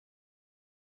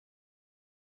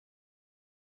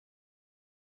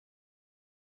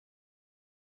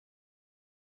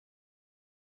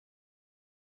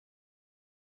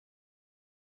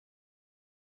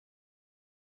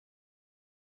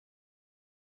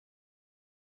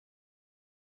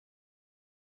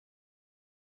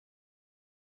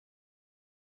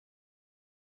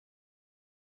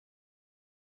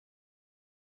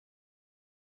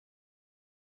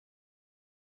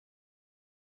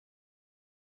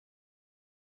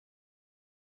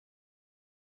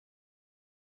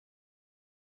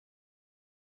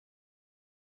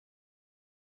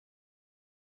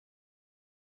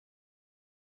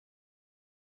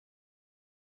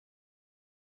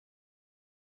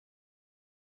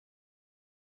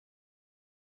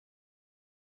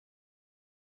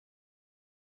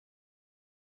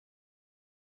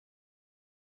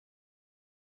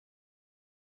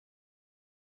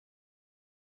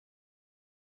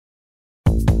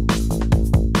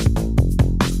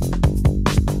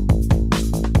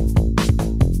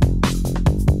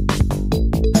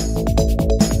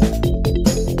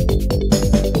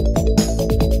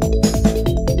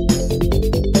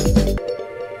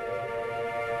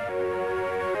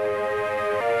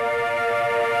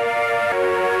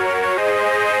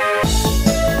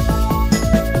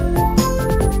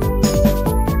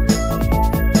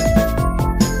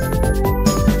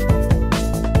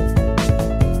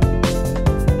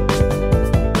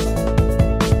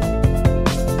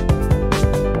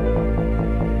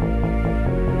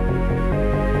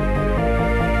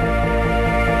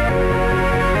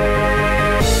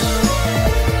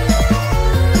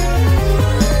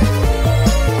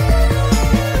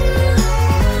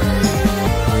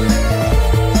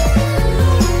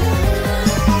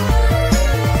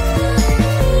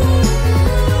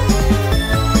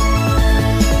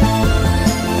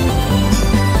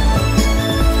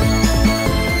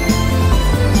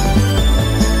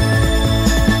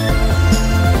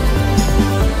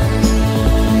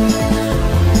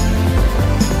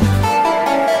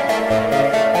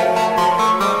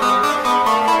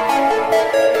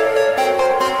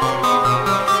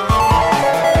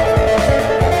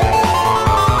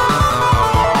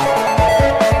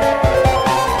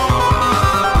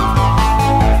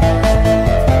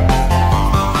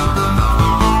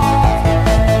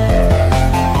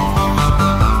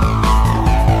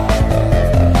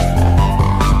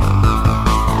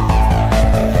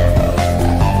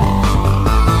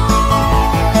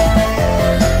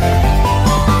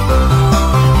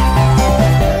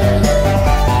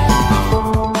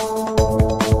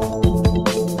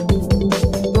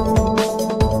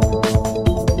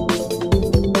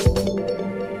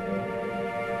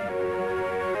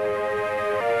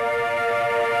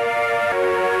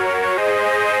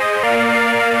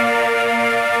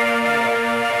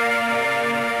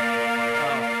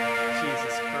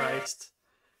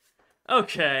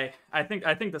Okay, I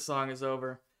think the song is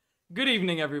over. Good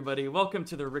evening, everybody. Welcome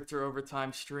to the Richter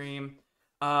Overtime stream.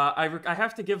 I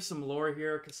have to give some lore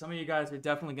here because some of you guys are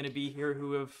definitely going to be here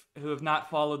who have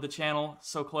not followed the channel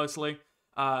so closely,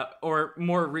 or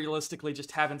more realistically,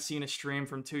 just haven't seen a stream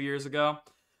from 2 years ago.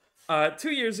 2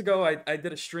 years ago, I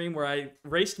did a stream where I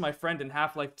raced my friend in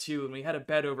Half-Life 2, and we had a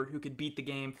bet over who could beat the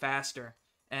game faster.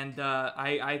 And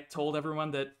I told everyone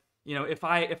that, you know, if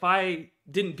I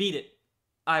didn't beat it,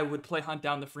 I would play Hunt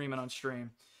Down the Freeman on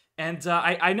stream. And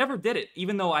I never did it,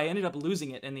 even though I ended up losing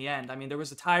it in the end. I mean, there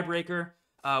was a tiebreaker.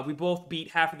 We both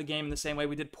beat half of the game in the same way.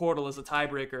 We did Portal as a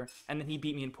tiebreaker, and then he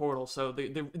beat me in Portal. So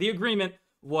the agreement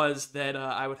was that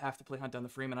I would have to play Hunt Down the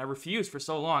Freeman. I refused for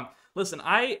so long. Listen,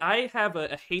 I have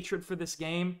a hatred for this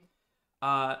game.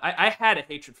 I had a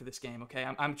hatred for this game, okay?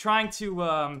 I'm trying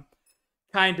to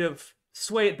kind of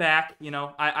sway it back, you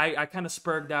know. I kind of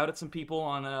spurged out at some people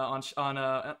on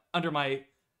under my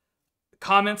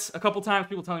comments a couple times,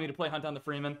 people telling me to play Hunt Down the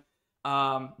Freeman,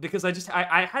 because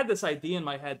I had this idea in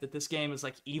my head that this game is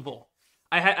like evil.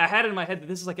 I had it in my head that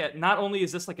this is like not only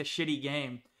is this like a shitty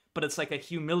game, but it's like a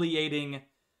humiliating,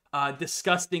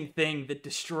 disgusting thing that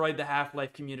destroyed the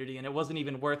Half-Life community, and it wasn't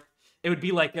even worth. It would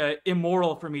be like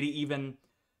immoral for me to even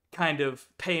kind of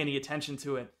pay any attention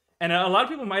to it. And a lot of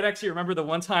people might actually remember the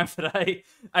one time that I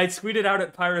tweeted out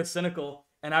at Pyrocynical,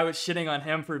 and I was shitting on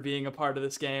him for being a part of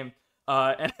this game.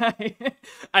 And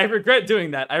I regret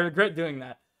doing that.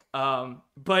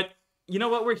 But you know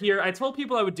what? We're here. I told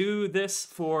people I would do this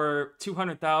for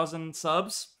 200,000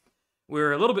 subs.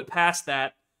 We're a little bit past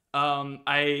that.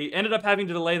 I ended up having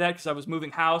to delay that because I was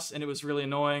moving house, and it was really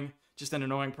annoying. Just an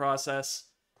annoying process.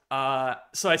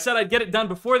 So I said I'd get it done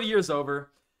before the year's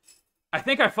over. I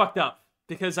think I fucked up,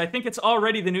 because I think it's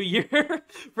already the new year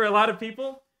for a lot of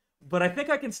people. But I think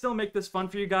I can still make this fun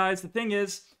for you guys. The thing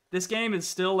is, this game is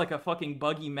still like a fucking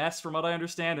buggy mess from what I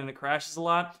understand, and it crashes a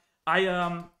lot.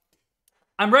 I'm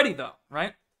ready though,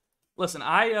 right? Listen,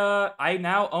 I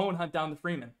now own Hunt Down the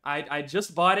Freeman. I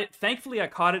just bought it. Thankfully, I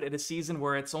caught it at a season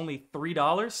where it's only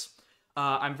 $3.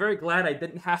 I'm very glad I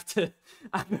didn't have to.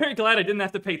 I'm very glad I didn't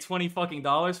have to pay $20 fucking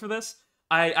for this.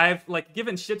 I've like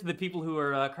given shit to the people who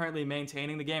are currently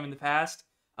maintaining the game in the past,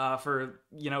 for,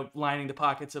 you know, lining the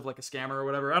pockets of like a scammer or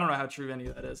whatever. I don't know how true any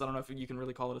of that is. I don't know if you can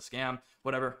really call it a scam.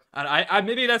 Whatever. I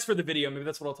maybe that's for the video. Maybe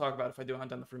that's what I'll talk about if I do a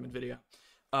Hunt Down the Freeman video.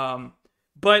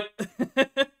 But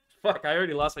fuck, I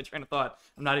already lost my train of thought.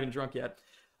 I'm not even drunk yet.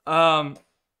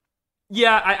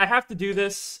 Yeah, I have to do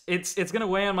this. It's gonna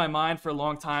weigh on my mind for a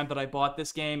long time that I bought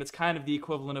this game. It's kind of the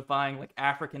equivalent of buying like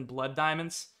African blood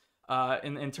diamonds,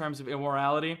 in terms of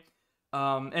immorality.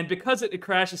 And because it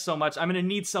crashes so much, I'm gonna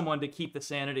need someone to keep the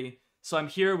sanity. So I'm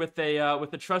here with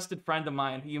a trusted friend of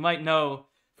mine who you might know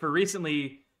for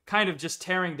recently kind of just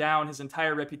tearing down his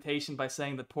entire reputation by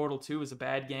saying that Portal 2 is a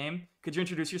bad game. Could you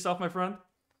introduce yourself, my friend?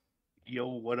 Yo,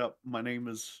 what up? My name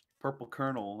is Purple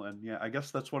Colonel, and yeah, I guess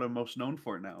that's what I'm most known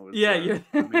for now. Is, Yeah, you're.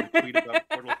 I made a tweet about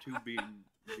Portal 2 being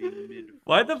mid.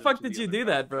 Why the fuck to did the you other do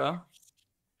that, bro?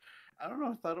 I don't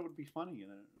know. I thought it would be funny.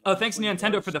 Oh, thanks Honestly, it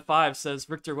Nintendo was. for the 5, says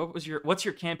Richter. What's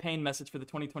your campaign message for the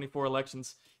 2024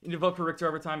 elections? You need to vote for Richter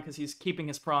Overtime because he's keeping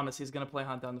his promise. He's gonna play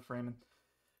Hunt Down the Freeman,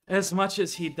 as much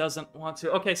as he doesn't want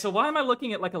to. Okay, so why am I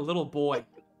looking at like a little boy?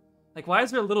 Like, why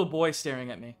is there a little boy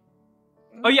staring at me?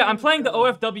 Oh yeah, I'm playing the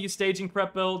OFW staging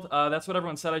prep build. That's what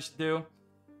everyone said I should do.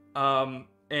 And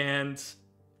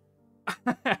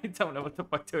I don't know what the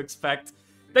fuck to expect.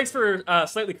 Thanks for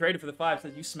Slightly Creative for the 5.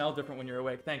 Says you smell different when you're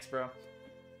awake. Thanks, bro.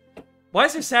 Why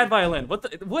is there sad violin? What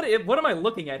am I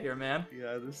looking at here, man?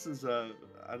 Yeah, this is I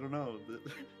don't know.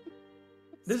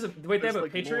 This is wait, they have a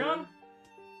like Patreon?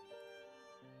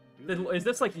 Is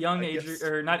this like young Adrian,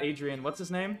 or not Adrian? What's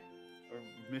his name? Or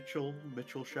Mitchell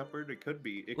Shepard. It could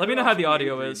be. Let me know how the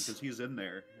audio is, because he's in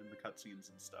there in the cutscenes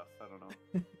and stuff. I don't know.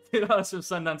 $2 from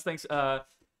Sundance. Thanks.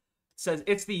 Says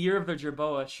it's the year of the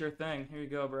Jerboa. Sure thing. Here you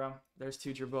go, bro. There's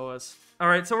 2 Jerboas. All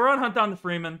right, so we're on Hunt Down the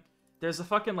Freeman. There's a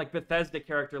fucking like Bethesda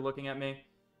character looking at me.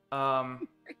 Yeah.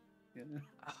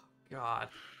 Oh, God.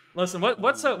 Listen,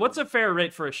 what's a fair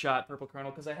rate for a shot, Purple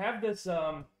Colonel? Because I have this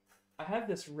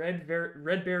red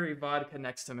berry vodka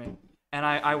next to me, and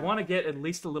I want to get at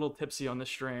least a little tipsy on the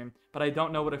stream, but I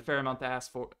don't know what a fair amount to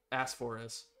ask for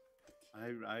is.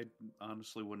 I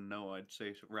honestly wouldn't know. I'd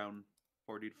say around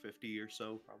 40 to 50 or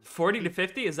so. Probably. 40 to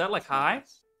 50? Is that like high?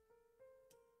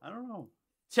 I don't know.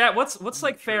 Chat, what's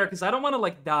like fair? Because I don't want to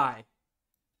like die.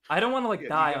 I don't want to like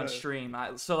die on stream.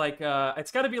 So like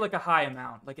it's got to be like a high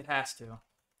amount. Like it has to.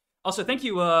 Also, thank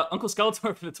you, Uncle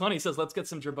Skeletor for the 20. He says, let's get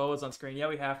some Jerboas on screen. Yeah,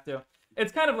 we have to.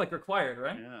 It's kind of like required,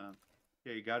 right? Yeah.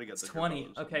 Yeah, you gotta get the 20.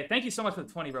 Jerboas. Okay, thank you so much for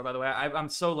the 20, bro, by the way. I'm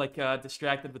so like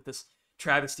distracted with this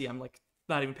travesty. I'm like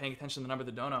not even paying attention to the number of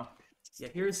the dono. Yeah,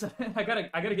 here's I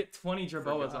gotta get 20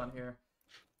 Jerboas on here.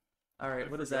 All right,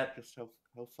 what is that? Just how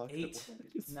fucked 8, it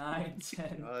was. 9,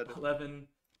 10, God. 11,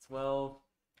 12,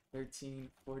 13,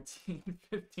 14,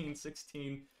 15,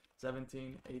 16,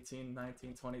 17, 18,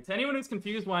 19, 20. To anyone who's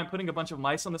confused why I'm putting a bunch of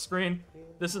mice on the screen,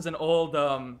 this is an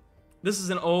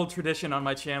old tradition on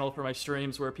my channel for my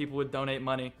streams where people would donate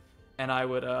money, and I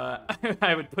would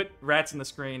I would put rats in the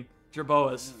screen,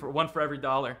 Jerboas, for one for every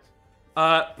 $1.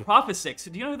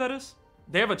 Prophesix, do you know who that is?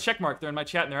 They have a check mark there in my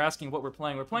chat, and they're asking what we're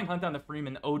playing. We're playing Hunt Down the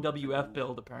Freeman OWF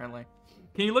build, apparently.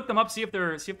 Can you look them up, see if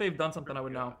they've done something I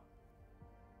would know?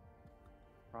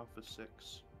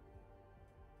 Prophesix.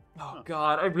 Oh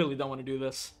God, I really don't want to do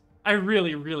this. I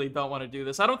really, really don't want to do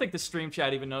this. I don't think the stream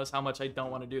chat even knows how much I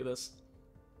don't want to do this.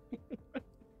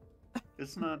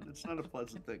 It's not a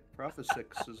pleasant thing.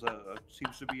 Prophesix is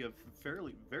seems to be a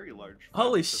very large.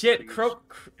 Holy shit, guy,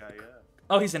 yeah.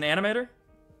 Oh, he's an animator?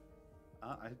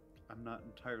 I'm not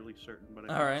entirely certain, but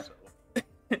All right. So.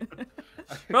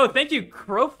 Bro, thank you,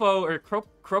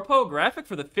 Cropo Graphic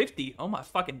for the 50. Oh my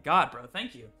fucking God, bro.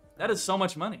 Thank you. That is so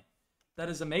much money. That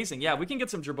is amazing. Yeah, we can get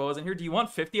some Jerboas in here. Do you want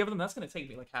 50 of them? That's going to take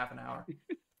me like half an hour.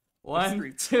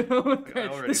 1, 2,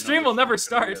 3. The stream will never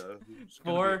start.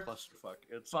 4,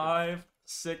 5,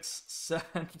 6,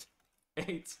 7,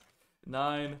 8,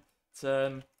 9,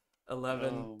 10,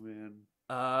 11. Oh,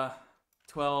 man.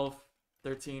 12,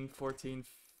 13, 14.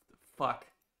 Fuck.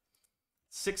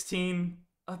 16.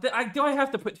 Do I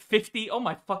have to put 50? Oh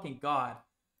my fucking God.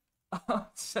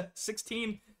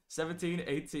 16, 17,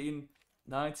 18,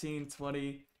 19,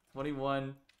 20,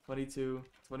 21, 22,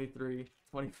 23,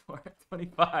 24,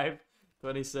 25,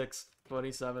 26,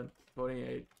 27,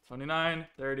 28, 29,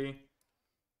 30,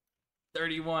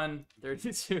 31,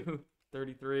 32,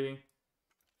 33,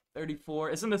 34.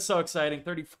 Isn't this so exciting?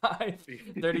 35,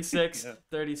 36, Yeah.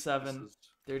 37,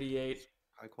 38,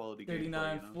 High quality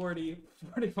 39, gameplay, 40,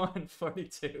 41,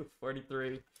 42,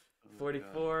 43, Oh,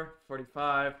 44,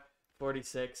 45,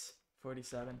 46,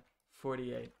 47,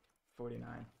 48,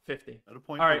 49, 50. At a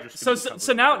point, All we're right, just so gonna cover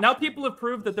so the now first people stream. have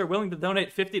proved that they're willing to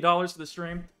donate $50 to the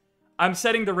stream. I'm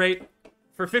setting the rate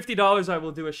for $50. I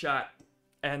will do a shot,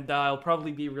 and I'll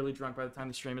probably be really drunk by the time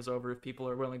the stream is over if people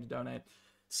are willing to donate.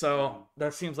 So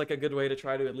that seems like a good way to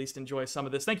try to at least enjoy some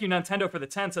of this. Thank you, Nintendo, for the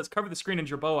 10. Says cover the screen in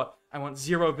Jerboa. I want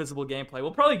 0 visible gameplay.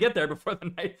 We'll probably get there before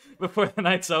the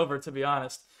night's over, to be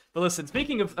honest. But listen,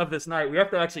 speaking of this night, we have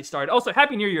to actually start. Also,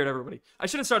 Happy New Year to everybody. I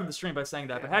should have started the stream by saying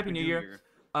that, Yeah, but Happy New Year.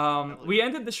 We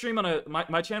ended the stream on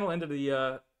my channel ended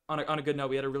the on a good note.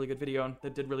 We had a really good video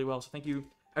that did really well. So thank you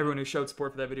everyone who showed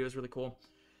support for that video. It was really cool.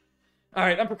 All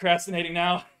right, I'm procrastinating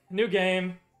now. New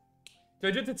game. Do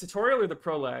I do the tutorial or the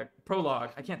prologue?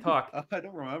 I can't talk. I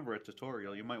don't remember a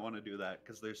tutorial. You might want to do that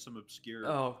because there's some obscure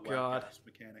God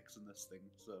mechanics in this thing.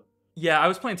 So yeah, I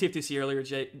was playing TF2C earlier.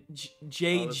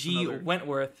 JG another...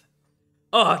 Wentworth.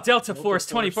 Oh, Delta Force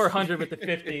 2400 with the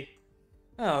 50.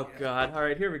 Oh God! All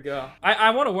right, here we go. I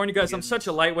want to warn you guys. I'm such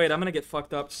a lightweight. I'm gonna get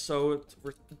fucked up. So,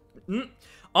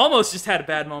 almost just had a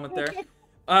bad moment there.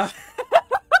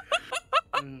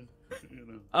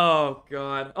 Oh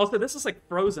God! Also, this is like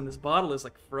frozen. This bottle is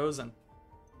like frozen.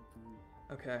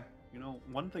 Okay. You know,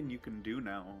 one thing you can do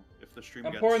now, if the stream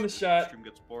I'm gets pouring the if shot. the stream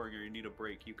gets boring or you need a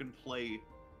break, you can play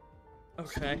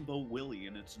Okay. Steamboat Willie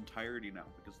in its entirety now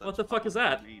because that's What the fuck is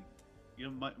that? domain. You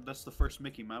know, that's the first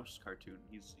Mickey Mouse cartoon.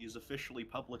 He's officially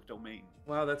public domain.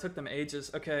 Wow, that took them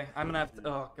ages. Okay, I'm gonna have to.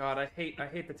 Oh God, I hate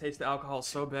the taste of alcohol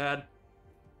so bad.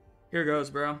 Here goes,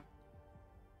 bro.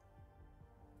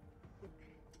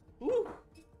 Ooh.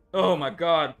 Oh my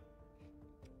God.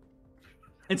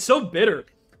 It's so bitter.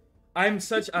 I'm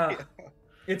such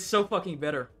It's so fucking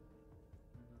bitter.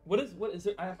 What is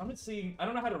it? I'm gonna see. I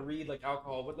don't know how to read like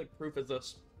alcohol. What like proof is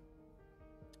this?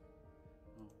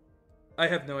 I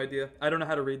have no idea. I don't know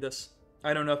how to read this.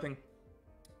 I know nothing.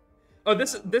 Oh,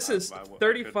 this is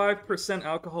 35%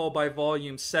 alcohol by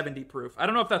volume, 70 proof. I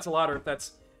don't know if that's a lot or if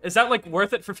that's... Is that, like,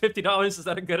 worth it for $50? Is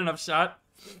that a good enough shot?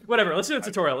 Whatever, let's do a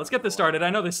tutorial. Let's get this started. I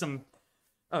know there's some...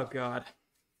 Oh, God.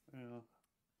 Yeah.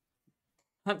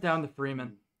 Hunt Down the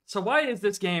Freeman. So why is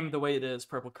this game the way it is,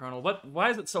 Purple Colonel? Why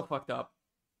is it so fucked up?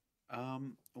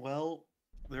 Well,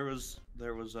 there was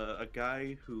a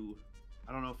guy who...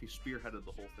 I don't know if he spearheaded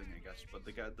the whole thing, I guess, but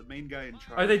the main guy in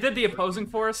charge... Oh, they did the opposing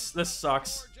force? This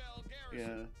sucks.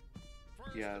 Yeah,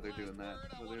 they're doing that.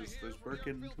 So there's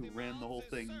Birkin who ran the whole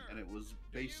thing, and it was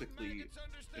basically,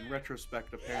 in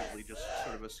retrospect, apparently just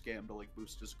sort of a scam to like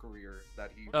boost his career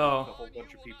that he roped a whole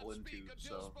bunch of people into.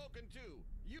 So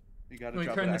you got to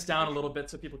turn this down a little bit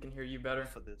so people can hear you better.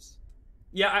 For this.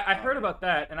 Yeah, I heard about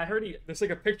that, and I heard there's like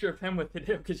a picture of him with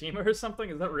Hideo Kojima or something.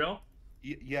 Is that real?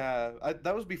 Yeah,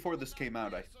 that was before this came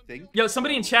out, I think. Yo,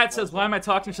 somebody in So, chat says, "Why am I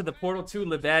talking to the Portal 2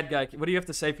 Le bad guy?" What do you have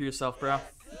to say for yourself, bro?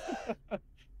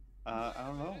 I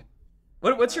don't know.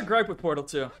 What's your gripe with Portal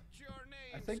 2?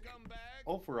 I think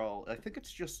overall, I think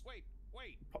it's just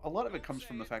a lot of it comes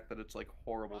from the fact that it's like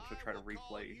horrible to try to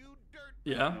replay.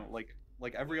 Yeah. You know,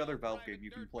 like every other Valve game,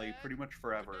 you can play pretty much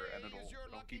forever, and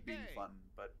it'll keep being fun.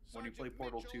 But when you play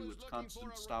Portal 2, it's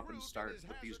constant stop and start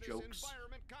with these jokes,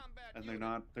 and they're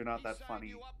not that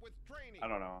funny. I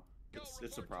don't know.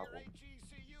 It's a problem.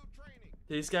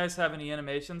 Do these guys have any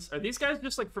animations? Are these guys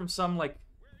just like from some like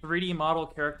 3D model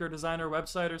character designer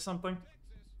website or something?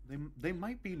 They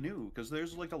might be new because there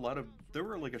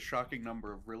were like a shocking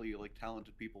number of really like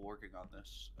talented people working on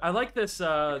this. I like this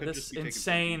this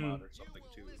insane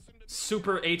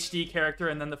super HD character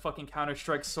and then the fucking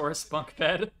Counter-Strike source bunk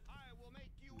bed.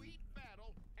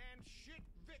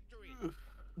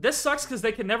 This sucks because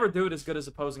they can never do it as good as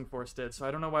Opposing Force did, so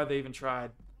I don't know why they even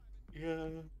tried. Yeah.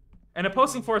 And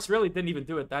Opposing Force really didn't even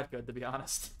do it that good, to be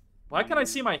honest. Why can't I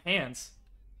see my hands?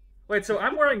 Wait, so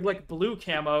I'm wearing like blue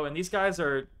camo and these guys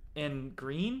are in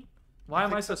green? Why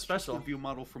am I so special? Just a view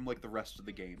model from like the rest of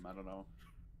the game. I don't know.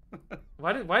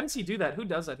 Why does he do that? Who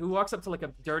does that? Who walks up to like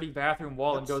a dirty bathroom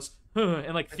wall and goes, huh,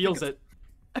 and like feels it?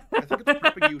 I think it's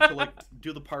prepping you to like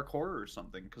do the parkour or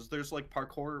something, because there's like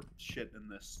parkour shit in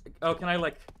this. Oh, can I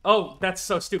like? Oh, that's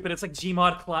so stupid. It's like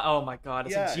Gmod climb. Oh my god,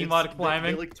 it's like Gmod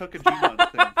climbing. They like took a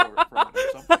Gmod thing from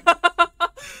it or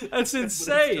something. That's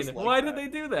insane. Like why did they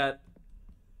do that?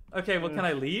 Okay, well, can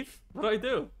I leave? What do I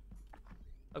do?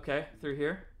 Okay, through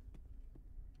here.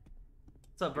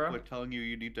 What's up, bro? People are telling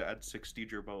you need to add 60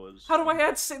 Jerboas. How do I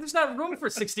add? There's not room for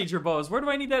 60 Jerboas. Where do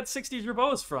I need to add 60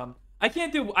 Jerboas from? I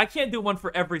can't do one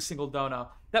for every single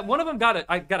dono. That one of them got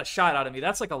a shot out of me.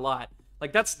 That's like a lot.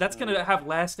 Like that's gonna have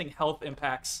lasting health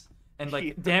impacts and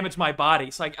like damage my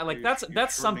body. So like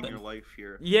that's something. Your life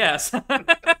here. Yes.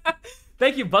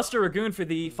 Thank you, Buster Ragoon, for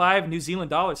the $5 New Zealand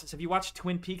dollars. Says, have you watched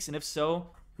Twin Peaks, and if so,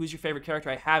 who's your favorite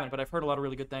character? I haven't, but I've heard a lot of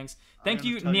really good things. Thank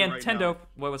you, Nintendo. Right,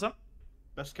 what was up?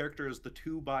 Best character is the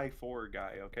 2x4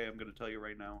 guy. Okay, I'm gonna tell you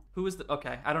right now. Who is the?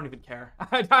 Okay, I don't even care.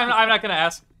 I'm not gonna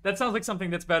ask. That sounds like something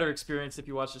that's better experienced if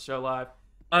you watch the show live.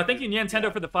 Thank you,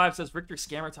 Nintendo, for the 5. Says Richter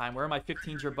Scammer Time. Where are my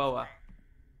 15 Jerboa?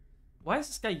 Why is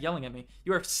this guy yelling at me?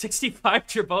 You are 65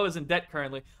 Jerboas in debt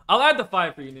currently. I'll add the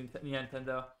 5 for you,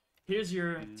 Nintendo. Here's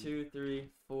your 2, 3,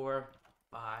 4,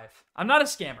 5. I'm not a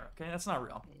scammer. Okay, that's not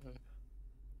real.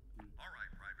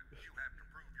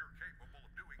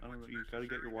 I don't know, you gotta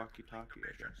get your walkie-talkie,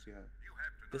 I guess, yeah.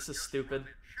 This is stupid.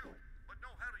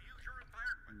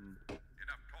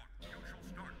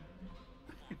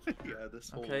 Yeah, this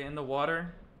whole... Okay, in the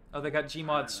water. Oh, they got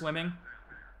Gmod swimming.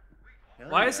 Hell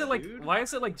Why yeah, is it like dude. why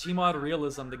is it like Gmod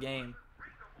realism the game?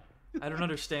 I don't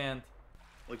understand.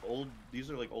 Like these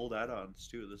are like old add-ons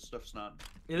too. This stuff's not...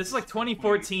 Yeah, this is like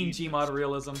 2014 Gmod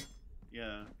realism.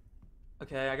 Yeah.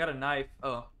 Okay, I got a knife.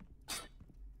 Oh.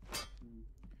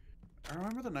 I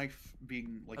remember the knife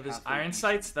being like. Oh, there's iron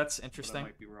sights? That's interesting. I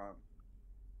might be wrong.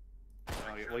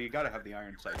 Well, you gotta have the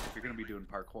iron sights if you're gonna be doing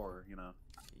parkour, you know.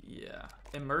 Yeah.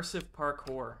 Immersive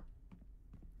parkour.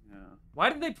 Yeah. Why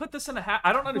did they put this in a hat?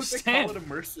 I don't understand. They call it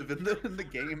immersive in the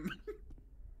game.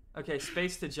 Okay,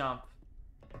 space to jump.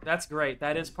 That's great.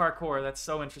 That is parkour. That's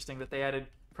so interesting that they added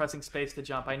pressing space to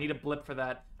jump. I need a blip for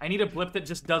that. I need a blip that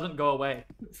just doesn't go away.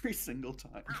 Every single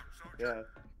time. Yeah.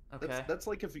 Okay. That's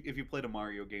like if you played a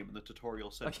Mario game and the tutorial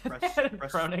said Okay.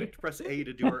 press A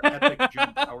to do our epic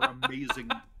jump, our amazing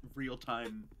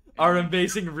real-time... Our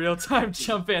amazing real-time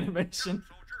jump animation.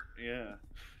 Yeah.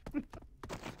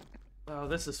 Oh,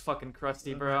 this is fucking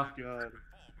crusty, bro. Oh,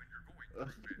 God.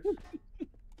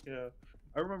 Yeah.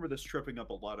 I remember this tripping up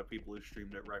a lot of people who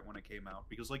streamed it right when it came out,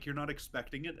 because like you're not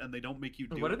expecting it and they don't make you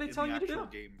do what it are they in telling the you to actual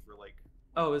do? game for like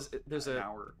there's an a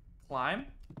hour. climb?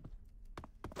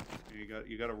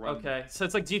 You gotta run. Okay, so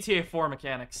it's like GTA 4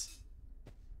 mechanics.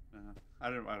 I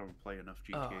don't play enough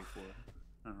GTA 4.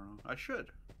 I don't know. I should.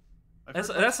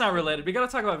 That's not related. We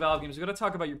gotta talk about Valve games. We gotta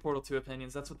talk about your Portal 2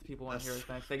 opinions. That's what the people want to hear. I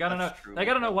think they gotta know. They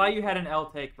gotta know why you had an L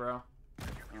take, bro.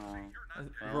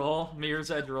 Roll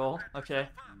Mirror's Edge roll. Okay.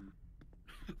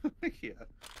 Yeah.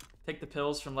 Take the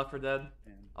pills from Left 4 Dead.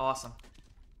 Awesome.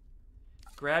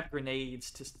 Grab grenades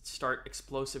to start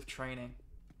explosive training.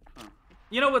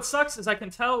 You know what sucks is I can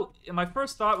tell. My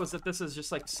first thought was that this is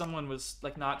just like someone was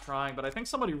like not trying, but I think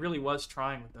somebody really was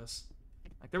trying with this.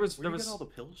 Like there was. Where did you get all the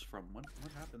pills from? What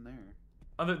happened there?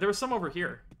 Oh, there was some over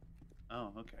here.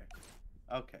 Oh, okay.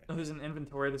 Okay. Oh, there's an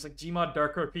inventory. There's like Gmod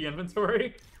Dark RP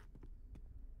inventory.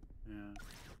 Yeah.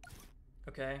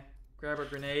 Okay. Grab a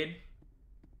grenade.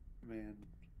 Man.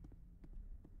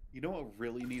 You know what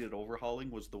really needed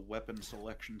overhauling was the weapon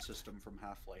selection system from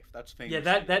Half-Life. That's famous.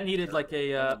 Yeah, that needed like I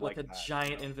a would like that,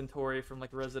 giant you know? inventory from like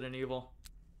Resident Evil.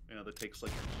 Yeah, that takes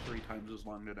like 3 times as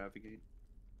long to navigate.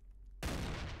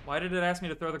 Why did it ask me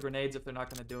to throw the grenades if they're not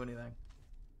going to do anything?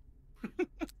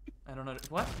 I don't know.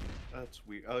 What? That's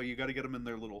weird. Oh, you gotta get them in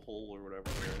their little hole or whatever.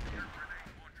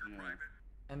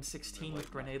 Yeah. M16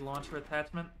 with grenade launcher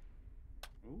attachment.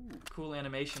 Ooh. Cool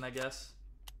animation, I guess.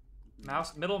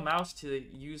 Middle mouse to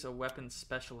use a weapon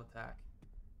special attack.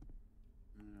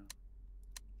 Yeah.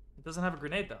 It doesn't have a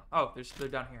grenade though. Oh, they're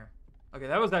down here. Okay,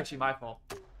 that was actually my fault.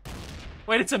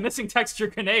 Wait, it's a missing texture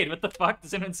grenade. What the fuck?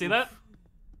 Does anyone see that?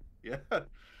 Yeah.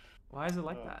 Why is it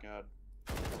like that? Oh god.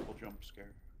 Double jump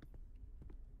scare.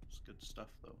 It's good stuff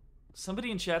though.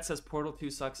 Somebody in chat says Portal 2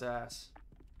 sucks ass.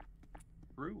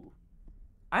 True.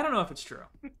 I don't know if it's true.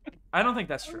 I don't think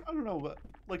that's true. I don't know, but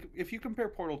like if you compare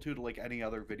Portal 2 to like any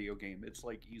other video game, it's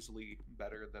like easily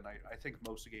better than I think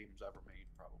most games ever made,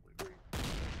 probably. Right?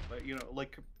 But you know,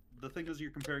 like the thing is,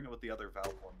 you're comparing it with the other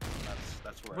Valve ones.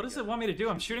 That's where. What does it want me to do?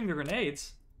 I'm shooting the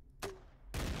grenades. Yeah.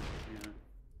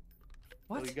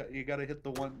 What? Well, you gotta hit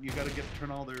the one. You gotta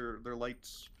turn all their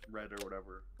lights red or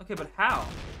whatever. Okay, but how?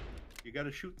 You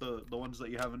gotta shoot the ones that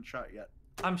you haven't shot yet.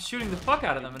 I'm shooting the fuck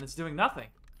out of them and it's doing nothing.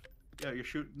 Yeah, you're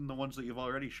shooting the ones that you've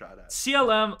already shot at.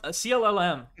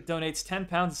 CLLM donates 10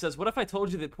 pounds and says, "What if I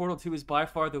told you that Portal 2 is by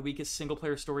far the weakest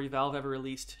single-player story Valve ever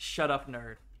released? Shut up,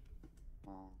 nerd."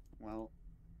 Oh, well.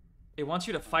 It wants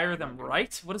you to fire them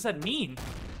right? What does that mean?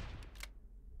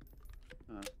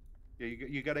 Yeah,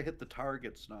 you gotta hit the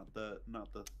targets, not the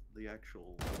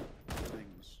actual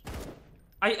things.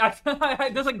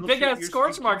 There's like big ass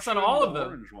scorch marks on all of them.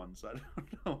 Orange ones, I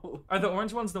don't know. Are the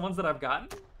orange ones the ones that I've gotten?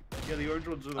 Yeah, the orange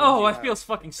ones are the Oh, ones I feel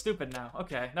fucking stupid now.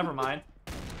 Okay, never mind.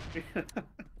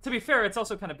 To be fair, it's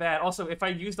also kind of bad. Also, if I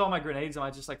used all my grenades, am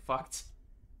I just like fucked?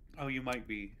 Oh, you might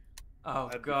be. Oh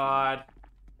god.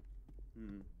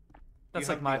 Hmm. That's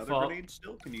Do you like have my the other fault. grenades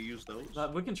still? Can you use those?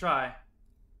 We can try.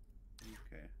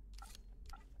 Okay.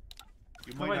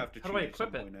 You How might do have to how do I cheat at some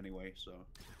equip it? point anyway, so.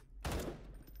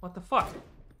 What the fuck?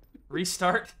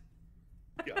 Restart?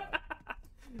 Yeah.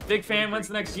 Big fan. When's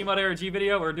the next Gmod ARG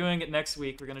video? We're doing it next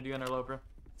week. We're gonna do Interloper.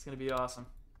 It's gonna be awesome.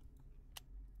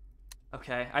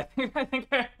 Okay, I think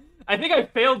I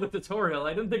failed the tutorial.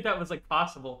 I didn't think that was like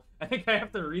possible. I think I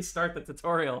have to restart the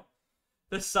tutorial.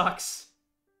 This sucks.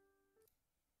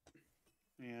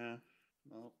 Yeah.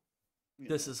 Well.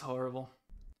 This is horrible.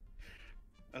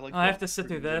 I have to sit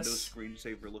through this.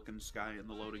 Screensaver looking sky in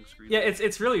the loading screen. Yeah,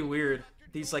 it's really weird.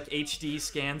 These like HD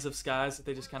scans of skies that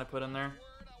they just kind of put in there.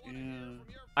 Yeah.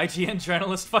 IGN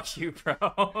journalist, fuck you, bro.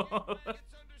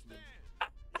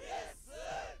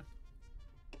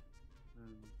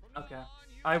 Okay.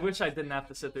 I wish I didn't have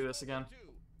to sit through this again.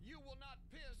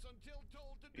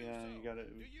 Yeah, you gotta.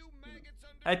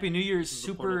 Happy New Year's, This is the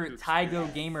Super Portal 2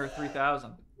 Tygo Gamer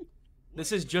 3000.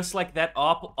 This is just like that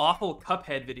awful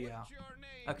Cuphead video.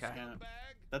 Okay. Yeah.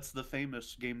 That's the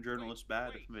famous game journalist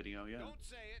bad video, yeah.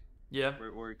 Yeah.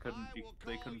 Where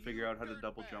they couldn't figure out how to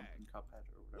double jump in Cuphead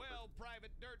or whatever.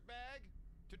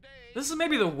 This is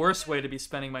maybe the worst way to be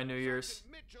spending my New Year's.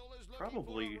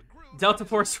 Probably. Delta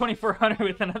Force 2400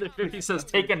 with another 50 says,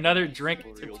 "Take another drink,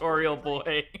 tutorial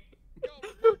boy."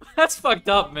 That's fucked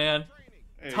up, man.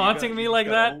 Hey, Taunting me like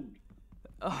that? own.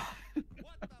 Ugh.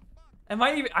 Am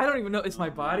I even? I don't even know. Is my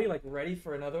body like ready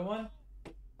for another one?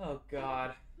 Oh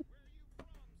god.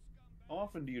 How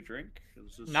often do you drink?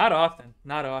 Is this... Not often.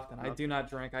 Not often. I do not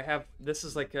drink. I have. This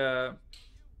is like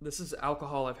this is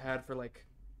alcohol I've had for like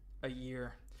a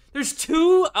year. There's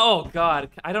 2. Oh god.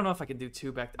 I don't know if I can do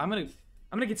 2 back. I'm gonna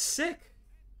get sick.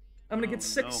 I'm gonna get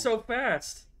sick no. so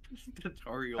fast.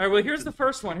 Tutorial. All right. Well, here's the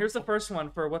first one. Here's the first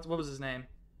one for what was his name?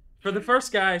 For the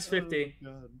first guy is 50. Oh,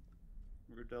 God.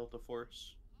 We're Delta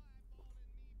Force.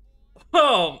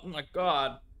 Oh my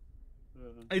god.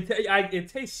 It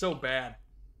tastes so bad.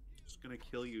 It's gonna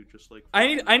kill you just like.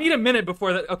 I need a minute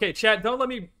before that. Okay, chat. Don't let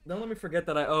me forget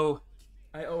that I owe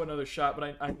another shot.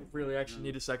 But I really actually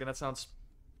need a second.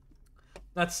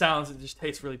 That sounds. It just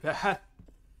tastes really bad.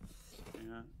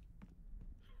 Yeah.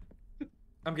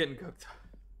 I'm getting cooked.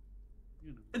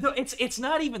 You know. No, it's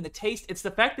not even the taste. It's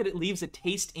the fact that it leaves a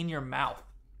taste in your mouth.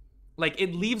 Like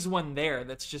it leaves one there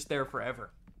that's just there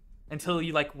forever, until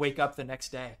you like wake up the next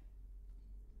day.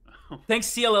 Thanks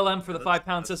CLLM for the 5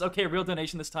 pounds. Says, okay, real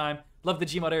donation this time. Love the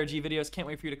Gmod ARG videos. Can't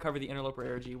wait for you to cover the Interloper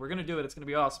ARG. We're gonna do it. It's gonna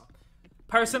be awesome.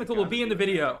 Pyrocynical will be in the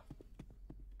video.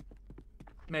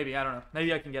 Maybe, I don't know.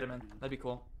 Maybe I can get him in. That'd be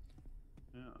cool.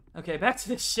 Yeah. Okay, back to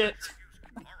this shit.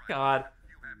 God.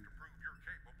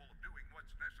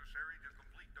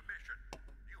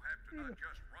 cannot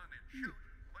just run and shoot,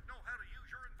 but know how to use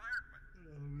your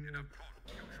environment. Enough talk.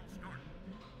 You shall start.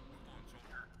 Move on,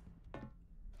 soldier.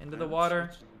 Into the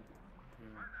water.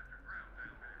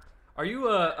 Are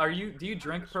you, do you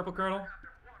drink, Purple Colonel?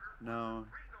 No,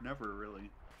 never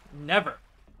really. Never.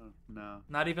 No.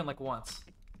 Not even like once.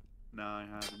 No, I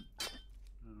haven't. I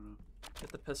don't know.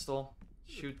 Get the pistol.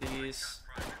 Shoot these.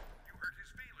 You hurt his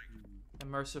feelings.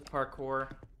 Immersive parkour.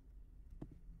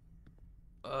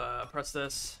 Press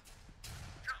this.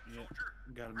 Yeah,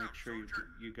 you gotta make sure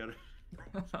you gotta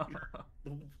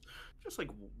just like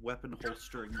weapon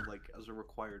holstering like as a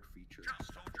required feature.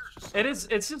 And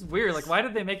stuff. It's just weird. Like, why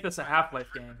did they make this a Half-Life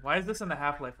game? Why is this in the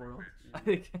Half-Life world?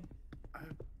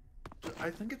 I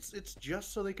think it's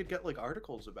just so they could get like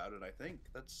articles about it. I think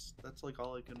that's like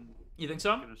all I can. You think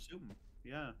so? Can assume.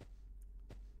 Yeah.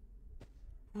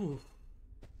 Ooh.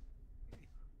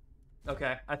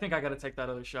 Okay, I think I gotta take that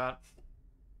other shot.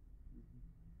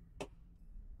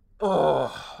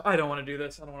 Oh, I don't want to do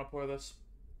this. I don't want to pour this.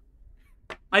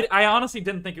 I honestly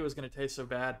didn't think it was gonna taste so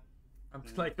bad. I'm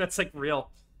like, that's like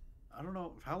real. I don't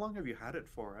know. How long have you had it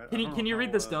for? Can you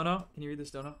read this dono? Can you read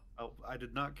this dono? Oh, I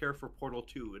did not care for Portal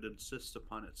 2. It insists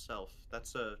upon itself. That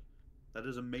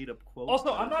is a made up quote.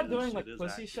 Also, I'm not doing like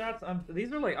pussy shots.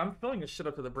 These are like, I'm filling this shit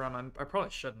up to the brim. I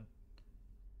probably shouldn't.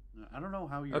 I don't know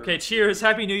how you. Okay, cheers.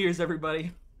 Happy New Year's,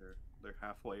 everybody. They're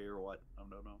halfway or what? I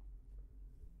don't know.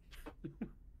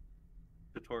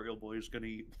 Tutorial boy's gonna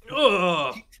eat.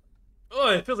 Ugh.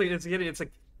 Oh, it feels like it's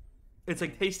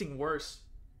like tasting worse.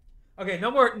 Okay, no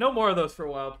more of those for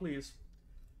a while, please.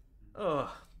 Ugh.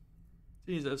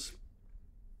 Jesus.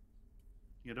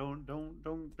 You don't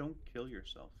kill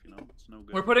yourself, you know? It's no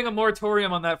good. We're putting a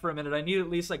moratorium on that for a minute. I need at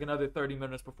least like another 30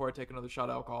 minutes before I take another shot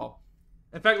of alcohol.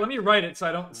 In fact, let me write it so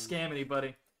I don't scam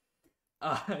anybody.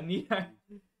 I need a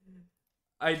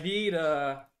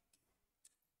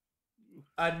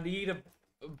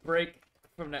break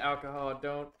from the alcohol.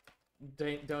 Don't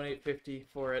donate 50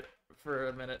 for it for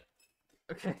a minute.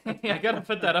 Okay, I gotta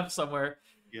put that up somewhere.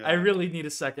 Yeah. I really need a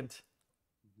second.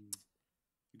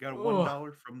 You got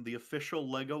 $1 from the official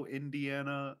Lego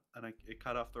Indiana, and it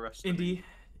cut off the rest of it.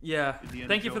 Yeah.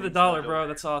 Thank you for the $1, bro.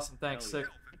 That's awesome. Thanks. Sick.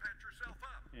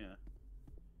 Yeah.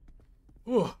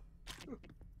 Ooh.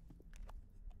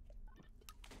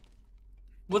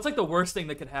 What's like the worst thing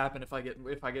that could happen if I get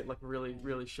like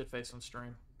really shit faced on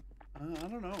stream? I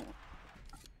don't know.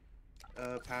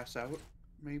 Pass out,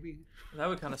 maybe. That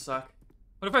would kind of suck.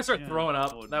 What if I start throwing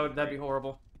up? That'd be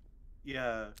horrible.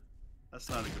 Yeah, that's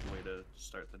not a good way to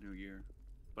start the new year.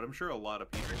 But I'm sure a lot of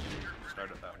people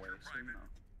start it that way. So, you know.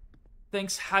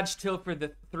 Thanks, Hadgetil, for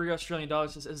the $3 Australian.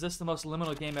 Is this the most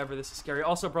liminal game ever? This is scary.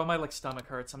 Also, bro, my like stomach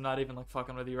hurts. I'm not even like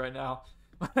fucking with you right now.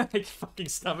 My like, fucking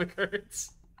stomach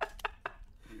hurts.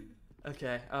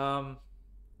 Okay.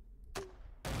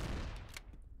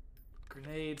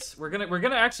 Grenades. We're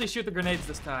gonna actually shoot the grenades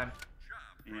this time.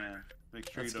 Yeah. Make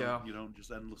sure you don't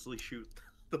just endlessly shoot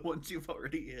the ones you've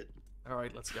already hit. All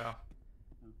right, let's go.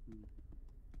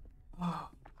 Oh.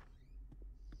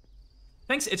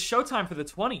 Thanks. It's showtime for the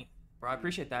 20. Bro, I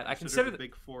appreciate that. I consider the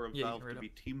big four of Valve to be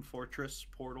Team Fortress,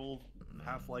 Portal,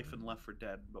 Half-Life, and Left 4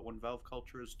 Dead. But when Valve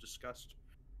culture is discussed,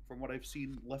 from what I've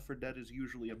seen, Left 4 Dead is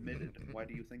usually omitted. Why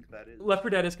do you think that is? Left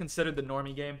 4 Dead is considered the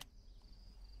normie game.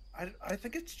 I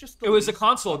think it's just it was a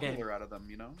console game out of them,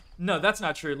 you know? No, that's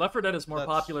not true. Left 4 Dead is more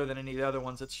popular than any of the other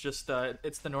ones. It's just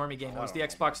it's the normie game. It was the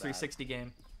Xbox 360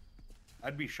 game.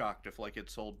 I'd be shocked if like it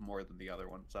sold more than the other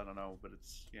ones. I don't know, but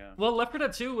it's Well, Left 4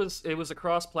 Dead 2 was a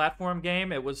cross-platform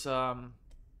game. It was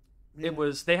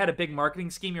they had a big marketing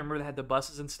scheme. You remember they had the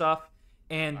buses and stuff.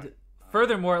 And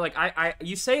furthermore, like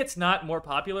you say it's not more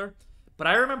popular, but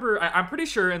I remember I'm pretty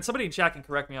sure, and somebody in chat can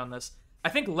correct me on this. I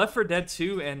think Left 4 Dead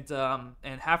 2 and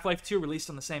Half-Life 2 released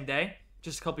on the same day,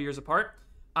 just a couple years apart.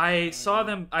 I saw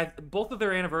them. Both of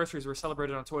their anniversaries were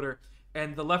celebrated on Twitter,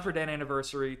 and the Left 4 Dead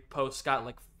anniversary post got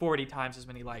like 40 times as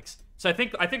many likes. So I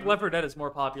think Left 4 Dead is more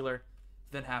popular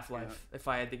than Half-Life, if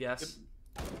I had to guess.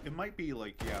 It might be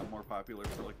like more popular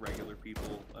for like regular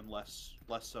people and less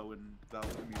so in Valve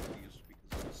communities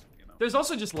because there's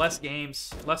also just less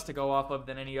games, less to go off of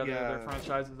than any other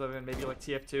franchises other than maybe like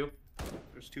TF2.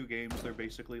 There's 2 games. They're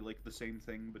basically like the same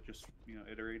thing, but just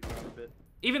iterated on a bit.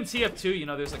 Even TF2,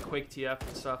 there's like Quake TF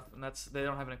and stuff, and they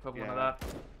don't have an equivalent of that.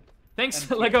 Thanks,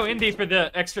 Lego Indie, for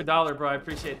the extra $1, bro. I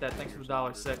appreciate that. Thanks for the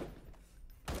 $1. Sick.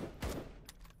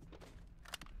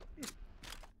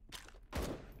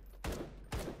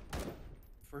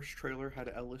 First trailer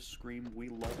had Ellis scream, "We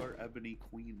love our ebony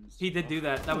queens." He did do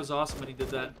that. That was awesome when he did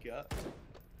that. Yeah.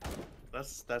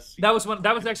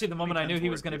 That was actually the moment I knew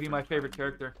he was going to be my favorite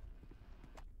character.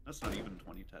 That's not even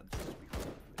 2010.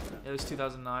 It was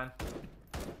 2009.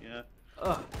 Yeah.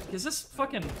 Ugh. Is this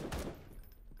fucking...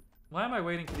 Why am I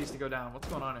waiting for these to go down? What's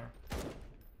going on here?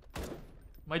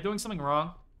 Am I doing something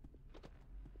wrong?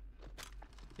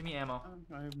 Give me ammo.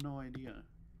 I have no idea.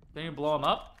 Can you blow them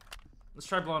up? Let's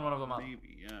try blowing one of them up.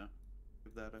 Maybe, yeah.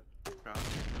 Give that a shot.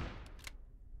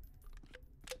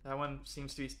 That one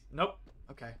seems to be... Nope.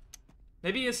 Okay.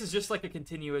 Maybe this is just like a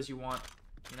continue as you want.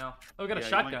 You know? Oh, we got a You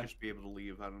shotgun. might just be able to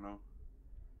leave. I don't know.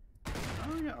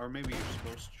 Oh yeah, or maybe you're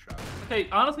supposed to shot. Okay,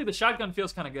 honestly, the shotgun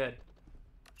feels kind of good.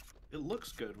 It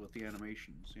looks good with the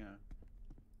animations.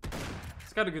 Yeah.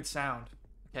 It's got a good sound.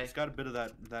 Okay. It's got a bit of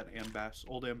that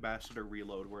old ambassador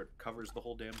reload where it covers the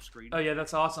whole damn screen. Oh yeah,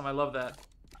 that's awesome. I love that.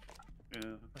 Yeah.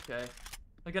 Okay.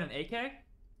 I got an AK?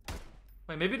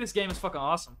 Wait, maybe this game is fucking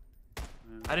awesome.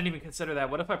 I didn't even consider that.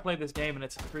 What if I played this game and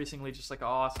it's increasingly just like an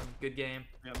awesome, good game?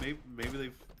 Yeah,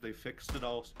 maybe they fixed it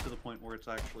all to the point where it's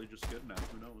actually just good now.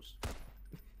 Who knows?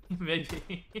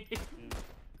 Maybe.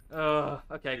 Yeah.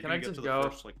 Okay, You're can gonna I get just to the go?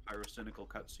 first like pyrocynical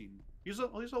cutscene. He's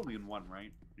only in one,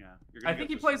 right? Yeah. You're I gonna think get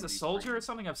he to plays some a of these soldier or things.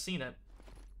 something. I've seen it.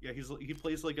 Yeah, he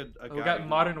plays like a Oh, guy. we got who-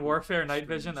 Modern Warfare, who Night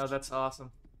Vision. Oh, streams. that's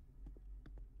awesome.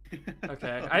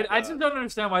 Okay, Oh, I God. just don't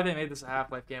understand why they made this a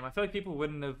Half-Life game. I feel like people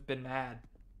wouldn't have been mad.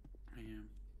 Yeah.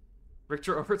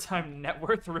 Richter Overtime net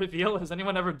worth reveal? Has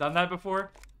anyone ever done that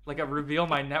before? Like a reveal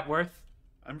my net worth?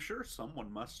 I'm sure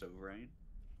someone must have, right?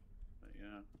 But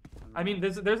yeah. I mean,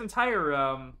 there's entire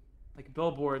like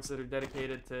billboards that are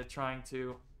dedicated to trying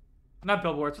to, not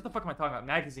billboards. What the fuck am I talking about?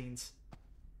 Magazines.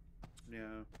 Yeah.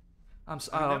 Oh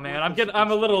Net man, worth I'm is getting. supposed to be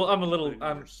I'm a like little. putting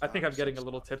other I think I'm stocks getting and a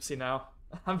little stuff. tipsy now.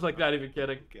 I'm like not even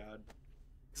kidding. God.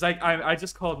 Cause I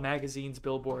just called magazines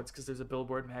billboards because there's a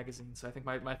billboard magazine. So I think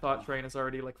my thought train is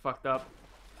already like fucked up.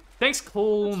 Thanks,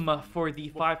 Colm, for the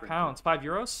 £5.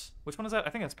 €5? Which one is that? I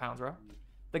think that's pounds, right?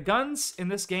 The guns in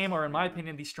this game are, in my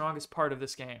opinion, the strongest part of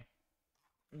this game.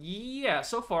 Yeah,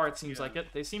 so far it seems Yeah. like it.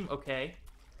 They seem okay.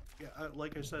 Yeah,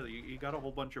 like I said, you got a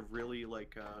whole bunch of really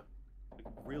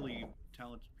really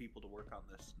talented people to work on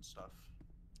this and stuff,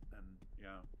 and yeah,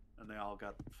 and they all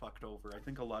got fucked over. I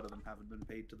think a lot of them haven't been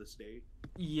paid to this day.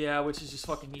 Yeah, which is just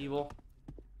fucking evil.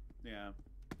 Yeah,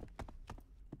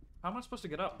 How am I supposed to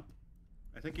get up?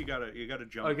 I think you gotta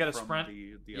jump. Oh, you gotta from sprint?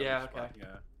 The Yeah, other spot. okay.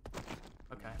 Yeah.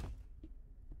 Okay.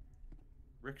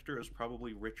 Richter is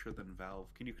probably richer than Valve.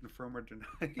 Can you confirm or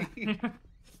deny?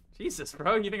 Jesus,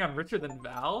 bro, you think I'm richer than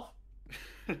Valve?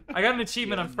 I got an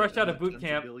achievement. I'm fresh out of boot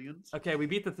camp. Billions? Okay, we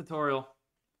beat the tutorial.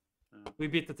 We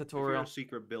beat the If you're tutorial. a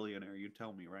secret billionaire, you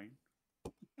tell me, right?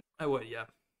 I would, yeah.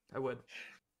 I would.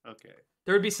 Okay.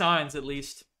 There would be signs, at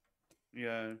least.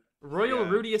 Yeah. Royal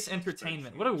Yeah, Rudius it's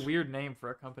Entertainment. What a spreadsheets. weird name for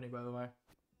a company, by the way.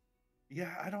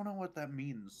 Yeah, I don't know what that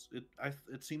means.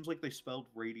 It seems like they spelled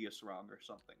radius wrong or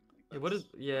something. Like, Yeah, what is-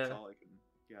 yeah. That's all I can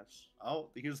guess. Oh,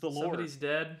 here's the lore. Somebody's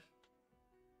dead.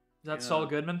 Is that Yeah. Saul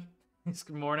Goodman? He's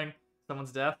good morning.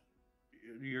 Someone's death.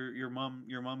 Your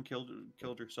mom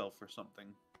killed herself or something.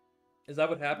 Is that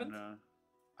what happened? And,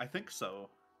 I think so.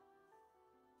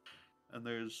 And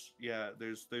there's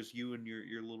you and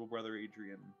your little brother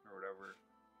Adrian or whatever.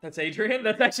 That's Adrian?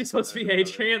 That's actually supposed to be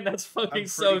Adrian? That's fucking I'm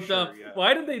so pretty sure, dumb. yeah.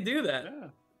 Why did they do that? Yeah.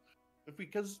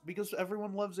 Because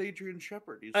everyone loves Adrian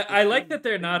Shepard. He's I the like fun- that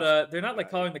they're not famous they're not like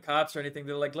guy. calling the cops or anything.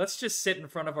 They're like, let's just sit in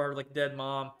front of our like dead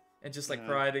mom and just like Yeah.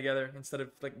 cry together instead of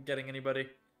like getting anybody.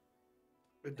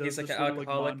 It He's does like this an little,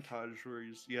 alcoholic. montage where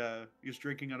he's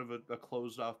drinking out of a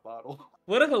closed off bottle.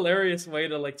 What a hilarious way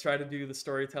to like try to do the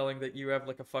storytelling that you have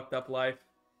like a fucked up life.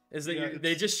 Is that Yeah,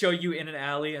 they it's- just show you in an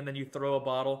alley and then you throw a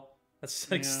bottle. That's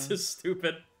like Yeah. so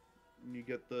stupid. And you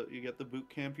get the boot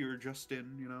camp you were just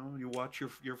in. You know, you watch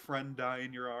your friend die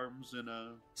in your arms in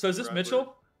a. So is this forever.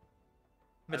 Mitchell?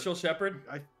 Mitchell Shepard?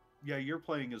 Yeah, you're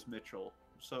playing as Mitchell.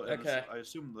 So and Okay. I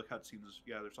assume the cutscenes.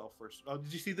 Yeah, there's all first. Oh,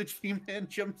 did you see the G-Man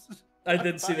jumps? I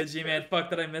did see the by? G-Man.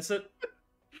 Fuck, did I miss it?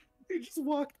 He just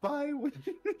walked by when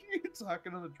you're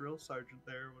talking to the drill sergeant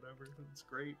there or whatever. It's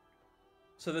great.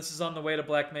 So this is on the way to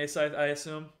Black Mesa, I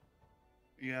assume?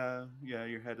 Yeah,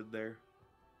 you're headed there.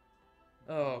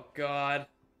 Oh, God.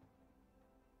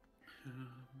 Oh,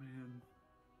 man.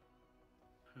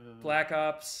 Black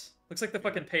Ops. Looks like the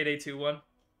fucking Payday 2 one.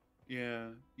 Yeah.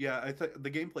 I think the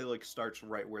gameplay like starts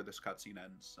right where this cutscene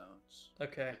ends, so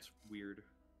Okay. it's weird.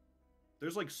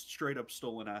 There's like straight up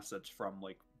stolen assets from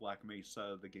like Black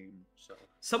Mesa, the game. So.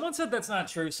 Someone said that's not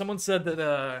true. Someone said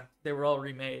that they were all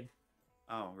remade.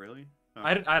 Oh, really? Oh,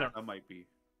 I don't know.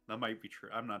 That might be true.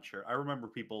 I'm not sure. I remember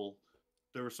people.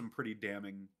 There were some pretty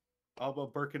damning. Oh,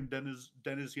 about Birkin Deniz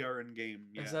Yarin game.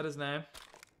 Yeah. Is that his name?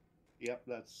 Yep,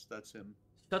 that's him.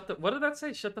 What did that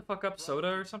say? Shut the fuck up, soda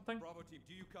or something? Bravo team,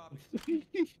 do you copy?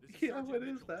 This is Yeah, Sergeant what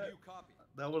is Mitchell. that? Do you copy?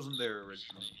 That wasn't there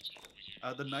originally.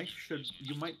 The knife should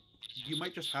you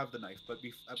might just have the knife, but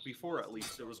before at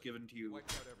least it was given to you.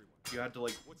 Wiped out everyone. You had to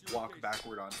like What's your walk location?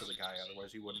 backward onto the guy,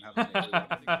 otherwise you wouldn't have the melee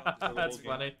weapon. The That's whole game.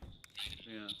 funny.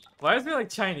 Yeah. Why is there like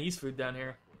Chinese food down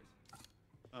here?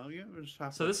 Oh yeah, we just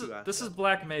have So this is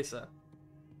Black Mesa.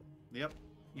 Yep.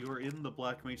 You are in the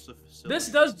Black Mesa facility. This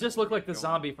does just look like the Go.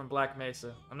 zombie from Black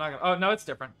Mesa. I'm not gonna. Oh no, it's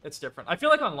different. It's different. I feel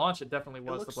like on launch it definitely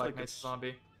was the looks Black like Mesa it's-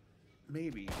 zombie.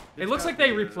 Maybe. It looks like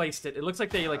they replaced it. It looks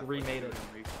like they like remade it.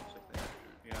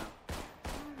 Yeah.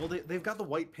 Well, they've got the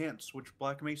white pants, which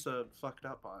Black Mesa fucked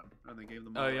up on, and they gave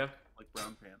them Oh, all, yeah? like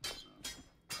brown pants.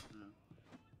 So, yeah.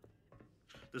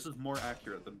 This is more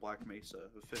accurate than Black Mesa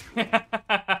officially.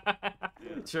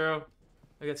 True.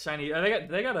 They got shiny.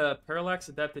 They got a parallax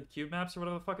adapted cube maps or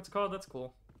whatever the fuck it's called. That's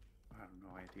cool. I have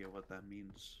no idea what that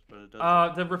means, but it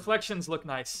does. The reflections look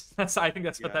nice. I think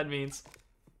that's what Yeah. that means.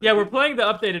 Yeah, we're playing the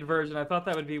updated version. I thought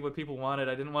that would be what people wanted.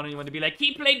 I didn't want anyone to be like,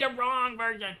 he played the wrong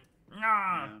version.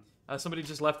 Nah. Yeah. Somebody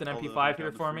just left an Although MP5 down here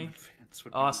the for me. fans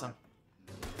would be Awesome.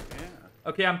 mad. Yeah.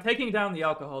 Okay, I'm taking down the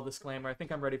alcohol disclaimer. I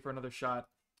think I'm ready for another shot.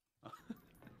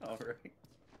 All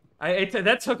right.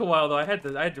 That took a while though. I had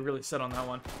to really sit on that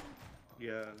one.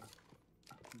 Yeah.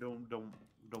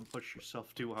 Don't push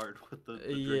yourself too hard with the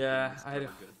drinking. Yeah, It's I had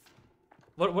never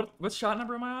a- good. What shot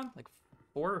number am I on? Like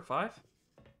 4 or 5?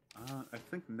 I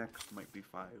think next might be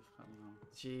 5. I don't know.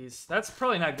 Jeez, that's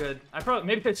probably not good.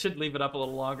 Maybe I should leave it up a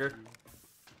little longer.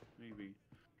 Maybe.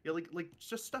 Yeah, like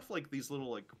just stuff like these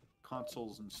little like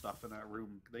consoles and stuff in that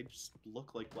room. They just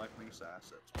look like Black Mesa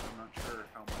assets, but I'm not sure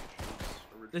how much is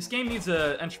original. This game needs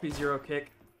a Entropy Zero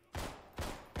kick.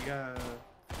 Yeah.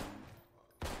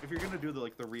 If you're gonna do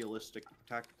the realistic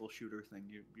tactical shooter thing,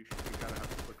 you gotta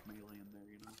have a quick melee in there,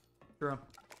 you know. True.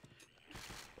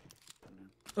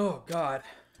 Oh god.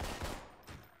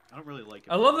 I don't really like it.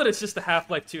 I love that it's just a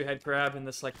Half-Life 2 head crab in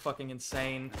this like fucking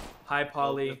insane high Well,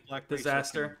 poly if Black Mesa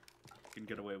disaster. can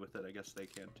get away with it, I guess they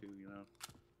can too, you know.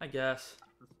 I guess.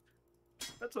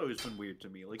 That's always been weird to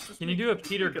me. Like, just Can you make- do a just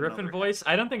Peter make Griffin another- voice?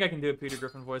 I don't think I can do a Peter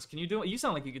Griffin voice. Can you do it? You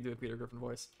sound like you could do a Peter Griffin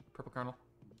voice. Purple Kernel.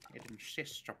 It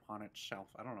insists upon itself.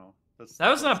 I don't know. That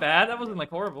was not bad. That wasn't like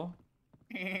horrible.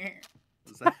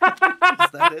 Is that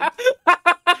it?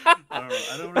 I don't know.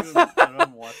 I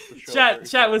don't watch the show. very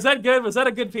Chat, was far. that good? Was that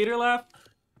a good Peter laugh?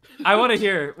 I want to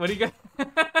hear it. What do you got?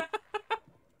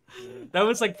 That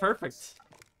was like perfect.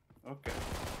 Okay.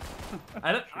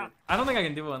 I don't think I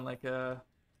can do one like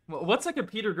what's like a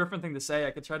Peter Griffin thing to say?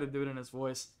 I could try to do it in his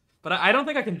voice, but I don't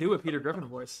think I can do a Peter Griffin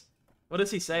voice. What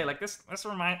does he say? Like this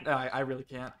remind? No, I really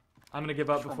can't. I'm gonna give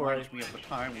up This before I. reminds me of the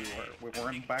time we were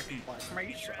back in Black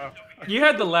Mesa. You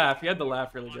had the laugh. You had the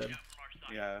laugh really good.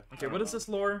 Yeah. Okay, what is this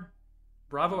lore?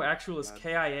 Bravo actual is Bad.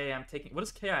 KIA. I'm taking. What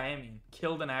does KIA mean?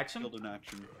 Killed in action? Killed in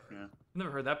action. Yeah.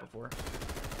 Never heard that before.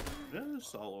 Yeah,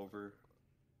 it's all over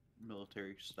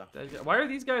military stuff. Why are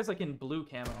these guys like in blue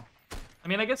camo? I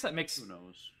mean, I guess that makes Who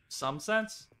knows? some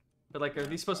sense. But like, are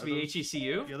these supposed to be those-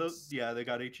 HECU? Yeah, they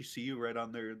got HECU right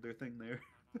on their thing there.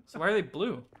 So why are they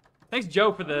blue? Thanks,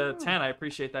 Joe, for the 10. I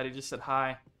appreciate that. He just said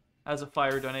hi. As a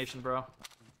fire donation, bro.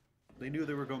 They knew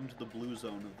they were going to the blue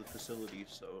zone of the facility,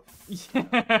 so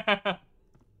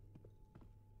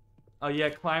Oh yeah,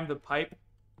 climb the pipe.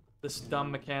 This dumb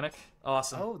mechanic.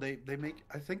 Awesome. oh, they make.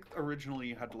 I think originally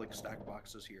you had to like stack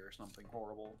boxes here or something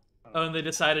horrible. I don't Oh, and they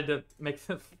decided to make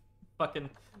the fucking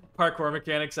parkour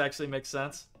mechanics actually make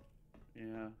sense.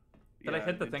 Yeah. Did I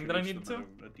hit the thing that I introduced needed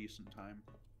them at a decent time.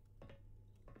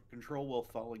 Control while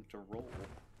falling to roll.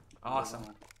 Awesome.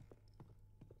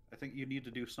 I think you need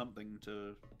to do something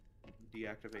to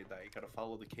deactivate that. You gotta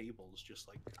follow the cables, just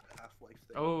like Half-Life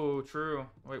thing. Oh, true.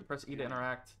 Wait, press E to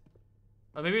interact.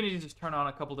 Oh, maybe I need to just turn on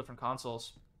a couple different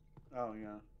consoles. Oh,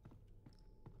 yeah.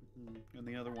 Mhm. And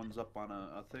the other one's up on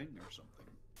a thing or something.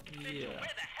 Yeah. Where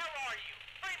the hell are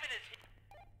you?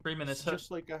 3 minutes. It's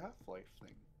just like a Half-Life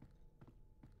thing.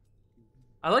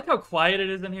 I like how quiet it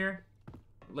is in here.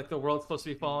 Like the world's supposed to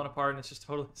be falling apart and it's just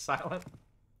totally silent.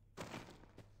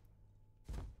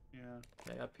 Yeah,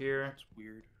 Okay, up here. that's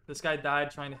weird. This guy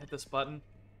died trying to hit this button.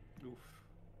 Oof.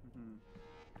 Mhm.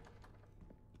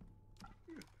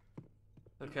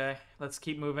 Okay, let's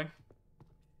keep moving.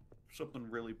 Something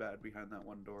really bad behind that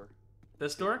one door.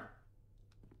 This door?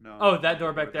 No. Oh, that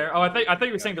door back there. Oh, I thought you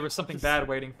were Yeah. saying there was something bad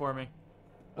waiting for me.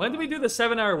 When did we do the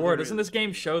 7-hour war? there Doesn't is. this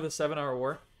game show the 7-hour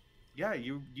war? Yeah,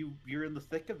 you're in the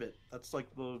thick of it. That's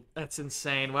like the That's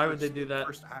insane. Why would they do that?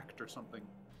 first act or something.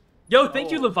 Yo,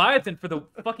 thank you, Oh. Leviathan, for the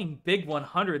fucking big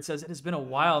 100. Says, it has been a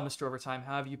while, Mr. Overtime.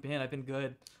 How have you been? I've been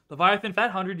good. Leviathan, Fat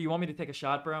 100, do you want me to take a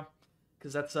shot, bro?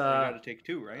 because that's You gotta take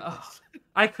 2, right?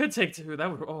 I could take 2.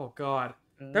 That would, oh god,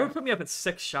 that would put me up at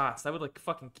 6 shots. That would like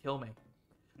fucking kill me.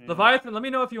 Leviathan, let me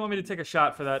know if you want me to take a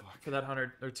shot for that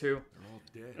 100 or 2.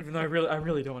 Even though I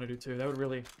really don't want to do 2. That would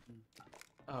really.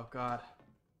 Oh god,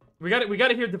 we got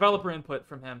to hear developer input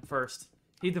from him first.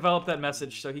 He developed that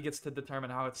message, so he gets to determine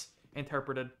how it's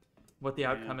interpreted, what the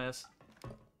outcome is.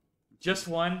 Just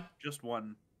one. Just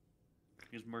one.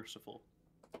 He's merciful.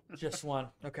 Just one.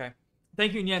 Okay.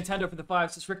 Thank you, Nintendo, for the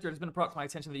 5. Since Richter, it has been brought to my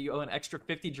attention that you owe an extra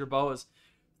 50 Jerboas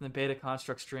in the Beta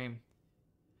Construct stream.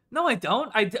 No, I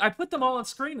don't. I put them all on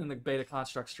screen in the Beta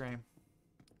Construct stream.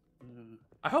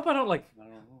 I hope I don't like. I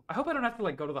don't know. I hope I don't have to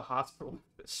like go to the hospital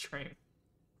with this stream.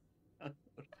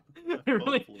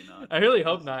 Hopefully not. I really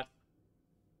hope not.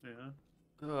 Yeah.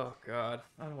 Oh god,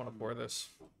 I don't want to pour this.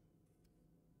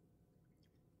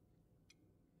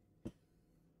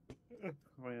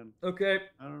 Man, Okay.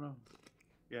 I don't know.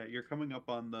 Yeah, you're coming up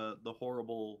on the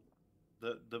horrible,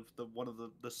 the one of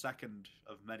the second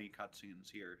of many cutscenes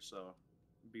here, so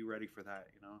be ready for that.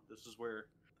 You know, this is where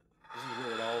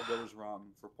it all goes wrong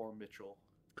for poor Mitchell.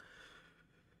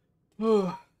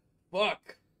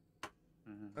 Fuck.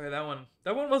 Okay, that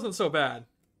one wasn't so bad.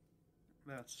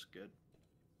 That's good.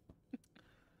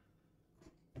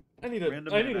 I need a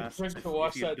Random I man need a asks drink if- to wash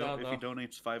if he that do- down If though. he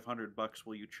donates $500,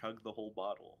 will you chug the whole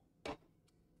bottle?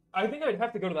 I think I'd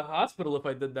have to go to the hospital if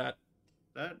I did that.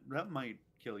 That might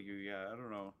kill you. Yeah, I don't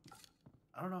know.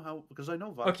 I don't know how, because I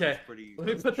know vodka's Okay, pretty. let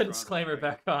me put the strong, disclaimer right?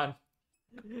 back on.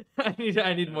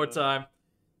 I need more time.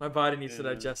 My body needs to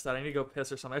Yeah. digest that. I need to go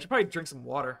piss or something. I should probably drink some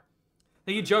water.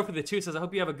 Thank you, Joe, for the 2. Says, I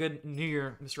hope you have a good New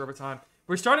Year, Mr. Overtime.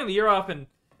 We're starting the year off in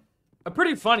a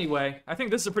pretty funny way. I think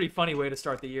this is a pretty funny way to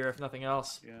start the year, if nothing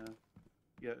else. Yeah,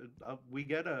 yeah. We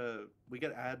get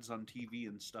ads on TV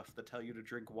and stuff that tell you to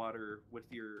drink water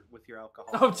with your alcohol.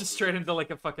 Oh, just straight into like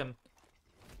a fucking.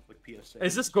 like PSA.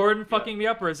 Is this Gordon fucking me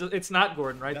up, or is it's not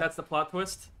Gordon? Right? Yeah. That's the plot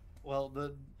twist. Well,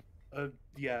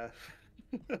 yeah,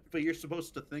 but you're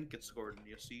supposed to think it's Gordon.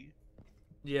 You see,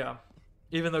 Yeah.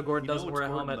 Even though Gordon you know doesn't it's wear a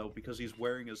Gordon, helmet. though, because he's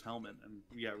wearing his helmet, and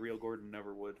yeah, real Gordon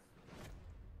never would.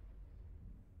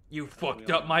 You fucked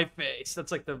all up my face.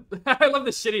 That's like the. I love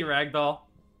the shitty ragdoll.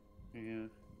 Yeah,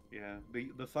 yeah.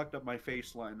 The fucked up my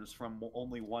face line is from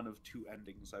only one of 2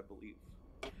 endings, I believe.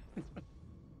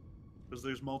 Because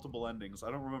there's multiple endings.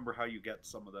 I don't remember how you get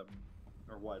some of them,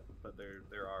 or what, but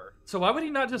there are. So why would he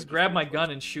not just just grab my reinforce gun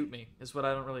it. and shoot me? Is what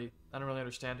I don't really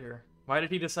understand here. Why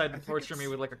did he decide to I think torture me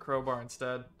it's- with like a crowbar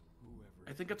instead?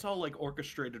 I think it's all like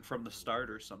orchestrated from the start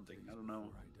or something. I don't know.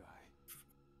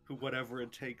 Whatever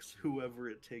it takes, whoever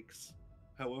it takes,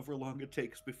 however long it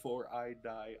takes before I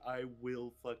die, I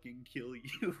will fucking kill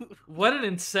you. What an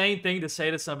insane thing to say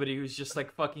to somebody who's just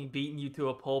like fucking beaten you to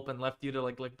a pulp and left you to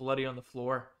like bloody on the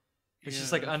floor. It's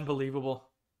just like Yeah. unbelievable.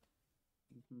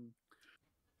 Mhm.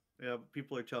 Yeah,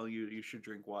 people are telling you you should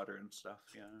drink water and stuff.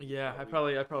 Yeah. Yeah, I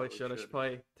probably should. I should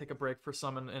probably take a break for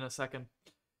some in a second.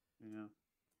 Yeah.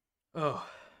 Oh,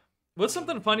 what's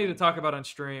something funny to talk about on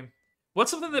stream? What's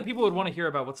something that people would want to hear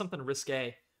about? What's something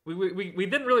risque? We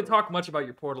didn't really talk much about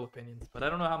your Portal opinions, but I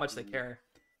don't know how much they care.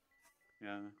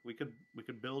 Yeah, we could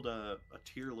build a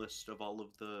tier list of all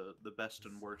of the best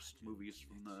and worst movies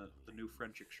from the new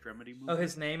French Extremity movie. Oh,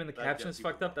 his name in the That'd caption get is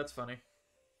fucked people- up. That's funny.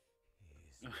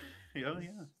 yeah,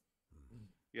 yeah.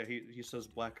 Yeah, he says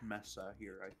Black Mesa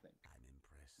here, I think.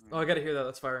 Oh, I gotta hear that.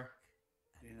 That's fire.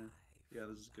 Yeah, yeah.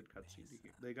 This is a good cutscene.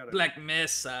 They got Black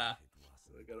Mesa.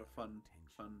 They got a fun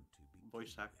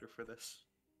voice actor for this.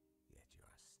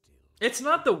 It's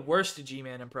not the worst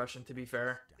G-Man impression, to be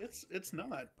fair. It's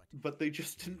not, but they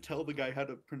just didn't tell the guy how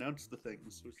to pronounce the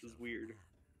things, which is weird.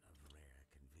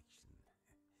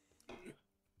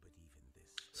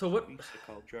 So what? He used to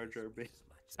call Jar Jar Binks.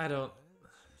 I don't.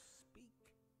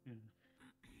 Yeah.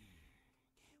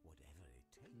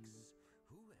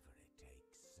 Whatever it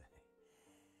takes, whoever it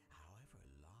takes, however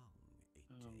long it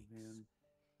Oh takes. man.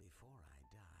 Before I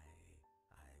die,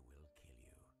 I will kill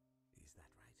you. Is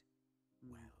that right?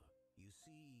 Well, you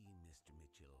see, Mr.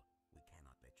 Mitchell, we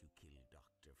cannot let you kill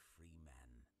Dr.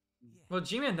 Freeman. Yet Well,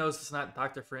 G-Man knows it's not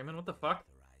Dr. Freeman. What the fuck?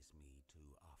 authorize me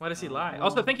to offer Why does he Um, lie? well,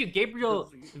 Also, thank you, Gabriel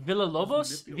because he- Villalobos.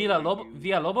 he's manipulating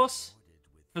you. Villalobos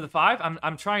for the 5.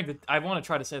 I'm trying to. I want to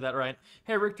try to say that right.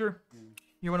 Hey, Richter.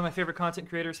 You're one of my favorite content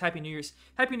creators. Happy New Year's.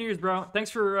 Happy New Year's, bro. Thanks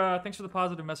for the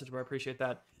positive message, bro. I appreciate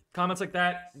that. Comments like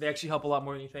that, they actually help a lot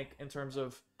more than you think in terms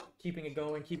of keeping it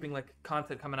going, keeping like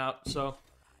content coming out. So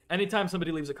anytime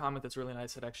somebody leaves a comment that's really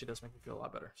nice, it actually does make me feel a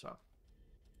lot better. So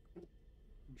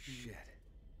Shit.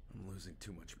 I'm losing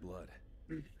too much blood.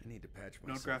 I need to patch No,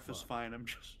 myself Graph is up. fine. I'm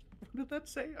just. What did that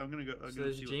say? I'm gonna go. I'm So gonna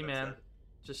there's see what G-Man. that said.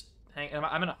 just hang.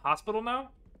 I'm in a hospital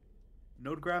now.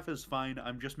 Node graph is fine.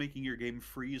 I'm just making your game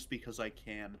freeze because I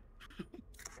can.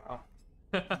 Wow.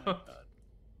 Oh my God.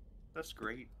 That's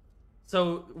great.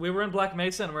 So we were in Black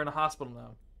Mesa and we're in a hospital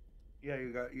now. Yeah,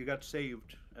 you got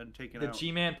saved and taken The out.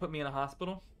 G-Man put me in a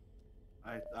hospital.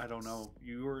 I don't know.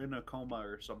 You were in a coma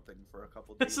or something for a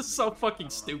couple days. This is so maybe. I fucking don't know.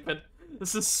 stupid.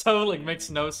 This is so like makes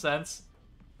no sense.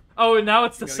 Oh, and now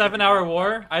it's the You gotta get 7-hour your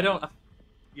war. back. I don't.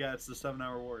 Yeah, it's the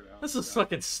 7-hour war now. This is Yeah.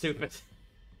 fucking stupid.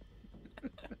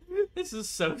 This is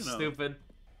so You know, stupid.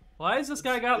 Why has this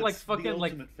guy got like It's the fucking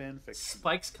like ultimate fan fiction.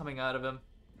 spikes coming out of him?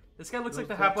 This guy looks like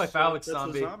the That's, Half-Life Alex that's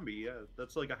zombie. a zombie, yeah.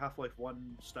 That's like a Half-Life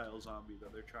 1 style zombie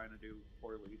that they're trying to do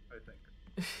poorly, I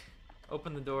think.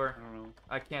 Open the door. I don't know.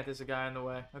 I can't. There's a guy in the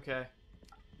way. Okay.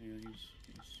 Yeah, yeah.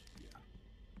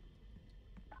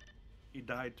 He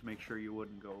died to make sure you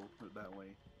wouldn't go that way.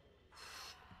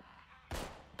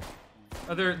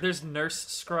 Oh, there's Nurse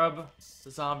Scrub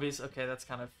zombies. Okay, that's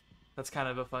kind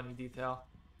of a funny detail.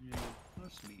 Yeah,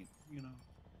 that's neat, you know.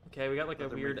 Okay, we got like a But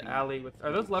they're weird making alley with.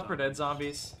 Are those Left 4 Dead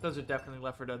zombies. zombies? Those are definitely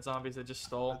Left 4 Dead zombies I just Are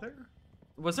stole. there?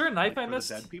 Was there a knife I For the missed?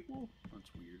 dead people? That's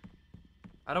weird.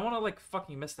 I don't want to like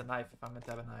fucking miss the knife if I'm meant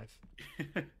to have a knife.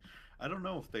 I don't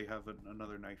know if they have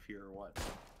another knife here or what.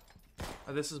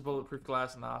 Oh, this is bulletproof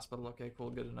glass in the hospital. Okay, cool.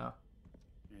 Good to know.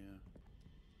 Yeah.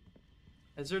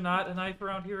 Is there not a knife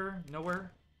around here?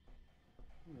 Nowhere?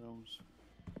 Who knows?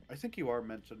 I think you are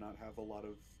meant to not have a lot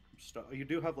of stuff. You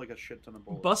do have like a shit ton of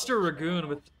bullets. Buster though, so I Ragoon don't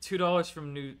with $2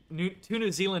 from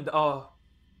New Zealand. Oh,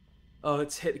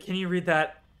 it's hit. Can you read that?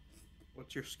 know.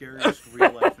 What's your scariest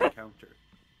real life encounter?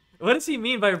 What does he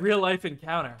mean by real life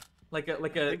encounter? Like a I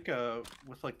think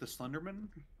with like the Slenderman.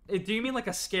 Do you mean like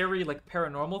a scary like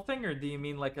paranormal thing, or do you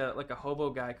mean like a hobo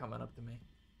guy coming up to me?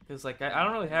 Because like I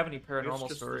don't really have any It's paranormal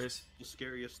just stories. the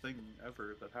scariest thing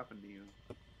ever that happened to you.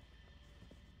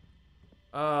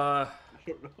 Uh,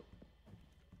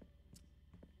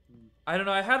 I don't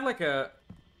know. I had like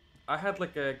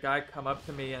a guy come up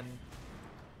to me and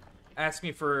ask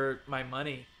me for my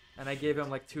money, and I gave him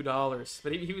like $2.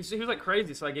 But he was like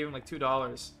crazy, so I gave him like $2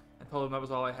 and told him that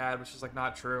was all I had, which is like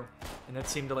not true, and it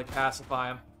seemed to like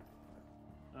pacify him.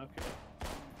 Okay.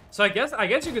 So I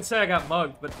guess you could say I got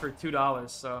mugged, but for $2.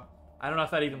 So I don't know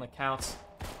if that even like counts.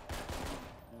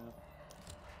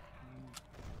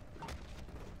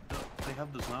 They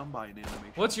have the zombie animation.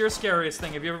 What's your scariest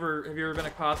thing? Have you ever been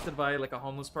accosted by like a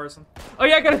homeless person? Oh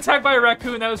yeah, I got attacked by a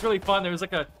raccoon. That was really fun. There was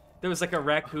like a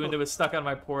raccoon that was stuck on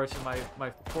my porch, and my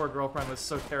poor girlfriend was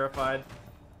so terrified.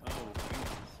 Oh, Jesus,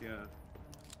 yeah.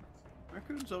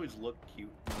 Raccoons always look cute,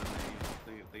 and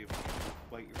then they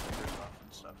bite your fingers off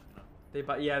and stuff. You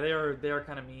know, Yeah, they are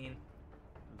kind of mean.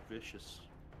 vicious.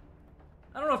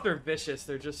 I don't know if they're vicious.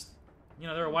 They're just,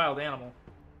 they're a wild animal.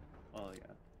 Oh yeah.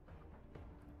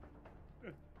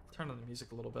 Turn on the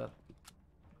music a little bit.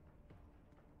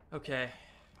 Okay.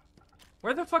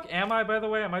 Where the fuck am I, by the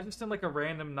way? Am I just in like a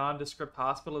random nondescript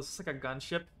hospital? Is this like a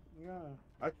gunship?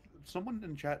 Yeah. Someone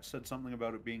in chat said something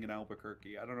about it being in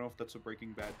Albuquerque. I don't know if that's a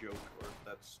Breaking Bad joke or if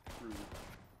that's true.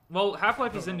 Well,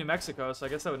 Half-Life is in New Mexico, so I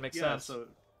guess that would make Yeah, sense. so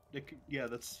yeah,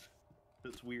 that's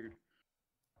weird.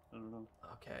 I don't know.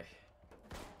 Okay.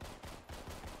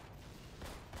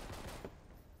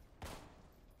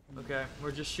 Okay,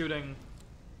 we're just shooting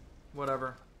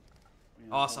whatever. Yeah,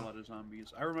 there's Awesome. A lot of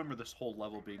zombies. I remember this whole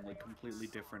level being like completely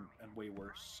different and way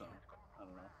worse. So I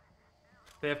don't know.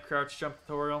 They have crouch jump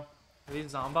tutorial. Are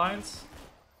these zombines?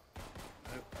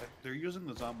 They're using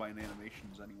the zombie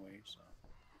animations anyway, so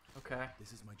Okay.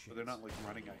 This is my chance. so they're not like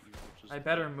running at you. Which is I the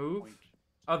better point. move.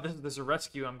 Oh, there's a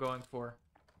rescue I'm going for.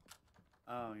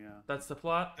 Oh yeah. That's the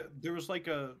plot? There was like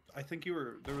I think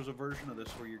there was a version of this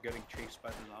where you're getting chased by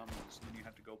the zombies and then you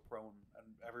had to go prone, and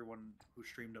everyone who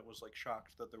streamed it was like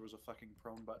shocked that there was a fucking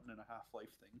prone button in a Half-Life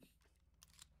thing.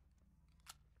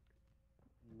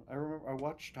 I remember I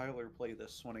watched Tyler play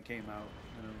this when it came out.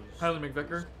 And it was, Tyler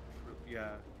McVicker?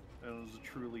 Yeah, and it was a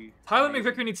truly. Tyler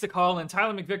amazing- McVicker needs to call in.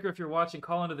 Tyler McVicker, if you're watching,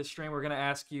 call into the stream. We're gonna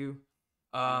ask you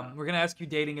we're gonna ask you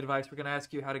dating advice. We're gonna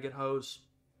ask you how to get hoes.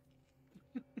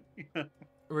 Yeah.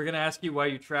 We're gonna ask you why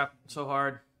you trap so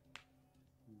hard.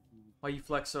 Why you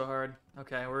flex so hard.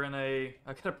 Okay, we're in I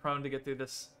got a prone to get through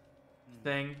this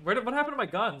thing. What happened to my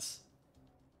guns?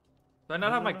 Do I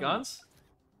not I have my don't know. guns?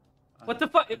 What the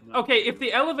fuck? Okay, if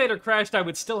the elevator crashed, I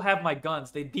would still have my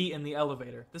guns. They'd be in the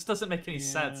elevator. This doesn't make any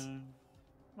sense.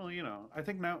 Well, I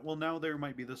think now there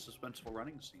might be the suspenseful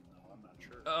running scene though. I'm not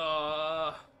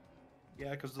sure.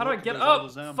 Yeah, because How do I get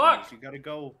up? Fuck! You gotta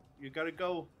go. You gotta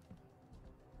go.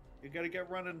 You gotta get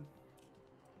running.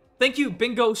 Thank you,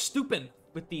 Bingo Stupin,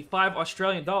 with the $5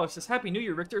 Australian. Says, Happy New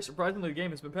Year, Richter. Surprisingly, the game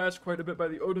has been patched quite a bit by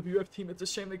the OWF team. It's a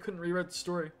shame they couldn't rewrite the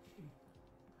story.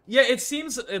 Yeah, it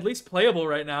seems at least playable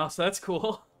right now, so that's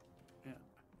cool. Yeah.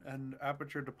 And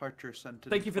Aperture Departure sent in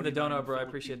Thank you for the 29 dono, bro. I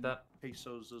appreciate that.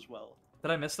 Pesos as well.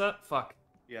 Did I miss that? Fuck.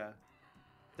 Yeah.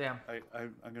 Damn. I'm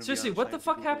gonna be Seriously, honest, what I the had to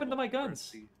fuck Google happened to my what guns?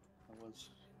 currency that was.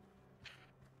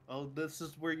 Oh, this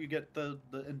is where you get the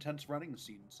intense running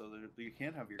scene, so that you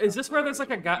can't have your. Is this guns where there's otherwise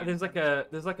like a it guy? would be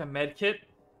There's like a med kit,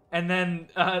 and then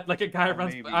like a guy Oh,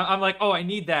 runs. maybe. I'm like, oh, I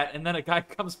need that, and then a guy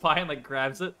comes by and like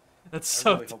grabs it. That's I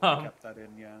so really hope they dumb. kept that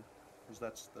in, yeah, because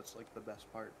that's like the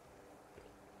best part.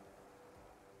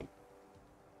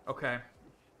 Okay.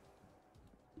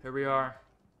 Here we are.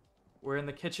 We're in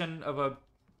the kitchen of a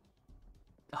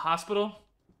hospital.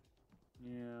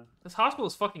 Yeah, This hospital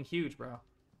is fucking huge, bro.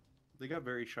 they got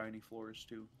very shiny floors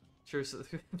too. True. So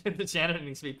the janitor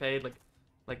needs to be paid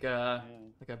like a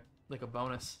Yeah. like a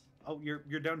bonus. Oh,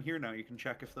 you're down here now. You can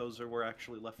check if those were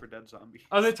actually Left 4 Dead zombies.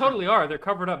 Oh, they totally are. They're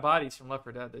covered up bodies from Left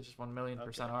 4 Dead. They just 1,000,000%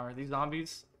 Okay. are. These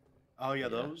zombies. Oh yeah, Yeah.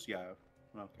 those. Yeah.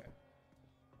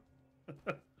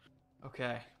 Okay.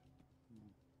 Okay.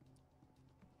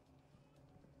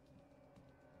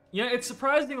 Yeah, it's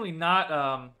surprisingly not.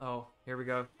 Oh, here we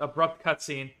go. Abrupt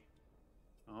cutscene.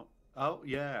 Oh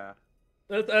yeah.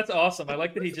 That's awesome. I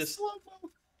like that he just. Slow-mo.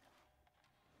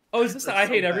 Oh, is this the That's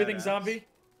I Hate so Everything badass. zombie?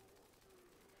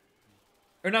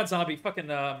 Or not zombie? Fucking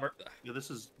Yeah,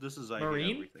 this is I Hate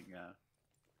Marine? Everything. Yeah.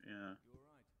 Yeah.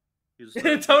 He's,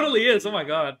 It totally is. Oh my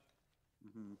god.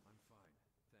 Mhm.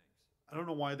 I don't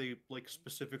know why they like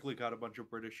specifically got a bunch of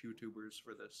British YouTubers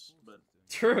for this, but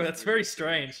True. That's very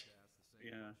strange.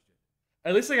 yeah.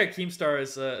 At least they got Keemstar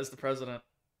as the president.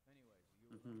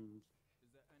 Mhm.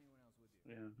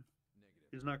 Yeah.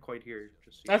 He's not quite here.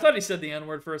 Just I thought he said the N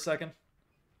word for a second.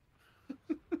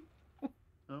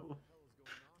 Oh.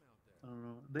 I don't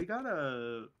know. They got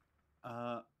a.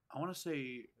 I want to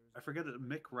say I forget it.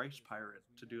 Mick Rice Pirate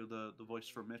to do the voice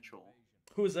for Mitchell.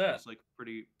 Who is that? He's like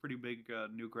pretty big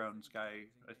Newgrounds guy.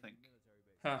 I think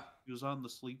Huh. he was on the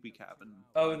Sleepy Cabin.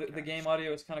 Oh, the podcast. game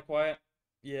audio is kind of quiet.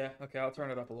 Yeah. Okay, I'll turn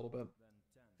it up a little bit.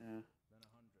 Yeah.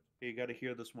 You got to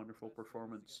hear this wonderful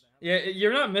performance. Yeah,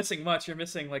 you're not missing much. You're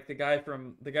missing like the guy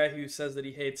who says that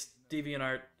he hates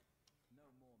DeviantArt.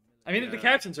 I mean, the Yeah.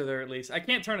 captions are there at least. I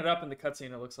can't turn it up in the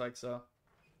cutscene. It looks like so.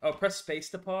 Oh, press space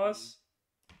to pause.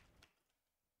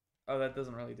 Oh, that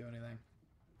doesn't really do anything.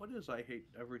 What is I Hate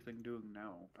Everything doing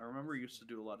now? I remember he used to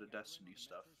do a lot of Destiny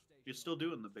stuff. He's still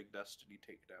doing the big Destiny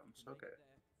takedowns. Okay.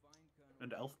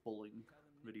 And elf bowling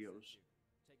videos.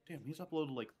 Damn, he's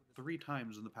uploaded like 3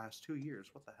 times in the past 2 years.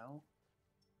 What the hell?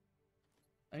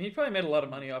 I mean, he probably made a lot of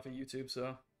money off of YouTube,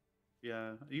 so.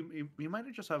 Yeah, he might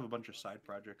have just have a bunch of side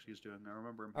projects he's doing. I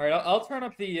remember him. All right, I'll turn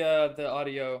up the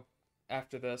audio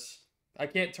after this. I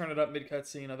can't turn it up mid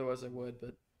cutscene, otherwise I would.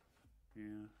 But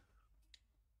Yeah.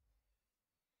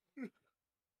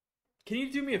 can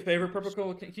you do me a favor,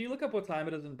 Purple? Can you look up what time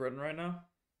it is in Britain right now?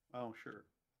 Oh, sure.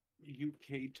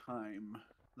 UK time.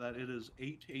 That it is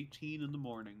 8:18 in the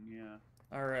morning. Yeah.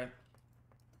 All right.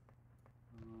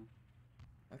 Uh,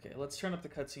 Okay, let's turn up the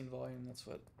cutscene volume. That's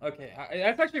what. Okay,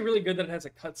 that's actually really good that it has a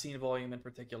cutscene volume in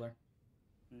particular.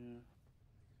 yeah.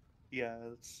 Yeah,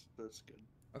 that's good.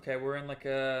 Okay, we're in like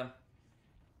a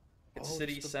Oh,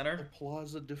 city it's the center.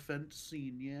 Plaza defense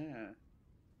scene. Yeah.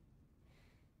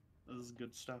 This is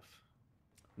good stuff.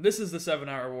 This is the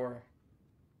 7-hour war.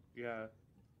 Yeah.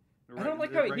 I don't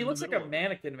like how he looks like a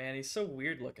mannequin, man. He's so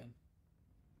weird looking.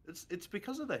 It's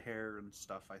because of the hair and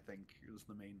stuff. I think is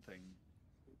the main thing.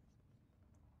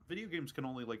 Video games can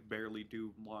only like barely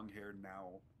do long hair now,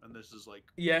 and this is like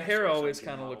Yeah, a hair search always engine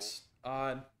kind of model. looks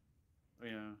odd.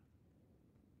 Yeah.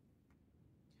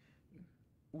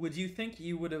 Would you think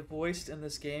you would have voiced in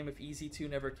this game if Easy 2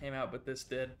 never came out, but this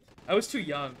did? I was too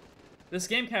young. This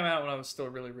game came out when I was still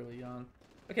really, really young.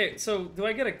 Okay, so do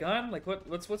I get a gun? Like,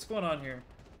 what's going on here?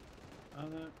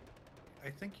 I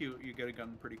think you get a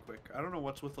gun pretty quick. I don't know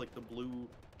what's with like the blue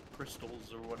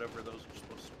crystals or whatever those are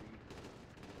supposed to be,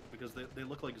 because they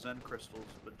look like Zen crystals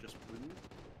but just blue.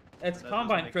 It's That doesn't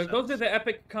Combine make crystals. Those are sense. the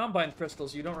epic Combine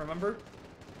crystals. You don't remember?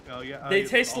 Oh yeah. They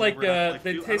taste like, Oliver Half-Life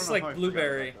they 2. I don't taste know like how I forgot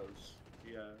blueberry. about those.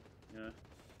 Yeah. Yeah.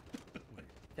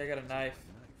 Okay, I got a knife.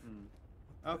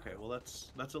 Okay, well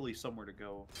that's at least somewhere to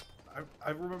go. I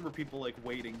remember people like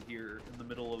waiting here in the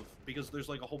middle of, because there's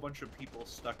like a whole bunch of people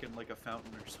stuck in like a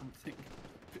fountain or something.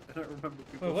 And I remember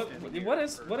people. Wait, standing here what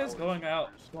is for what is hours going and out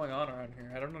hours. going on around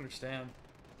here? I don't understand.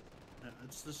 Yeah,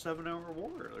 it's the 7-hour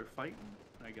war. They're fighting,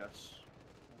 I guess.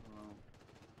 I don't know.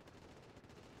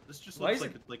 This just Why looks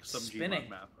is like it some spinning? Gmod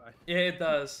map. Yeah, it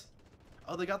does.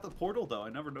 Oh, they got the portal though. I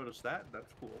never noticed that. That's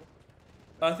cool.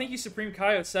 Thank you, Supreme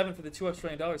Coyote 7 for the $2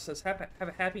 Australian. Says have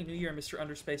a happy New Year, Mr.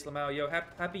 Underspace Lamau. Yo,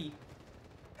 happy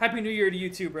Happy New Year to you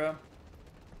too, bro.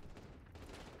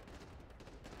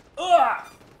 Ugh!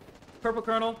 Purple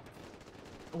Colonel,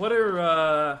 what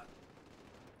are,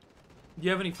 do you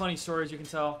have any funny stories you can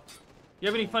tell? Do you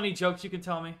have any funny jokes you can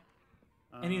tell me?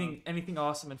 Anything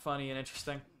awesome and funny and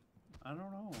interesting? I don't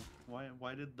know.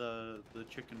 Why did the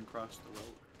chicken cross the road?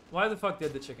 Why the fuck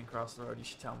did the chicken cross the road? You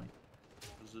should tell me.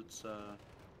 Because it's not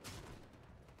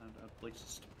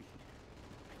places to be.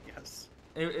 Yes.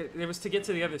 It was to get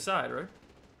to the other side, right?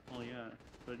 Well, yeah,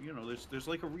 but you know, there's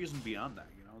like a reason beyond that.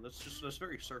 You know, that's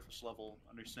very surface level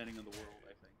understanding of the world.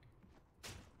 I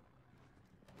think.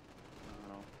 I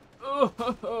don't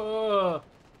know. Oh.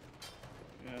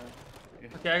 Yeah.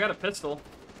 Okay, I got a pistol.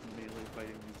 Melee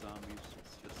fighting these zombies.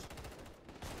 It's just.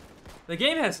 The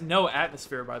game has no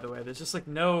atmosphere, by the way. There's just like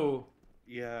no.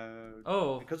 Yeah.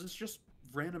 Oh. Because it's just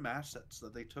random assets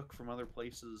that they took from other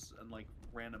places and like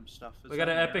random stuff. We got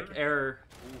an epic error.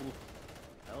 Ooh.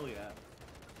 Hell yeah.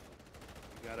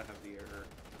 You gotta have the error.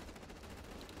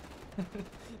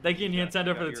 Thank you,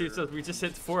 Nintendo, for the 2 subs. We just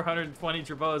hit 420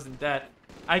 Jerboas in debt.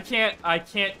 I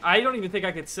don't even think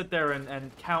I could sit there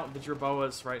and count the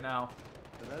Jerboas right now,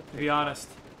 to be honest.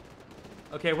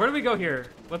 Okay, where do we go here?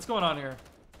 What's going on here?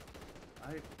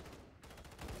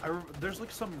 There's like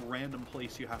some random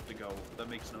place you have to go that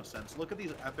makes no sense. Look at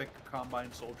these epic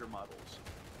Combine soldier models.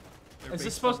 They're Is this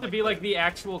based supposed on, to be like the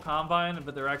actual Combine,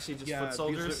 but they're actually just foot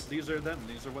soldiers? These are them.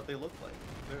 These are what they look like.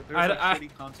 There's a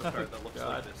shitty concept art that looks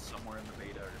like this somewhere in the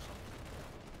beta or something.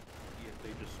 Yeah, they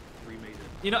just remade it.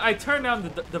 You know, I turned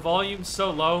down the volume so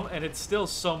low, and it's still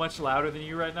so much louder than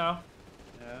you right now.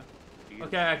 Yeah.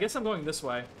 Okay, I guess I'm going this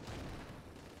way.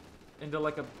 Into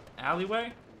like a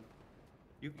alleyway?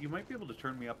 You might be able to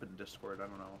turn me up in Discord. I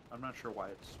don't know. I'm not sure why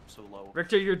it's so low.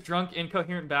 Richter, your drunk,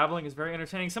 incoherent babbling is very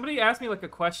entertaining. Somebody asked me like a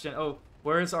question. Oh,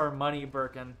 where's our money,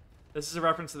 Birkin? This is a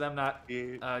reference to them not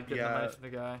getting the money from the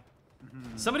guy.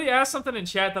 Mm-hmm. Somebody asked something in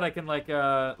chat that I can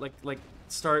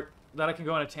start that I can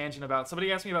go on a tangent about.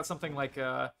 Somebody asked me about something like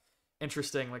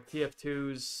interesting, like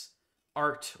TF2's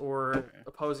art or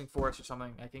opposing force or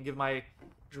something. I can give my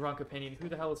drunk opinion. Who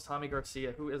the hell is Tommy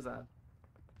Garcia? Who is that?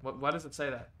 Why does it say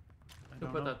that? Who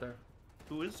put that there?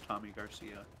 Who is Tommy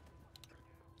Garcia?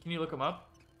 Can you look him up?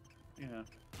 Yeah.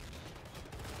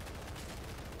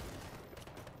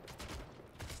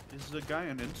 He's a guy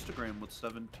on Instagram with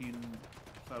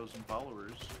 17,000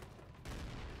 followers.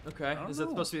 Okay, is that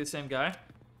know. supposed to be the same guy?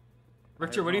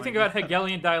 Richard, have what do you no think about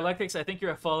Hegelian dialectics? I think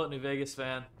you're a Fallout New Vegas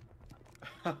fan.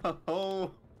 Oh.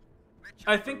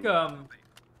 I think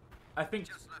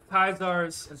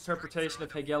Kaisar's interpretation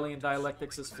of Hegelian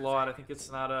dialectics is flawed. I think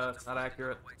it's not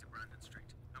accurate.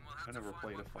 I never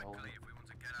played a Fallout.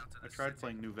 I tried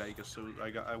playing New Vegas, so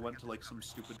I went to like some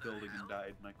stupid building and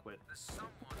died, and I quit.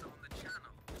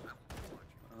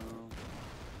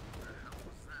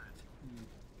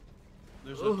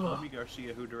 There's a Tommy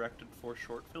Garcia who directed 4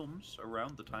 short films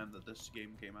around the time that this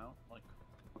game came out, like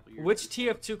a couple years Which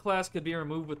before. TF2 class could be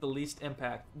removed with the least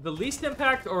impact? The least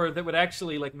impact, or that would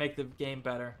actually like make the game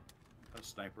better? A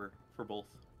sniper for both.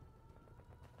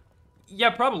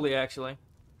 Yeah, probably actually.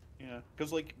 Yeah,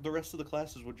 because like the rest of the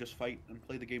classes would just fight and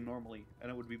play the game normally, and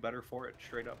it would be better for it,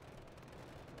 straight up.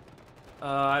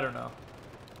 I don't know.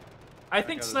 I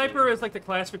think gotta Sniper do it. is like the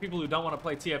class for people who don't want to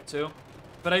play TF2,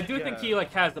 but I do think he Yeah.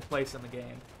 like has the place in the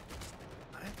game.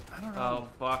 I don't know. Oh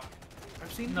fuck!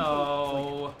 I've seen No,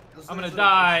 people, like, I'm gonna there's a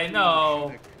die. stream No.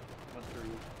 Nick went through,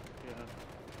 yeah.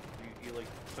 He like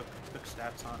took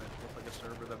stats on it with like a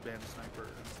server that banned Sniper,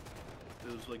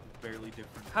 and it was like barely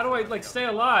different. How do I like stay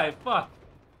alive? Fuck!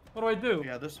 What do I do?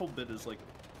 Yeah, this whole bit is like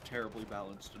terribly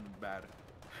balanced and bad.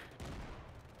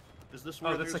 Is this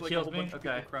where Oh, that's there's what like a kills whole me? bunch of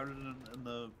Okay. people crowded in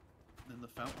the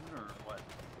fountain, or what?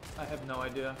 I have no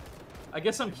idea. I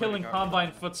guess I'm might have killing got Combine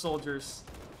rid of foot soldiers.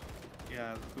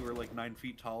 Yeah, who are like 9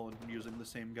 feet tall and using the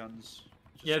same guns.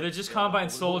 Yeah, like, they're just scaling Combine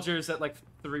over the- soldiers at like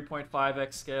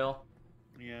 3.5x scale.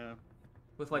 Yeah.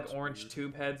 With like That's orange weird.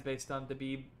 tube heads based on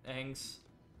Dabib Eng's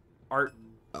art.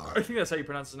 I think that's how you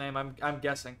pronounce his name. I'm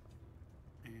guessing.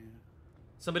 Yeah.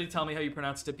 Somebody tell me how you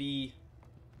pronounce Dabib.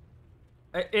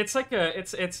 It's like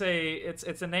it's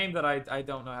a name that I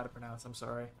don't know how to pronounce. I'm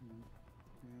sorry.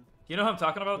 Yeah. You know who I'm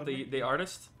talking about? What The name?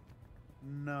 artist.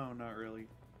 No, not really.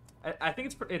 I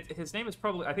think his name is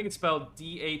probably, I think it's spelled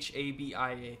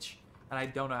Dhabih, and I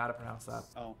don't know how to pronounce that.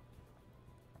 Oh.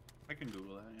 I can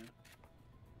Google that, yeah.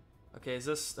 Okay, is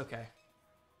this okay?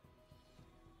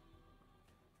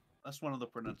 That's one of the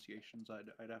pronunciations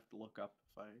I'd have to look up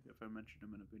if I mentioned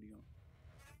him in a video.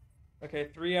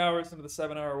 Okay, 3 hours into the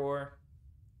 7-hour war.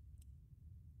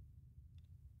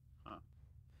 Huh.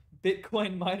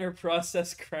 Bitcoin miner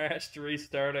process crashed,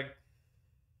 restarting.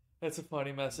 That's a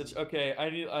funny message. Okay,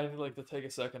 I'd like to take a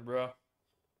second, bro.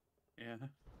 Yeah.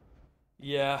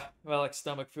 Yeah, my like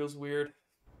stomach feels weird.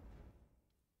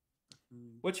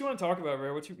 What you want to talk about,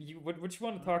 Ray? What you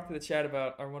want to talk to the chat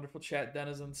about? Our wonderful chat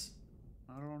denizens.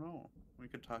 I don't know. We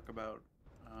could talk about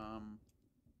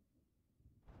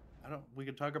we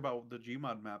could talk about the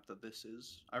Gmod map that this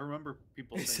is. I remember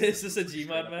people saying Is this a was straight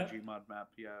Gmod up map? A Gmod map,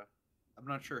 yeah. I'm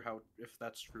not sure if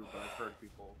that's true, but I've heard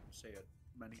people say it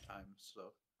many times,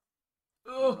 so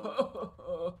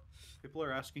people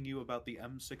are asking you about the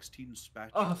M16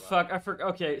 spatula. Oh fuck, I forgot.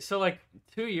 Okay, so like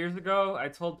 2 years ago, I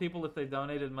told people if they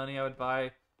donated money, I would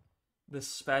buy this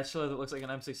spatula that looks like an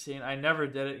M16. I never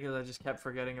did it because I just kept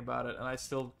forgetting about it, and I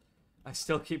still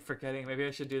keep forgetting. Maybe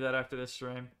I should do that after this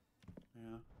stream.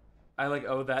 Yeah. I like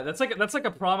owe that. That's like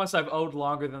a promise I've owed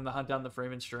longer than the Hunt Down the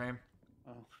Freeman stream.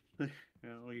 Oh.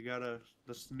 Yeah, well, you gotta.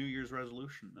 This New Year's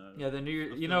resolution. Yeah, the New Year.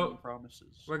 You fulfilling know,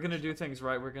 promises. we're gonna do things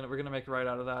right. We're gonna make right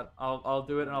out of that. I'll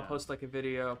do it, and I'll Yeah. post like a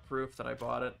video proof that I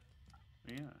bought it.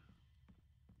 Yeah.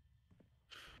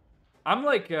 I'm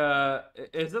like,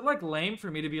 is it like lame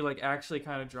for me to be like actually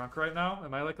kind of drunk right now?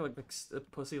 Am I like a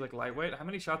pussy like lightweight? How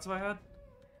many shots have I had?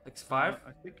 Like 5?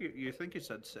 I think you think you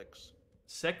said 6.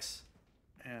 6?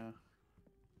 Yeah.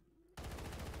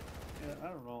 Yeah, I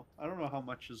don't know. I don't know how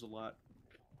much is a lot.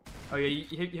 Oh yeah,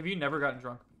 have you never gotten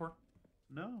drunk before?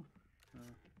 No.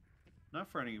 Not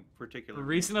for any particular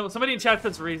Reasonable. Somebody in chat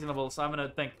says reasonable, so I'm gonna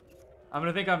think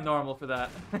I'm normal for that.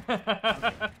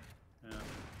 Yeah.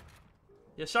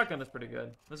 Yeah, shotgun is pretty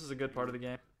good. This is a good part of the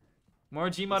game. More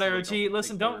Gmod This is like ARG. a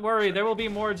Listen, big don't word worry. There will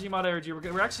section. be more Gmod ARG.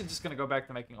 We're actually just gonna go back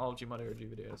to making all Gmod ARG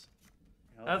videos.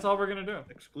 Hell That's yeah. all we're gonna do.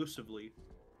 Exclusively.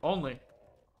 Only.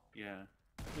 Yeah.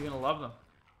 You're gonna love them.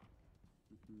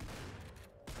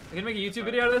 I can make a YouTube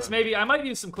video out of this. Maybe I might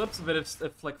use some clips of it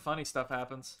if like funny stuff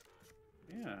happens.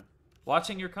 Yeah.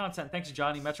 Watching your content. Thanks,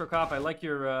 Johnny Metrocop. I like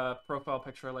your profile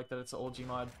picture. I like that it's an old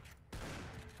Gmod.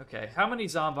 Okay, how many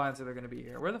Zombines are there going to be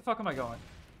here? Where the fuck am I going?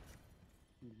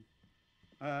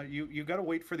 You gotta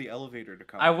wait for the elevator to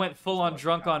come. I went full on That's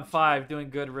what drunk on happens. 5. Doing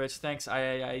good, Rich. Thanks,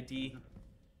 IAID.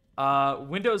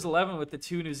 Windows 11 with the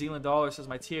 2 New Zealand dollars says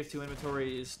my TF2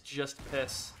 inventory is just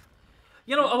piss.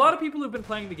 You know, a lot of people who've been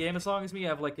playing the game as long as me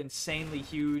have like insanely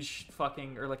huge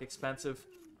fucking or like expensive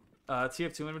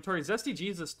TF2 inventory.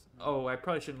 ZSTG's just I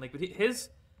probably shouldn't link, but his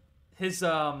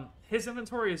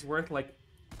inventory is worth like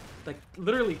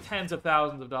literally tens of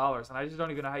thousands of dollars, and I just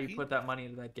don't even know how you put that money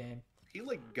into that game. He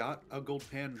like got a gold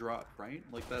pan drop, right?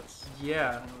 Like that's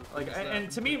Yeah, one of the like things that-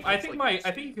 and to me, that's, I think like,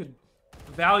 I think you could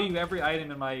value every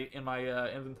item in my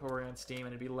inventory on Steam, and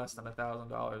it'd be less than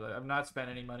 $1,000. I've not spent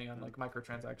any money on like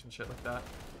microtransaction shit like that,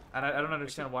 and I don't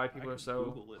understand why people I are could so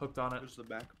Google hooked on it. There's the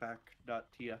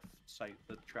backpack.tf site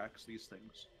that tracks these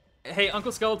things. Hey,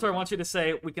 Uncle Skeletor, I want you to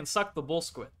say we can suck the bull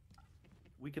squid.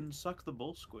 We can suck the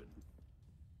bull squid.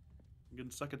 We can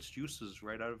suck its juices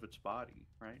right out of its body,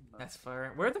 right? That's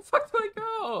fire. Where the fuck do I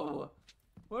go?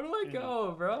 Where do I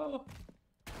go, bro?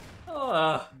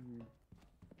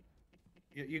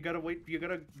 You gotta wait.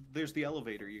 There's the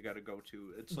elevator you gotta go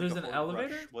to. It's like There's a an horde rush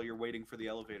elevator? while you're waiting for the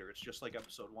elevator. It's just like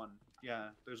episode 1. Yeah,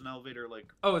 there's an elevator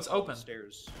like. Oh, it's up the open.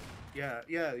 Stairs. Yeah.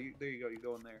 There you go. You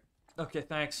go in there. Okay,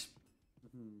 thanks.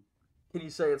 Mhm. Can you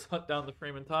say it's Hunt Down the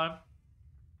Freeman time?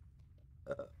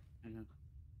 Yeah.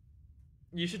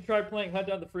 You should try playing Hunt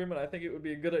Down the Freeman. I think it would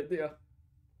be a good idea.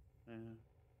 Yeah.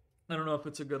 I don't know if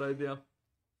it's a good idea.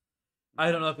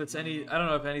 I don't know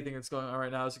if anything that's going on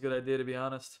right now is a good idea, to be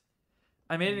honest.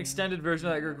 I made an extended version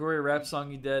of that Gregorian rap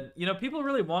song you did. You know, people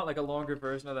really want like a longer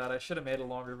version of that. I should have made a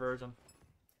longer version.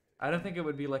 I don't think it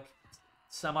would be like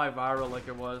semi-viral like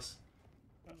it was.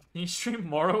 Can you stream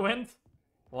Morrowind?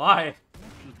 Why? How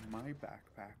much is my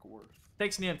backpack worth?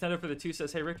 Thanks, Nintendo, for the 2.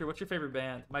 Says, hey, Richter, what's your favorite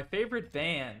band? My favorite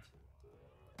band?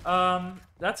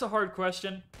 That's a hard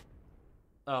question.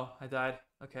 Oh, I died.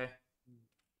 Okay.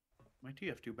 My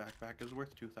TF2 backpack is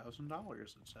worth $2,000. It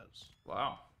says.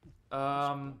 Wow.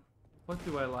 What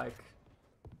do I like?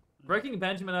 Breaking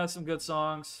Benjamin has some good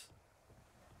songs.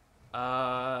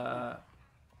 Hall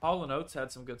 & Oates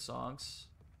had some good songs.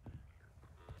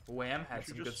 Wham had should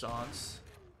some good just- songs.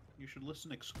 You should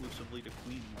listen exclusively to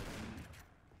Queen like me.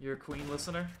 You're a Queen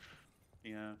listener?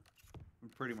 Yeah.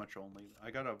 Pretty much only. I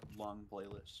got a long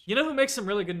playlist. You know who makes some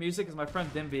really good music is my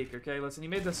friend Dimbeek, okay? Listen, he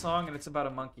made this song and it's about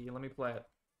a monkey. Let me play it.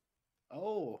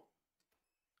 Oh.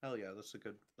 Hell yeah,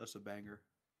 that's a banger.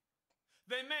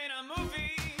 They made a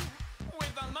movie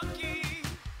with a monkey,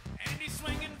 and he's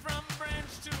swinging from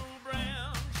branch to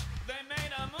branch. They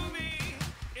made a movie,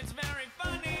 it's very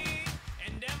funny,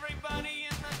 and everybody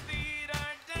in the theater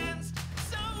danced.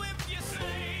 So if you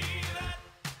say that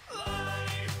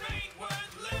life ain't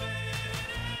worth living,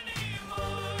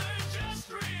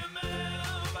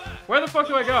 Where the fuck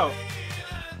do I go?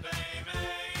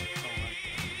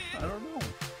 I don't know.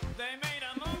 They made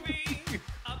a movie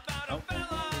about a Oh, there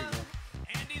fella, you go.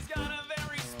 and he's got a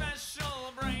very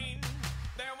special brain.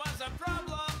 There was a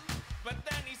problem, but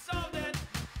then he solved it,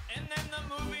 and then the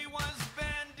movie was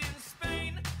banned in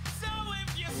Spain. So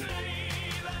if you say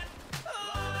that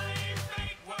life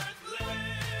ain't worth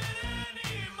living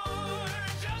anymore,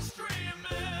 just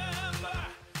remember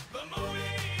the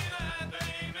movie that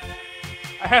they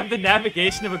made. I have the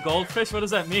navigation of a goldfish. What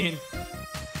does that mean?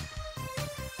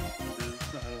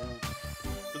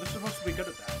 But they're supposed to be good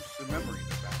at that. Just remembering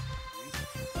it back.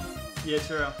 Right? Yeah,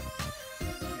 true.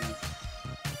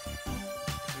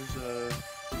 There's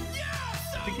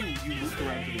I think you moved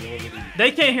around to the elevator.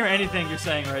 They can't hear anything you're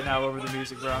saying right now over the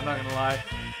music, bro. I'm not gonna lie.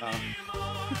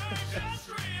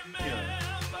 Yeah.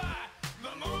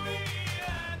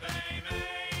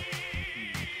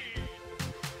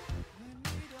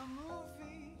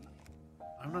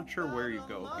 I'm not sure where you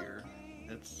go here.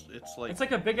 It's like It's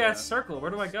like a big ass circle.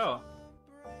 Where do I go?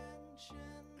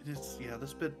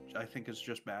 This bit I think is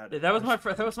just bad. Yeah, that was my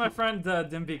friend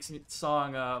Dimbeek's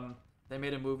song. They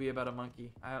made a movie about a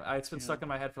monkey. It's been stuck in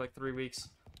my head for like 3 weeks.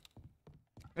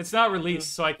 It's not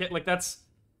released, so I can't like that's.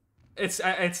 It's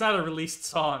not a released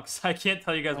song, so I can't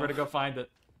tell you guys where to go find it.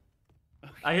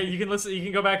 You can listen. You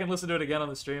can go back and listen to it again on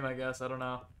the stream. I guess I don't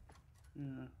know.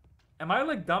 Yeah. Am I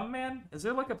like dumb, man? Is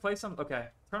there like a place I'm... Okay,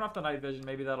 turn off the night vision.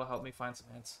 Maybe that'll help me find some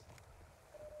hints.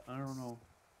 I don't know.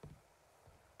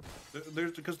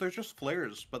 Because there's just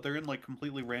flares, but they're in like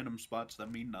completely random spots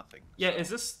that mean nothing. Yeah, so is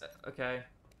this... Okay.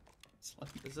 it's like,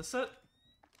 Is this it?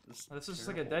 this Oh, this is just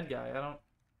terrible. like a dead guy. I don't...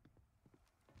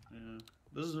 Yeah.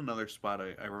 This is another spot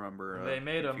I remember. They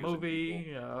made a confusing movie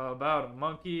people. about a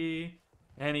monkey,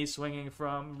 and he's swinging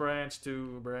from branch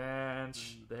to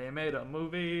branch. They made a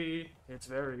movie. It's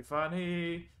very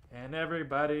funny, and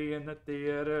everybody in the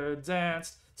theater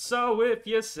danced. So if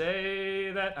you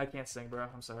say that... I can't sing, bro.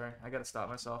 I'm sorry. I gotta stop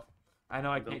myself. I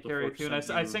know I can't Delta carry a Force tune.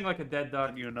 sent I you- sing like a dead duck.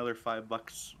 Sent you another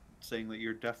 $5 saying that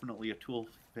you're definitely a Tool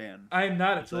fan. I'm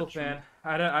not a Is that Tool true? fan.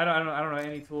 I don't know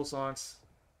any Tool songs.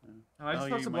 Am I Oh,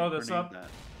 supposed you to might blow this grenade up? that.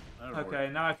 That'll Okay,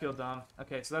 work. now I feel dumb.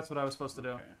 Okay, so that's what I was supposed to do.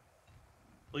 Okay.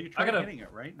 Well, you I tried got a- hitting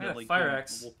it, right? I got a Like, fire going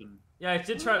axe. whooping- Yeah, I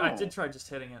did try. I Oh. did try just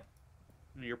hitting it.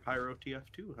 Your Pyro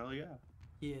TF2, hell yeah.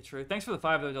 Yeah, true. Thanks for the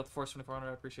 5 though, Delta Force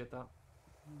 2400. I appreciate that.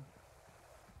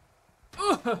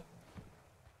 Ugh.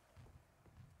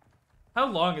 How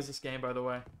long is this game, by the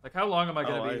way? Like, how long am I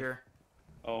gonna Oh, be here?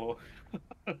 Oh,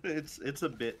 it's a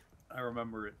bit. I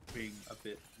remember it being a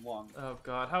bit long. Oh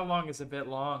god, how long is a bit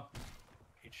long?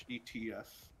 HDTF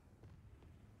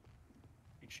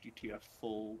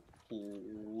full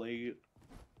play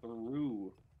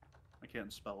through. I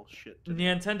can't spell shit. today.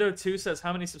 Nintendo 2 says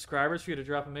how many subscribers for you to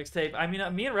drop a mixtape? I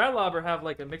mean, me and Radlobber have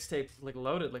like a mixtape like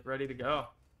loaded, like ready to go,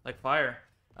 like fire.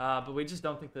 But we just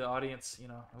don't think the audience,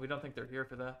 we don't think they're here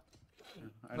for that.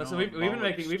 I Listen,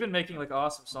 know we've been making like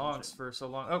awesome Bollocks- songs for so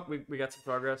long. Oh, we got some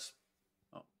progress.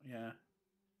 Oh yeah.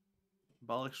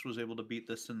 Bollocks was able to beat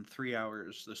this in 3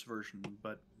 hours, this version,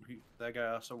 but that guy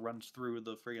also runs through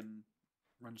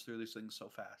these things so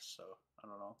fast. So I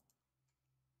don't know.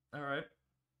 All right.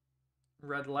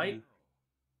 Red light.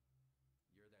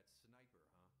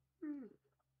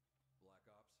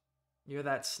 You're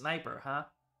that sniper, huh?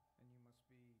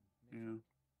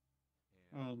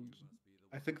 Yeah.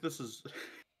 I think this is.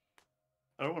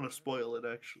 I don't want to spoil it.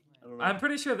 Actually, I don't know. I'm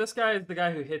pretty sure this guy is the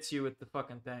guy who hits you with the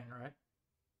fucking thing, right?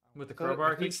 With the I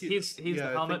crowbar. think He's yeah, the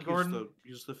I helmet think Gordon.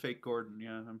 He's the fake Gordon.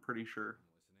 Yeah, I'm pretty sure.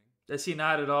 Is he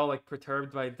not at all like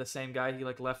perturbed by the same guy he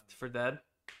like left for dead?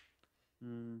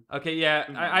 Mm, Okay, yeah.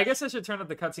 Who I knows? guess I should turn up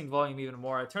the cutscene volume even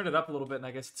more. I turned it up a little bit, and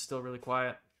I guess it's still really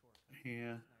quiet.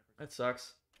 yeah. That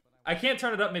sucks. I can't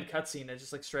turn it up mid cutscene. It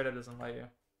just like straight up doesn't let you.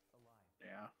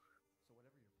 Yeah.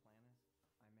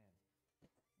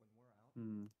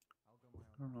 Hmm.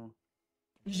 I don't know.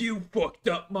 You fucked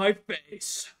up my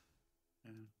face.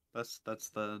 Yeah. That's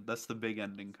the big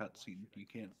ending cutscene. You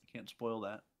can't spoil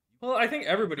that. Well, I think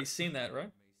everybody's seen that, right?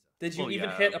 Did you Well, even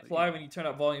yeah, hit but apply yeah. when you turn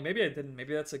up volume? Maybe I didn't.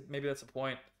 Maybe that's a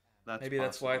point. Maybe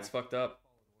that's why it's possible. fucked up.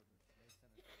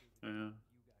 Yeah.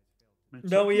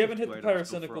 No, we It's haven't hit up the to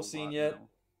items go for pyrocynical a scene lot yet. now.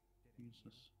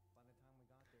 Jesus.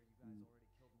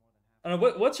 I don't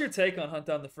know, what's your take on Hunt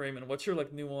Down the Freeman? What's your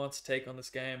like nuanced take on this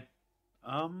game?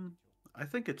 I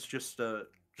think it's just a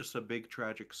big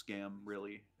tragic scam,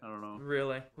 really. I don't know.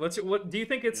 Really? What do you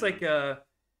think it's Yeah. like?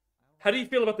 How do you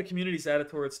feel about the community's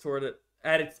attitude toward it?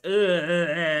 Attitude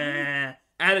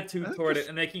think toward it just-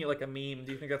 and making it like a meme.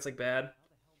 Do you think that's like bad?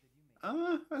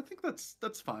 I think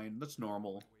that's fine. That's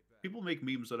normal. People make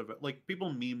memes out of it. Like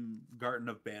people meme Garten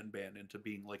of Banban into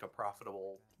being like a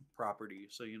profitable property.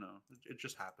 So you know, it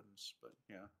just happens. But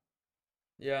yeah,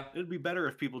 Yeah. it'd be better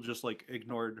if people just like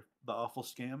ignored the awful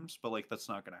scams. But like that's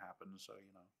not gonna happen. So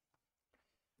you know.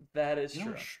 That is You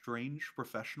know, true. a strange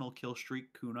professional kill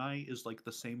streak kunai is like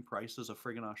the same price as a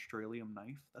friggin' Australian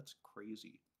knife. That's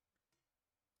crazy.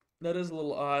 That is a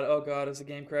little odd. Oh god, is the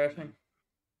game crashing?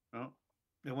 Oh,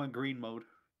 it went green mode.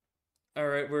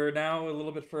 Alright, we're now a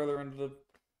little bit further into the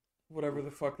whatever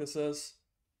the fuck this is.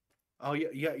 Oh yeah,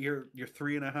 yeah. You're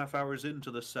 3.5 hours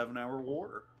into the 7-hour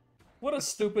war. What a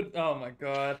stupid oh my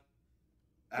god.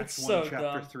 Act It's 1, so Chapter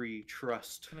dumb. 3.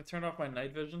 Trust. Can I turn off my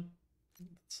night vision?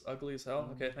 It's ugly as hell.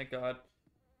 Okay, thank god.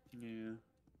 Yeah.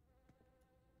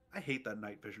 I hate that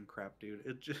night vision crap, dude.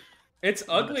 It just It's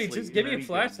ugly, Honestly, just give in me a any game.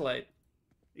 flashlight.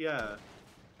 Yeah.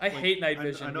 I Like, hate night I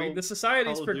vision. know The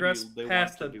society's Call of Duty, progressed they want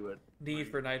past to the do it, need right,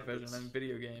 for night but vision it's- in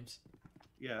video games.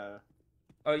 Yeah.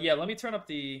 Oh yeah, let me turn up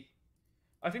the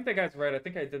I think that guy's right. I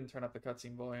think I didn't turn up the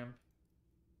cutscene volume.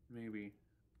 Maybe. I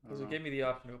Because don't it know. gave me the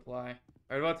option to apply.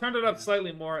 Alright, well I turned it up Yeah.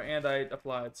 slightly more and I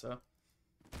applied, so.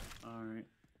 All right.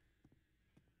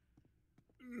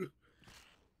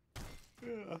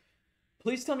 Yeah.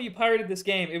 Please tell me you pirated this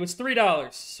game. It was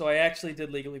 $3, so I actually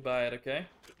did legally buy it, okay?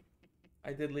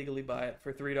 I did legally buy it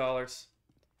for $3.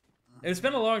 It's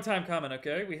been a long time coming,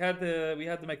 okay? We had to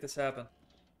make this happen.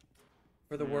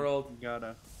 For the Yeah, world, you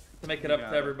gotta. to make it you up to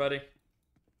gotta. everybody.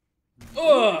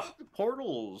 Ugh!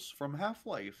 Portals from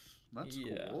Half-Life. That's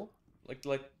Yeah. cool. Like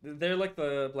they're like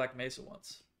the Black Mesa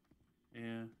ones.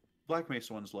 Yeah. Black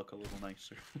Mesa ones look a little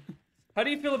nicer. How do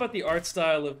you feel about the art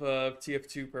style of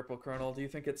TF2 Purple Kernel? Do you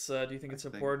think it's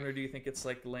think- important, or do you think it's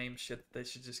like lame shit that they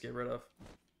should just get rid of?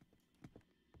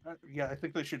 Yeah, I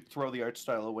think they should throw the art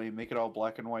style away, make it all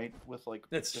black and white with like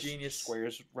That's just genius.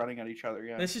 squares running at each other.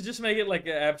 Yeah. They should just make it like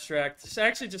abstract. Just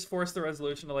actually just force the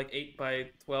resolution to like 8 by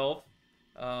 12,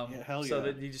 hell so yeah.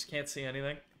 that you just can't see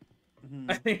anything. Mhm.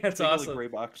 I think that's Make it like awesome. gray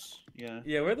box. Yeah.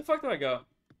 Yeah, where the fuck do I go?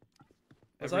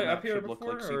 Was Every I up map here should look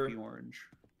before, like or- CP orange.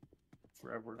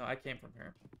 Forever. No, I came from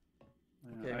here.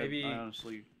 Yeah, okay, I- maybe- I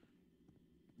honestly,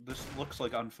 this looks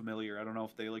like unfamiliar. I don't know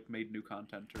if they like made new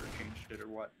content or changed it or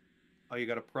what. Oh, you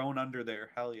got a prone under there.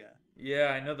 Hell yeah.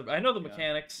 Yeah, I know the Yeah.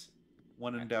 mechanics.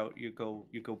 When in doubt, you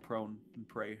go prone and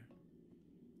pray.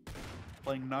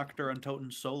 Playing Noctur on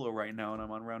Toten solo right now, and I'm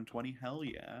on round 20. Hell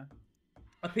yeah.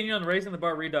 Opinion on Raising the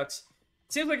Bar Redux.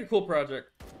 Seems like a cool project.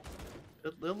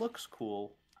 It looks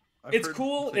cool. I've It's heard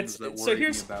cool, things it's- that so worry me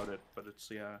here's- about it, but it's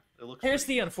yeah. It looks. Here's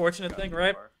pretty the unfortunate gotten thing, too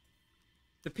right? far.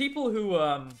 The people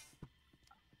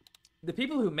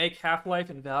who make Half-Life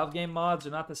and Valve game mods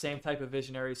are not the same type of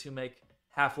visionaries who make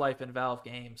Half-Life and Valve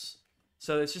games.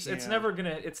 So it's just it's Yeah. never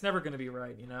gonna be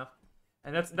right, you know?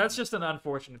 And that's just an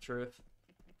unfortunate truth.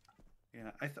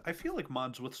 Yeah, I feel like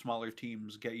mods with smaller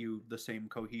teams get you the same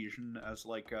cohesion as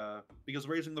like because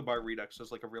Raising the Bar Redux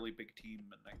is like a really big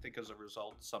team, and I think as a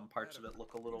result, some parts of it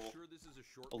look a little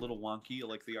wonky.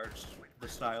 Like the arts, the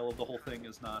style of the whole thing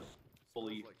is not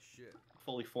fully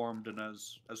formed and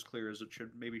as clear as it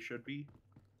should be.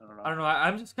 I don't know. I don't know.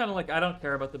 I'm just kind of like I don't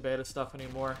care about the beta stuff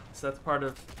anymore. So that's part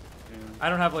of. Yeah. I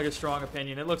don't have like a strong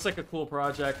opinion. It looks like a cool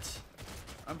project.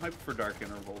 I'm hyped for Dark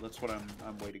Interval. That's what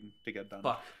I'm waiting to get done.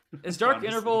 Fuck. Is Dark Honestly.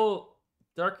 Interval?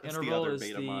 Dark That's Interval the other is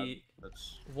beta the mod.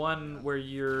 That's one where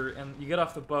you get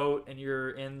off the boat and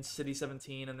you're in City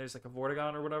 17 and there's like a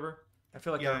Vortigon or whatever. I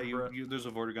feel like I yeah. remember it. There's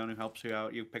a Vortigun who helps you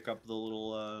out. You pick up the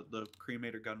little the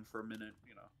cremator gun for a minute.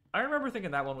 You know. I remember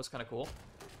thinking that one was kind of cool.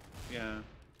 Yeah.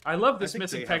 I love I this think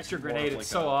missing they have texture more of, grenade. like, It's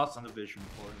so a awesome. vision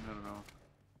for it. I don't know.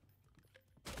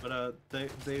 But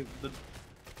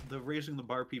the Raising the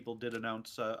Bar people did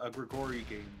announce a Grigori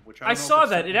game, which I I don't know if saw it's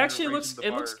that. It similar to actually looks Raising the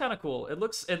it looks Bar. kind of cool. It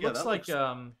looks that like looks-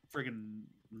 um friggin'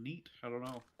 neat. I don't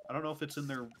know. I don't know if it's in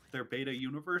their beta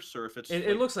universe or if it's.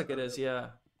 it looks like it is, yeah.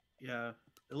 Yeah,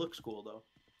 it looks cool though.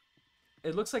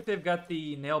 It looks like they've got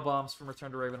the nail bombs from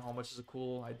Return to Ravenholm, which is a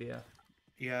cool idea.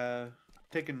 Yeah,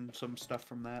 taking some stuff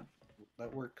from that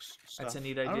works. That's a stuff.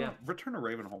 neat I don't idea. know, Return to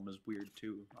Ravenholm is weird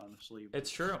too, honestly. It's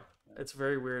true. It's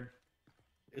very weird.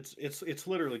 It's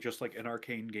literally just like an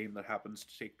arcane game that happens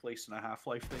to take place in a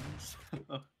Half-Life thing.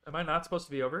 So, Am I not supposed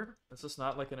to be over? Is this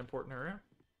not like an important area?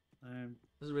 um,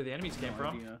 This is where the enemies came no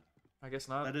from. idea. I guess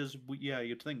not. That is, yeah,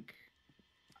 you'd think.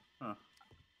 Huh.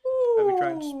 Have you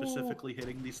tried specifically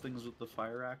hitting these things with the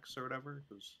fire axe or whatever?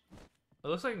 'Cause- It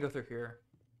looks like I can go through here.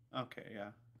 okay,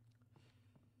 yeah.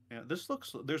 Yeah, this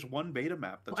looks. There's one beta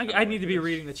map that's. I kinda need like to be this.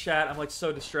 reading the chat. I'm like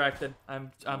so distracted.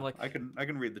 I'm like. I can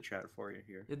read the chat for you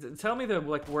here. Tell me the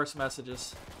like worst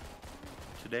messages.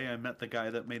 Today I met the guy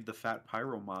that made the Fat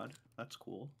Pyro mod. That's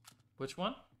cool. Which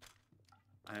one?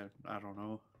 I don't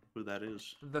know who that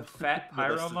is. The Fat But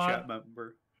that's Pyro the mod? chat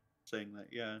member saying that.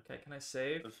 Yeah, Okay, can I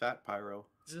save? the Fat Pyro.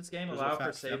 Does this game Is allow it for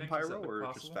Fat saving? Fem Is that, Pyro like, or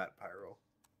possible? just Fat Pyro?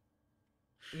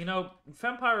 You know,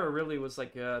 Fempyro really was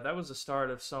like that was the start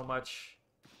of so much.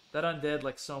 That undid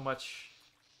like so much.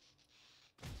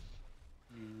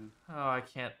 Oh, I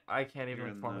can't even You're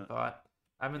in form a the- thought.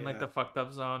 I'm in like Yeah. the fucked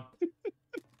up zone.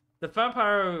 The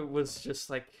Fempyro was just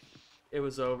like, it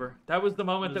was over. That was the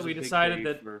moment It that was we a big decided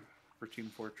day that. for Team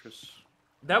Fortress.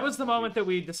 That was the moment that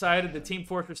we decided that Team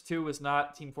Fortress 2 was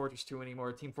not Team Fortress 2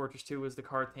 anymore. Team Fortress 2 was the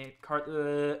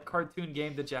cartoon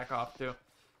game to jack off to.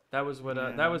 That was what.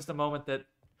 Yeah. That was the moment that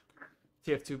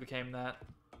TF2 became that.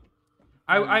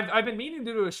 I've been meaning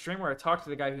to do a stream where I talked to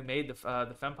the guy who made the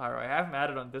Fempyro. I have him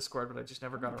added on Discord, but I just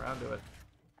never got around to it.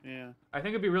 Yeah. I think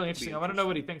it'd be really Be interesting. I want to know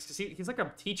what he thinks because he's like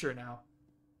a teacher now,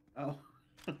 Oh.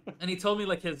 and he told me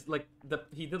like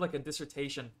he did like a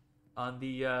dissertation on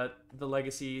the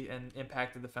legacy and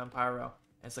impact of the Fempyro. And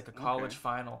it's like a college Okay.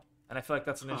 final, and I feel like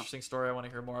that's an Huh. interesting story I want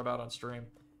to hear more about on stream,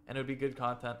 and it would be good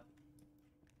content.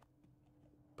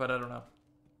 But I don't know.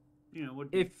 You know,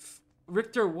 If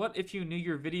Richter, what if you knew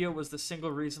your video was the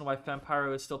single reason why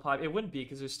Fempyro is still popular? It wouldn't be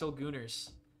because there's still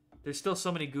gooners. There's still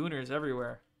so many gooners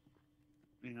everywhere.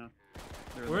 you know,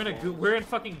 We're in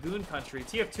fucking goon country.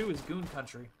 TF2 is goon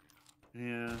country.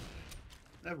 Yeah.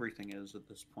 Everything is at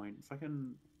this point.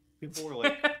 Fucking people were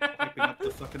like hyping up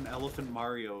the fucking Elephant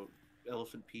Mario,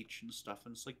 Elephant Peach and stuff,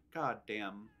 and it's like, god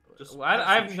damn. Just Well,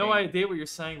 I have some no shame. idea what you're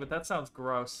saying, but that sounds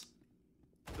gross.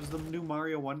 There's the new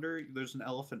Mario Wonder. There's an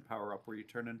elephant power up where you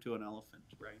turn into an elephant,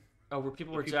 right? Oh, where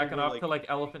people The were people jacking were off like- to like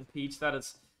Elephant Peach.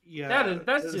 That's Yeah.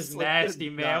 that's it's just like, nasty,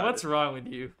 good man. God. What's wrong with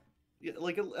you? Yeah,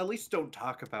 like at least don't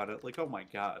talk about it. Like, oh my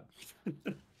god,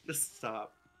 just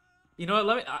stop. You know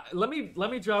what? Let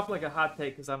me drop like a hot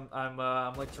take because I'm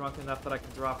like drunk enough that I can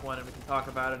drop one and we can talk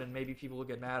about it and maybe people will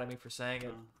get mad at me for saying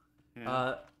it.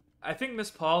 Yeah. I think Miss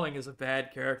Pauling is a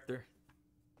bad character.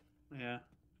 Yeah.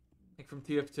 Like from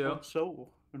TF2. So,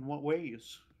 in what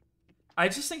ways? I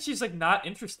just think she's like not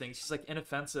interesting. She's like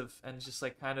inoffensive and just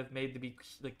like kind of made to be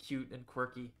like cute and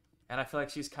quirky. And I feel like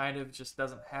she's kind of just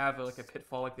doesn't have like a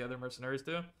pitfall like the other mercenaries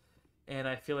do. And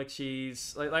I feel like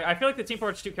she's like I feel like the Team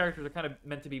Fortress 2 characters are kind of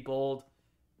meant to be bold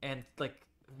and like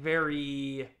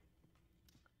very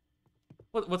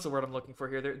what's the word I'm looking for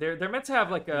here? They're meant to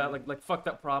have like like fucked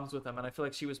up problems with them, and I feel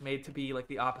like she was made to be like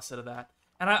the opposite of that.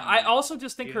 And I also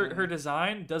just think her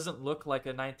design doesn't look like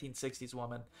a 1960s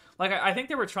woman. Like I think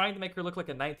they were trying to make her look like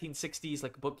a 1960s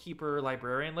like bookkeeper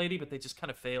librarian lady, but they just kind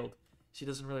of failed. She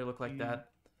doesn't really look like that.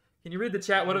 Can you read the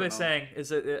chat? What are they saying?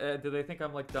 Is it do they think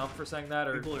I'm like dumb for saying that,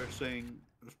 or People are saying,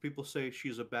 if people say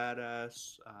she's a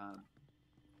badass.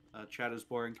 Chat is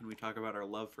boring. Can we talk about our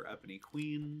love for Ebony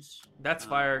Queens? that's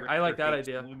fire? I like Richter that hates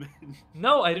idea. women.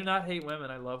 No, I do not hate women.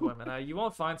 I love women. You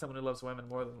won't find someone who loves women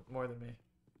more than me.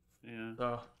 Yeah.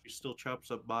 So She still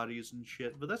chops up bodies and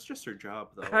shit, but that's just her job,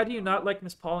 though. how do you not like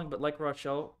Miss Pauling but like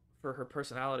Rochelle for her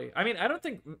personality? I mean, I don't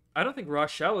think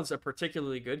Rochelle is a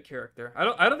particularly good character.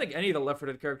 I don't think any of the Left 4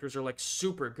 Dead characters are like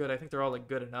super good. I think they're all like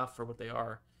good enough for what they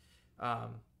are.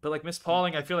 But like Miss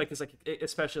Pauling, I feel like is like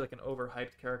especially like an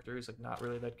overhyped character who's like not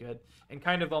really that good and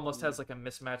kind of almost has like a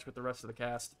mismatch with the rest of the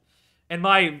cast. In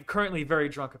my currently very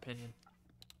drunk opinion.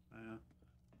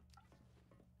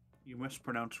 You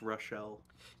mispronounce Rochelle.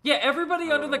 Yeah,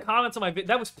 everybody under the Oh. comments on my video,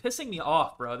 that was pissing me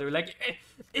off, bro. They were like,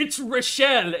 it's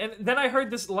Rochelle. And then I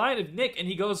heard this line of Nick, and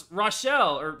he goes,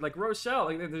 Rochelle, or like Rochelle.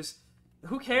 Like, there's,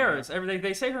 who cares?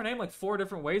 They say her name like 4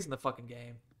 different ways in the fucking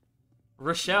game.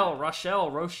 Rochelle,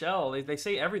 Rochelle. They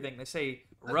say everything. They say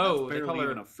Ro. That's They call barely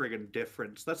her. even a friggin'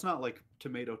 difference. That's not like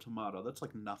tomato. That's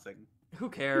like nothing. Who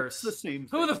cares? It's the same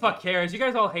Who the thing. fuck cares? You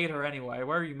guys all hate her anyway.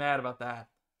 Why are you mad about that?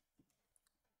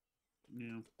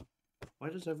 Yeah. Why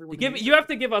does everyone? You have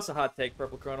to give us a hot take,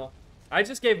 Purple Colonel. I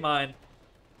just gave mine.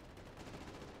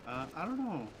 I don't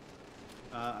know.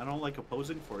 I don't like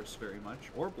opposing force very much,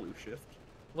 or blue shift.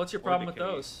 What's your Or problem with Decay.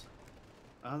 those?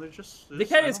 They're just.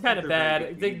 Decay is I don't kind of think they're very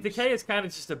bad. good games. Decay is kind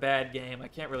of just a bad game. I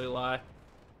can't really lie.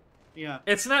 Yeah.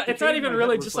 It's not Decay in even my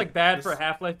really head was just like bad for a this-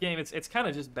 Half-Life game. It's kind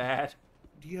of just bad.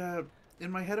 Yeah. In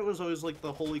my head, it was always like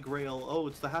the holy grail. Oh,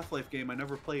 it's the Half-Life game I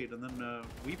never played, and then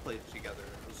we played it together.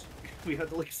 It was, we had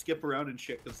to like skip around and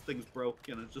shit because things broke,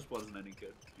 and it just wasn't any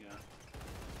good. Yeah.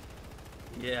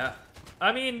 Yeah.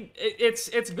 I mean,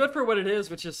 it's good for what it is,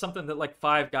 which is something that like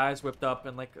 5 guys whipped up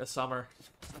in like a summer.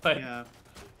 But Yeah.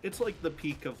 It's like the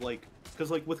peak of like, because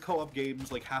like with co-op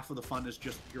games, like half of the fun is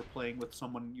just you're playing with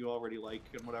someone you already like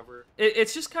and whatever.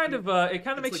 it's just kind of it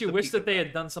kind of It's makes like you the wish peak that of they that.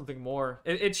 had done something more.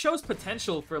 It shows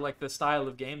potential for like the style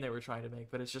of game they were trying to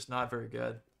make, but it's just not very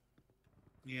good.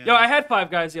 Yeah. Yo, I had Five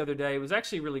Guys the other day. It was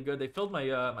actually really good. They filled my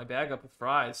my bag up with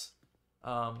fries,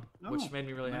 which made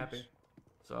me really nice. happy.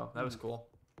 So that was cool.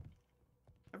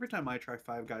 Every time I try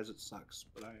Five Guys, it sucks.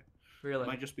 But it Really.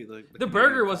 might just be the The Canadian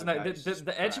burger Five wasn't that. Guys is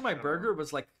The edge of my trash, I don't know. burger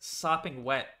was like sopping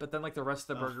wet, but then like the rest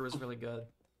of the Oh. burger was really good.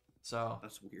 So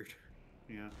That's weird.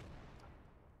 Yeah.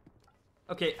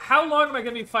 okay, how long am I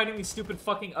gonna be fighting these stupid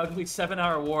fucking ugly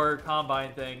 7-hour war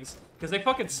combine things? Because they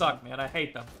fucking suck, man. I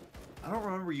hate them. I don't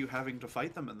remember you having to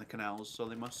fight them in the canals, so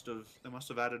they must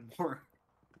have added more.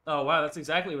 Oh wow, that's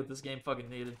exactly what this game fucking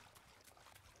needed.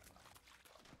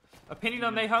 Opinion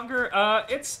on They Hunger?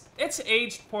 It's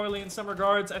aged poorly in some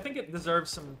regards. I think it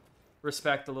deserves some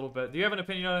respect a little bit. Do you have an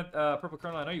opinion on it, Purple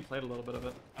Colonel? I know you played a little bit of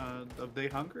it. Of They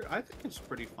Hunger, I think it's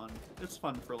pretty fun. It's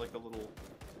fun for like a little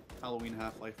Halloween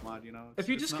Half-Life mod, you know. If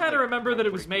you It's just not, kind of like, remember that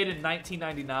it was groundbreaking. made in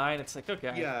 1999, it's like,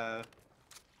 okay. Yeah.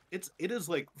 It is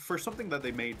like for something that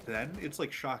they made then, it's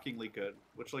like shockingly good.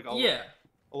 Which like Yeah.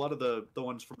 a lot of the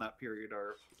ones from that period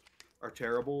are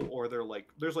terrible, or they're like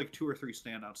there's like 2 or 3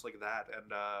 standouts like that and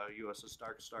USS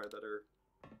Dark Star that are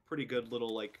pretty good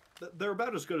little like they're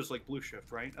about as good as like Blue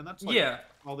Shift, right? And that's like Yeah.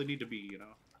 all they need to be, you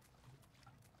know.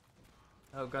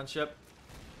 Oh, gunship.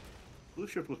 Blue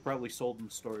Shift was probably sold in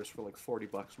stores for like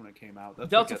 $40 when it came out. That's what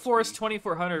Delta gets Force me.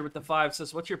 2400 with the 5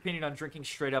 says, "What's your opinion on drinking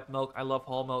straight up milk? I love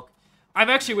whole milk." I'm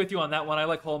actually with you on that one. I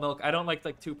like whole milk. I don't like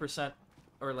 2%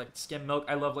 or like skim milk.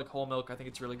 I love like whole milk. I think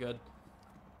it's really good.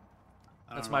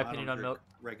 I That's don't my know, I opinion don't on drink milk.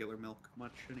 regular milk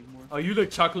much anymore. Oh, you like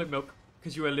chocolate milk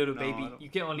because you're a little No, I baby. don't- You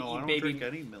can only no, I eat don't baby. drink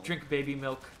any milk. Drink baby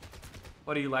milk.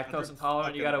 What are you, lactose drink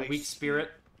intolerant? You got a fucking weak iced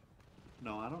spirit.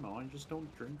 No, I don't know. I just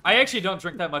don't drink. I actually don't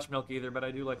drink that much milk either, but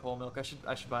I do like whole milk. I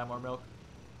should buy more milk.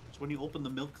 So when you open the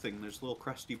milk thing, there's little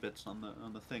crusty bits on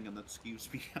the thing, and that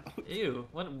skews me out. Ew.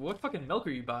 What fucking milk are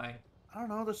you buying? I don't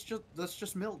know. That's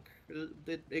just milk.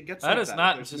 It gets That like is that.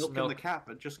 not There's just milk in milk. the cap.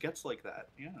 It just gets like that.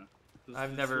 Yeah. There's I've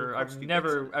just never little I've crusty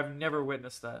never bits. I've never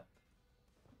witnessed that.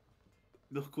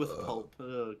 Milk with pulp.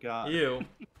 Oh god. Ew.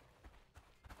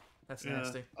 That's Yeah.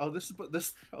 nasty.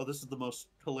 This is the most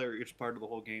hilarious part of the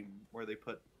whole game, where they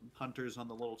put hunters on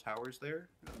the little towers there,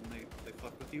 and they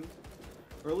fuck with you,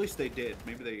 or at least they did.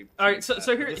 Maybe they. All right, changed so that,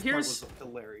 so but this part here's was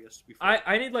hilarious. Before.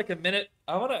 I need like a minute.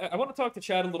 I wanna talk to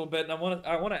Chad a little bit, and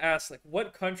I wanna ask, like,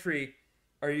 what country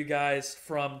are you guys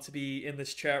from to be in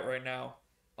this chat right now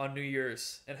on New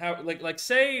Year's, and how like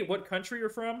say what country you're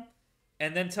from,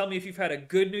 and then tell me if you've had a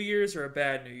good New Year's or a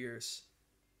bad New Year's.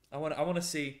 I wanna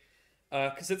see,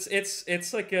 cause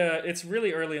it's like it's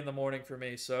really early in the morning for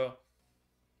me. So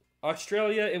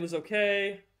Australia, it was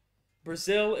okay.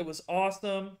 Brazil, it was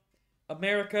awesome.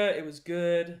 America, it was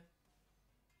good.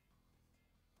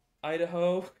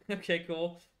 Idaho, okay,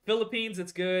 cool. Philippines,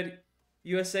 it's good.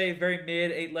 USA, very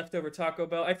mid. Ate leftover Taco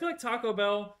Bell. I feel like Taco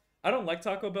Bell. I don't like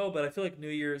Taco Bell, but I feel like New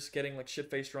Year's getting like shit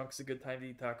faced drunk is a good time to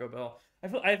eat Taco Bell.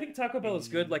 I think Taco Bell is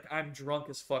good. Like I'm drunk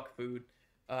as fuck food,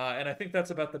 and I think that's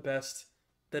about the best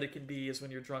that it can be is when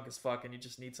you're drunk as fuck and you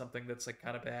just need something that's like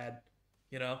kind of bad,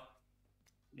 you know.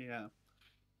 Yeah.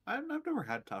 I've never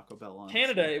had Taco Bell. Honestly.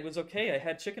 Canada, it was okay. I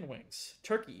had chicken wings.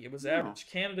 Turkey, it was Oh. average.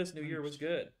 Canada's New Year was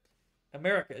good.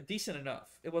 America, decent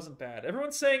enough. It wasn't bad.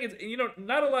 Everyone's saying it's,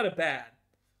 not a lot of bad.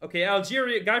 Okay,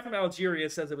 Algeria, guy from Algeria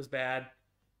says it was bad.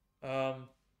 Oh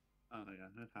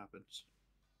yeah, it happens.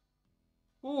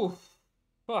 Ooh,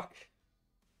 fuck.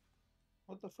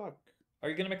 What the fuck? Are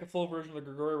you gonna make a full version of the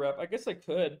Grigori rap? I guess I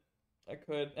could.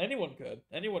 Anyone could.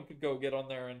 Anyone could go get on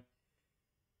there and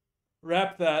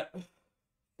rap that.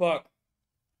 Fuck.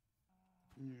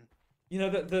 Yeah.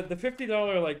 The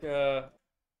 $50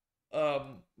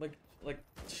 like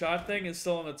shot thing is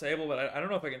still on the table, but I don't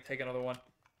know if I can take another one.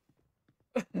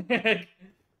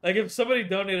 Like if somebody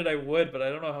donated, I would, but I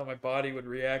don't know how my body would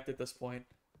react at this point.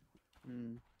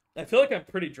 I feel like I'm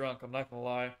pretty drunk. I'm not gonna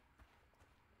lie.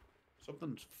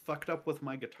 Something's fucked up with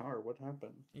my guitar. What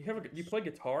happened? You play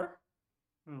guitar?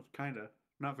 Well, kinda.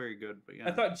 Not very good, but yeah.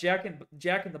 I thought Jack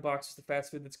in the Box was the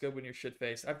fast food that's good when you're shit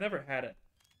faced. I've never had it.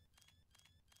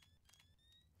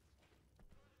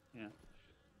 Yeah.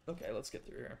 Okay, let's get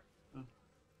through here.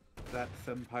 That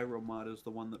Fem Pyro mod is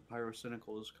the one that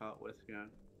Pyrocynical is caught with, yeah.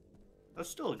 That's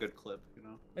still a good clip, you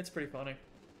know. It's pretty funny.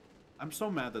 I'm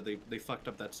so mad that they fucked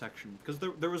up that section, because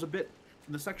there was a bit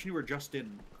in the section you were just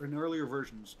in earlier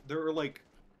versions. There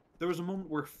was a moment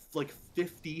where like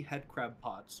 50 headcrab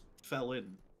pots fell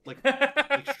in, like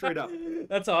straight up.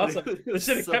 That's awesome. It They was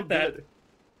should have so kept that. good.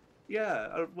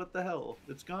 Yeah, what the hell?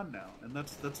 It's gone now, and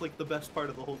that's like the best part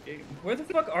of the whole game. Where the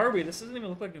fuck are we? This doesn't even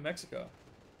look like New Mexico.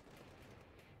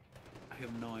 I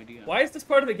have no idea. Why is this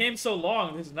part of the game so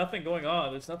long? There's nothing going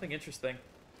on. There's nothing interesting.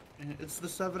 It's the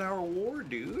 7-hour war,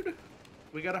 dude.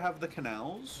 We gotta have the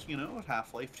canals, you know, at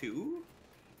Half-Life 2.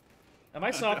 Am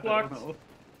I soft I locked? don't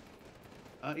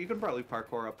know. You can probably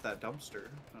parkour up that dumpster.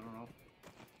 I don't know.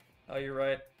 Oh, you're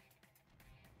right.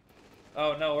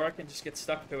 Oh no, or I can just get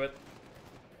stuck to it.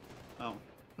 Oh.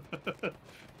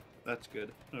 That's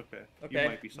good. Okay. Okay, You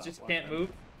might be you soft just locked can't then. move.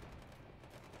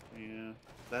 Yeah.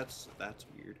 That's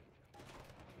weird.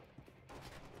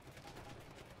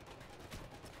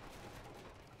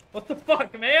 What the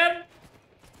fuck, man?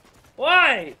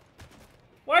 Why?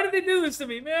 Why did they do this to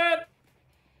me, man?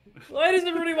 Why does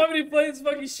everybody want me to play this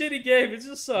fucking shitty game? It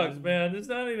just sucks, man. There's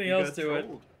not anything You else got to it.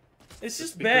 trolled. It's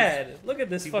just because bad. Look at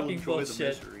this People fucking enjoy bullshit.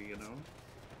 the misery, you know?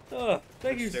 Oh,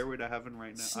 thank The you, Stairway to Heaven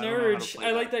right now. I don't know how to Snurge. play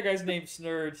I like that guy's name,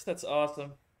 Snurge. That's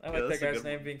awesome. I like that that's a guy's good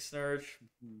name one. being Snurge.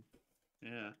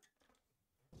 Yeah.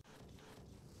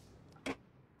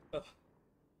 Ugh.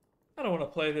 I don't want to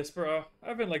play this, bro.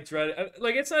 I've been like dreading.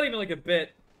 Like, it's not even like a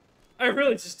bit. I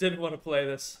really just didn't want to play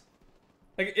this.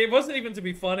 Like, it wasn't even to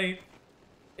be funny.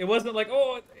 It wasn't like,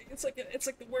 oh, it's like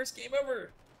the worst game ever.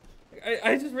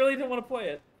 I just really didn't want to play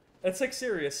it. That's like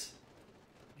serious.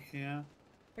 Yeah.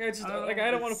 Like,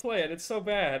 I don't want to play it. It's so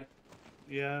bad.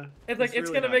 Yeah. It's like it's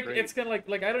really gonna not make great. it's gonna like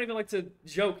I don't even like to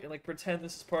joke and like pretend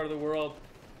this is part of the world.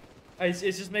 It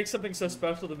just makes something so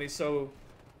special to me so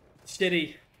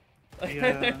shitty. Like,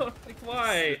 Yeah. like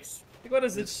why? It's- Like, what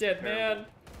is this it's shit, terrible. man?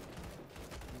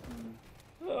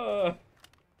 Mhm. Ugh.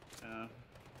 Yeah.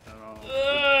 I don't know.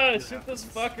 Ugh, It shoot this happens.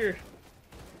 fucker.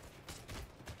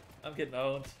 I'm getting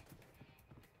owned.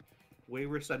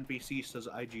 Wayrus NBC says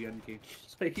IGN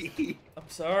games. I'm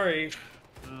sorry.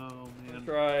 Oh I'm man.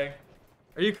 crying.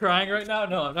 Are you crying right now?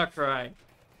 No, I'm not crying.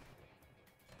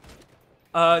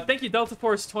 Thank you, Delta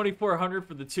Force 2400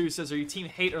 for the 2. Says, are you team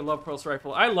hate or love Pulse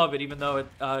Rifle? I love it, even though it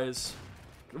is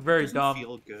very Doesn't dumb.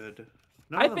 feel good.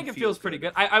 None I of them think it feel feels pretty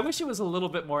good. I wish it was a little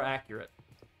bit more accurate.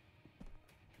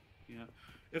 Yeah.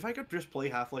 If I could just play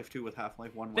Half-Life 2 with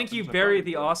Half-Life 1 Thank you, weapons, I Barry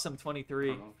probably the would. Awesome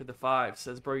 23 Uh-oh. for the 5.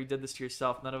 Says, bro, you did this to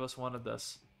yourself. None of us wanted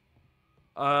this.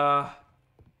 I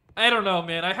don't know,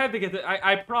 man. I had to get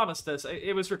I promised this.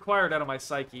 It was required out of my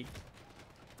psyche.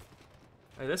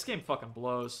 Hey, this game fucking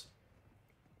blows.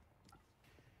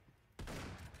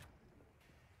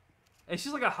 It's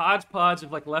just like a hodgepodge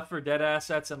of like Left 4 Dead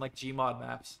assets and like Gmod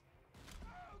maps.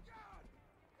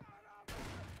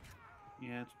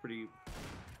 Yeah,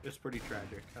 it's pretty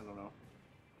tragic. I don't know.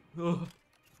 Ugh.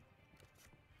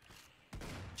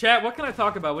 Chat, what can I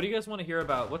talk about? What do you guys want to hear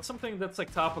about? What's something that's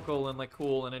like topical and like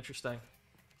cool and interesting?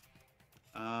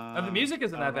 The music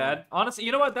isn't I that don't know. bad. Honestly,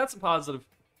 you know what? That's a positive.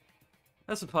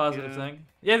 That's a positive Yeah. thing.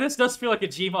 Yeah, this does feel like a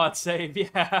Gmod save.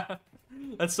 Yeah,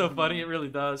 that's so funny. It really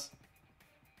does.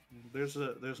 There's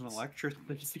an election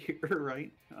this year,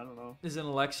 right? I don't know. Is it an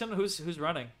election? Who's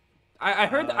running? I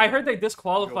heard they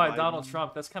disqualified Joe Donald Biden.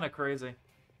 Trump. That's kind of crazy.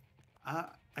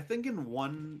 I think in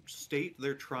one state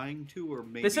they're trying to, or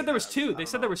maybe They said there was have. two. I They don't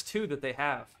said know. there was two that they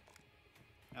have.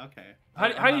 Okay. How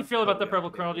I'm do you not feel about the totally Purple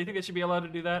up to Colonel? date Do you think they should be allowed to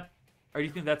do that, or do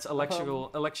you think that's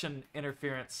election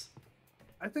interference?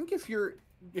 I think if you're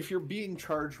being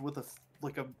charged with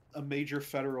a major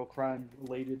federal crime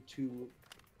related to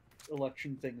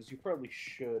election things, you probably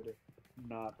should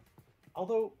not.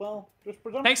 Although, well, there's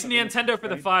presumption. Thanks to of innocence, Nintendo for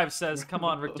the right? 5 says, come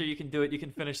on, Richter, you can do it. You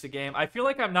can finish the game. I feel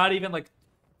like I'm not even like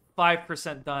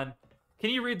 5% done. Can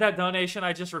you read that donation?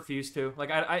 I just refuse to. Like,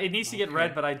 it needs to get read,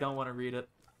 Okay. but I don't want to read it.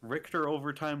 Richter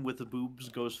overtime with the boobs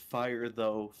goes fire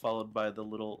though, followed by the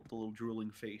little drooling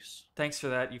face. Thanks for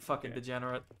that, you fucking Okay.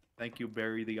 degenerate. Thank you,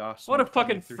 Barry the Awesome. What a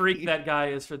fucking 23. freak that guy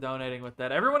is for donating with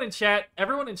that. Everyone in chat, I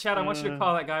want you to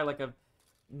call that guy like a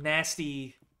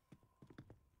nasty.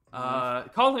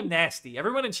 Call him nasty.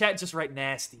 Everyone in chat, just write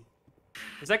nasty.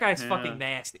 Cause that guy's Yeah. fucking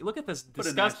nasty. Look at this Put a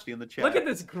disgust. nasty in the chat. Look at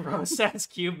this gross ass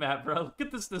cube map, bro. Look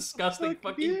at this disgusting Fuck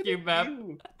fucking you, cube map.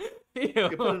 you. Ew.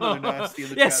 put another nasty in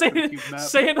the Yeah, chat for the cube map.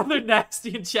 say another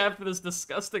nasty in chat for this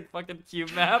disgusting fucking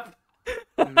cube map.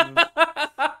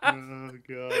 Oh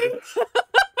god.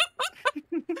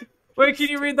 Wait, can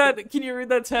you read that? Can you read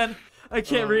that 10? I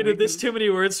can't read we it. There's can- too many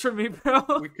words for me, bro.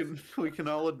 We can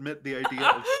all admit the idea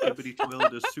of Skibbity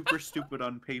Toilet is super stupid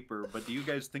on paper, but do you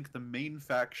guys think the main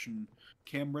faction,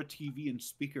 camera, TV, and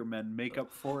speaker men, make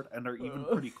up for it and are even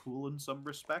pretty cool in some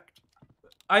respect?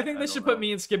 I think I they don't should put know.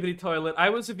 me in Skibbity Toilet. I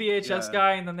was a VHS Yeah.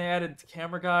 guy, and then they added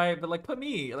camera guy. But like, put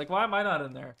me. Like, why am I not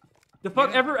in there? The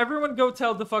fuck. Yeah. Everyone go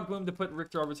tell the fuck Boom to put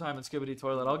Richter Overtime in Skibbity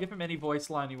Toilet. I'll give him any voice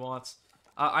line he wants.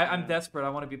 I'm Yeah. desperate. I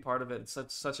want to be part of it.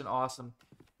 It's such an awesome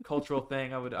cultural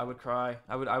thing. I would cry.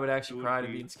 I would actually It would cry to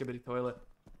be. be in Skibbity Toilet.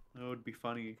 That would be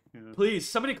funny. Yeah. Please,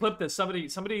 somebody clip this. Somebody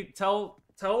tell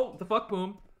the fuck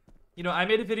Boom. You know, I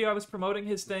made a video. I was promoting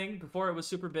his thing before it was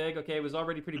super big. Okay, it was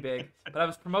already pretty big, but I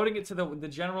was promoting it to the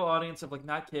general audience of like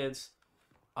not kids.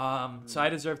 So I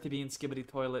deserve to be in Skibidi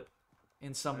Toilet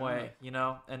in some way, you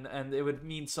know, and it would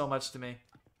mean so much to me.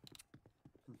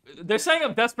 They're saying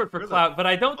I'm desperate for Where the clout, but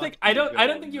I don't think fuck do you go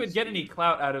think in you would this get any game?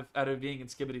 clout out of being in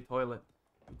Skibidi Toilet.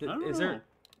 I don't Is there?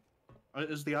 know.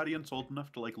 Is the audience old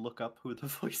enough to like look up who the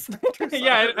voice actors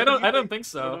Yeah, are? I don't think I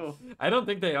so. don't know. I don't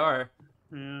think they are.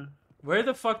 Yeah. Where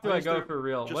the fuck do Why I is go there for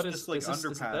real? Just What this, is like is this, is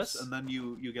it underpass, this? and then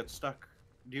you get stuck.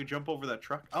 Do you jump over that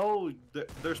truck? Oh,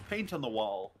 there's paint on the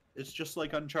wall. It's just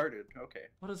like Uncharted. Okay.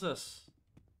 What is this?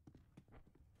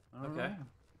 I don't Okay. know.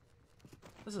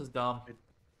 This is dumb.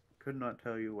 Could not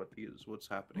tell you what's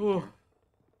happening Ooh. here.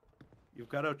 You've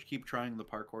got to keep trying the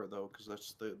parkour though, because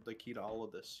that's the key to all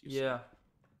of this. you see. Yeah.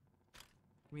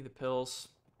 Give me the pills.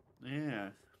 Yeah.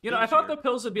 You know, I Pills thought here. the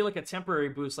pills would be like a temporary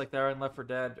boost like they are in Left 4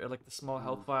 Dead, or like the small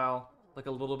health vial, like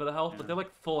a little bit of health, but Yeah. they're like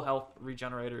full health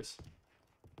regenerators.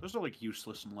 Those are like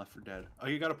useless in Left 4 Dead. Oh,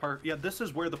 you got to park. Yeah, this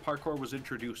is where the parkour was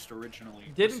introduced originally.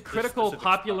 Didn't This Critical specific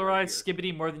spot right popularize here.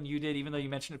 Skibidi more than you did, even though you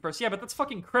mentioned it first? Yeah, but that's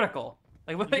fucking Critical.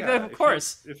 Like, what, Yeah, of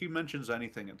course. If he mentions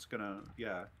anything, it's gonna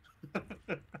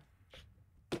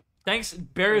Thanks,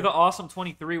 Barry the Awesome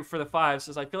 23 for the 5.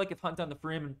 Says, I feel like if Hunt Down the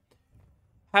Freeman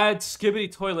had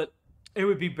Skibidi Toilet, it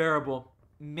would be bearable.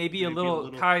 Maybe a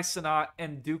little Kai Sanat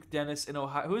and Duke Dennis in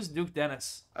Ohio. Who's Duke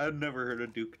Dennis? I've never heard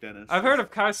of Duke Dennis. I've heard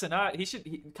of Kai Sanat.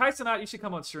 Kai Sanat, you should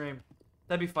come on stream.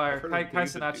 That'd be fire. I've heard Kai of David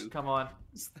Sanat should Duke. come on.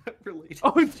 Is that related?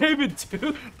 Oh, David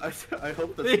Duke. I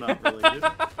hope that's not related.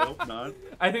 I hope not.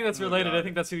 I think that's Oh, related. I God.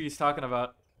 think that's who he's talking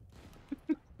about.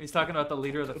 He's talking about the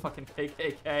leader of the fucking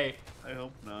KKK. I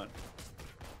hope not.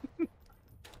 Who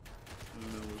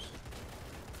knows?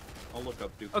 I'll look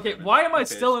up Duke. Okay, Dennis. why am I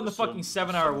Okay, still so in the fucking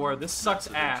 7-hour war? This sucks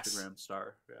massive ass. Instagram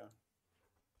star. Yeah.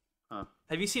 Huh.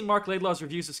 Have you seen Mark Laidlaw's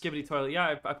reviews of Skibidi Toilet?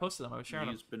 Yeah, I posted them. I was sharing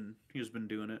them. He's been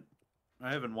doing it.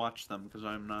 I haven't watched them because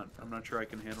I'm not sure I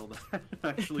can handle that.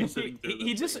 Actually sitting through them,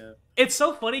 He but just yeah. it's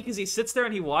so funny because he sits there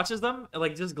and he watches them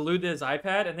like just glued to his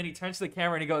iPad, and then he turns to the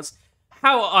camera and he goes,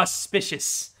 "How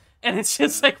auspicious!" And it's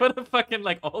just like, what a fucking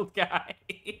like old guy.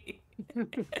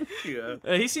 Yeah.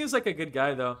 He seems like a good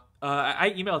guy though.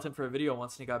 I emailed him for a video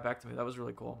once and he got back to me. That was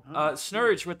really cool.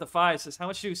 Snurge with the 5 says, how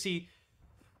much do you see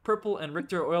Purple and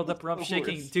Richter oiled up rump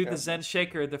shaking? Worst, Do yeah. the Zen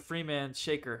shaker, the Freeman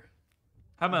shaker.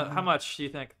 How much do you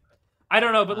think? I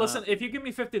don't know, but listen, if you give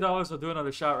me $50, I'll do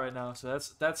another shot right now. So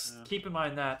that's keep in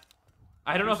mind that.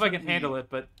 I don't know if I can handle it,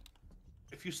 but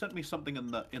If you sent me something in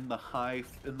the high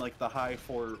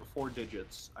four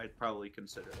digits, I'd probably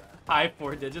consider that. high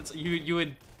 4 digits, you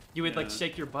would like Yeah.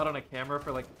 shake your butt on a camera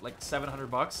for like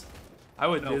 $700. I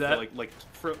would No, do that.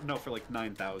 for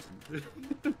 9,000.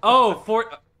 Oh, 4. Did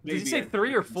you Maybe say I'd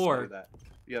 3 or consider 4? That.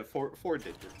 Yeah, four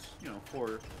digits. You know,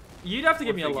 four. You'd have to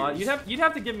give me a 4 lot. figures. You'd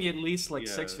have to give me at least like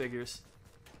Yeah. 6 figures.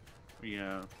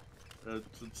 Yeah.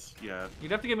 Yeah.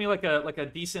 You'd have to give me like a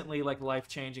decently like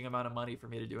life-changing amount of money for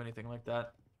me to do anything like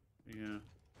that. Yeah.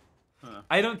 Huh.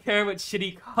 I don't care what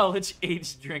shitty college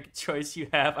age drink choice you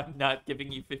have. I'm not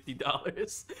giving you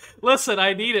 $50. Listen,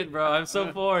 I need it, bro. I'm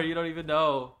so poor. You don't even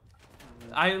know.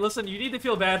 Listen. You need to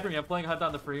feel bad for me. I'm playing Hunt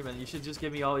Down the Freeman. You should just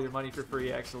give me all your money for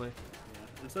free, actually.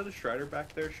 Yeah. Is that a Strider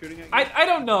back there shooting at you? I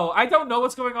don't know. I don't know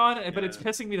what's going on, but it's Yeah.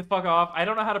 pissing me the fuck off. I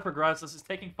don't know how to progress. This is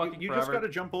taking fucking You forever. just gotta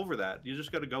jump over that. You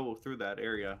just gotta go through that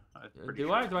area.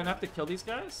 Do I? Do I not have to kill these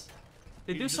guys?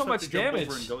 They You do just so have much to jump damage.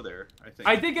 Over and go there, I think.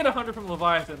 I did get 100 from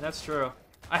Leviathan. That's true.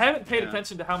 I haven't paid Yeah.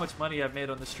 attention to how much money I've made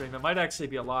on this stream. It might actually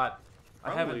be a lot.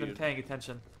 I haven't been Probably. paying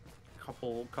attention.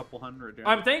 Couple hundred. Yeah.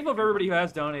 I'm thankful for everybody who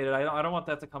has donated. I don't want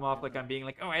that to come off like I'm being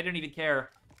like, oh, I didn't even care.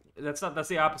 That's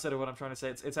the opposite of what I'm trying to say.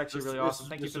 It's actually really awesome.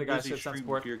 Thank you for the guys who have sent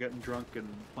support. You're getting drunk and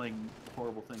playing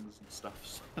horrible things and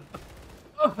stuff.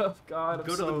 Oh God, I'm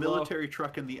Go to so the low. military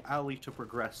truck in the alley to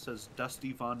progress, says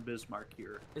Dusty Von Bismarck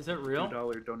here. Is it real?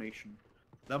 $2 donation.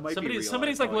 That might be real.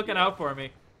 Somebody's I like have no looking idea. out for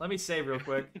me. Let me save real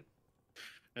quick.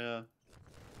 Yeah.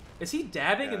 Is he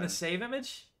dabbing in Yeah. the save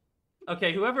image?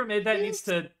 Okay, whoever made that needs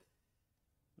to.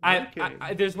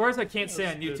 Okay. There's words I can't say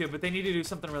That's on YouTube, good. but they need to do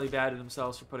something really bad to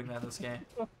themselves for putting that in this game.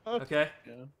 Okay.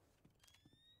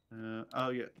 Yeah. Oh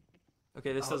yeah.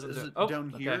 Okay, this doesn't. Is do... it Oh,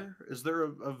 down okay. here? Is there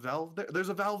a valve there? There's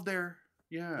a valve there.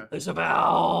 Yeah. There's a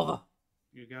valve.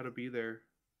 You gotta be there.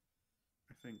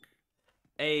 I think.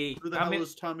 Hey, Who the hell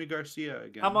is Tommy Garcia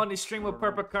again? I'm on the stream I with don't know.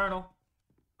 Purple Colonel.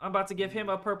 I'm about to give him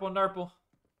a purple nurple.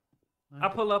 I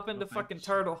pull up in the No fucking thanks.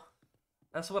 turtle.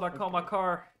 That's what I call my Okay.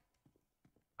 car.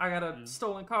 I got a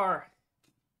stolen car.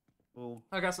 Well,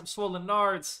 I got some swollen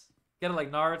nards. Get it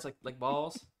like nards, like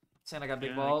balls. Saying I got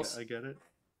big yeah, balls. I get it.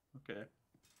 Okay.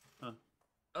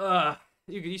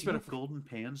 You You spent know, golden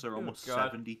pans are almost God.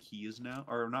 70 keys now,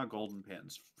 or not golden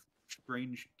pans,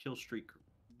 strange kill streak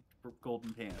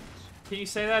golden pans. Can you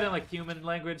say that in like human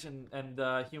language and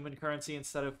human currency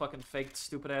instead of fucking fake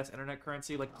stupid ass internet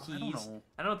currency like keys? I don't know.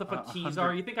 I don't know what the fuck keys 100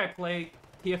 are. You think I play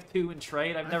TF2 and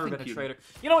trade? I've I never think been a you- trader.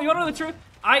 You know you know the truth?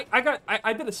 I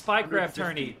did a spy grab 150.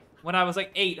 tourney when I was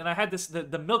like 8, and I had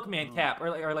the milkman Oh. cap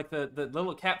or like the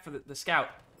little cap for the scout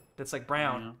that's like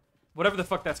brown, Yeah. whatever the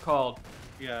fuck that's called.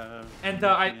 Yeah. And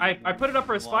milkman, I put it up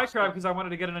for a spy lost crab it. because I wanted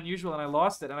to get an unusual, and I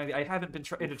lost it, and I haven't been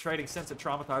into trading since. It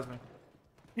traumatized me.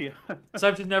 Yeah. So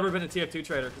I've just never been a TF2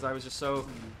 trader because I was just so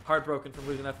heartbroken from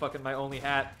losing that fucking my only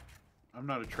hat. I'm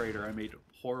not a trader. I made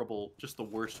horrible, just the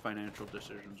worst financial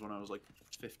decisions when I was like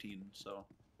 15. So.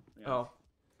 Yeah. Oh.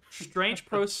 Strange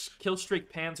Pro kill streak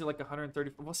pans are like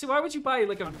 130. Well, see, why would you buy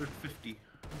like a 150.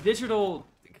 digital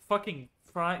fucking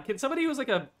fry? Can somebody who's like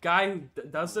a guy who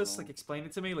does this Oh. like explain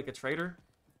it to me, like a trader?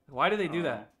 Why do they do Oh.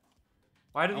 that?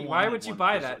 Why I why wanted would you one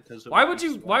buy 'cause- that? 'cause it Why would would be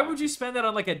you why swag. would you spend that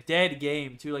on like a dead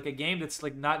game too, like a game that's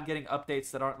like not getting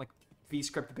updates that aren't like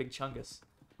V-script Big Chungus?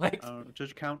 Like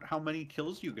Just count how many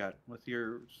kills you got with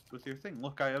your thing.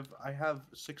 Look, I have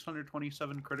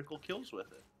 627 critical kills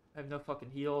with it. I have no fucking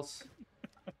heals.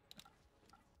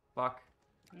 Fuck.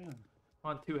 Yeah.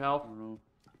 I'm on 2 I health. don't know.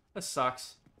 This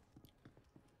sucks.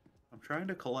 I'm trying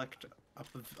to collect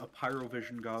a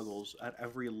Pyrovision goggles at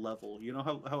every level. You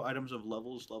know how items have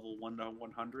levels, level 1 to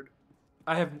 100?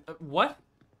 I have what?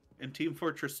 In Team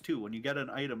Fortress 2, when you get an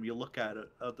item, you look at it,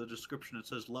 the description, it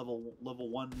says level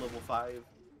 1, level 5.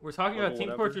 We're talking about Level Team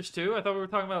whatever. Fortress 2? I thought we were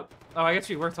talking about... Oh, I guess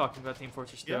we were talking about Team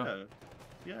Fortress 2. Yeah.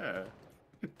 Yeah.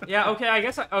 Yeah, okay, I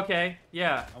guess okay,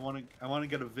 yeah. I want to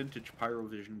get a vintage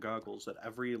Pyrovision goggles at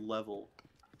every level.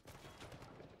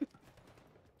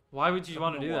 Why would you I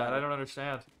want to don't do know that? why. I don't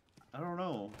understand. I don't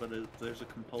know, but there's a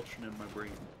compulsion in my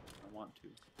brain. I want to.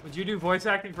 Would you do voice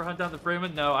acting for Hunt Down the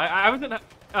Freeman? No, I was in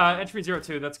Entry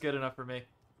 02. That's good enough for me.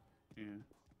 Yeah.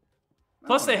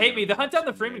 Plus, I they wanna hate get me. a The Hunt Down the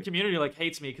someday. Freeman community like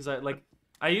hates me because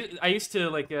I used to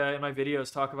like in my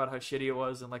videos talk about how shitty it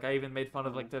was, and like I even made fun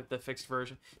of like the fixed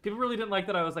version. People really didn't like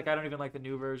that. I was like, I don't even like the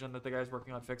new version that the guy's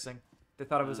working on fixing. They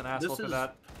thought I was an asshole for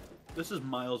that. This is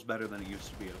miles better than it used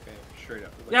to be. Okay, straight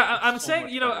up. Like, Yeah, it's I'm so saying,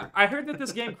 much you know, better. I heard that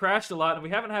this game crashed a lot, and we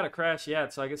haven't had a crash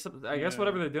yet. So I guess Yeah.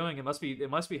 whatever they're doing, it must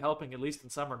be helping at least in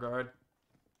some regard.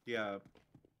 Yeah,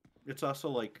 it's also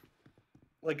like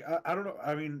I don't know.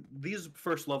 I mean, these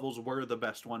first levels were the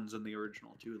best ones in the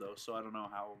original too, though. So I don't know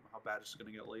how bad it's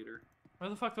gonna get later. Where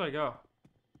the fuck do I go?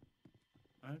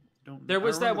 I don't. There I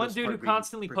was that remember one this dude who part being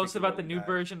constantly posted about the new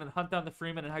particularly bad. version and Hunt Down the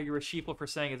Freeman and how you were sheeple for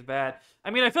saying it's bad. I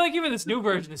mean, I feel like even this new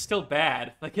version is still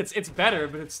bad. Like it's better,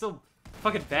 but it's still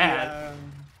fucking bad.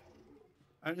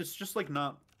 Yeah. It's just like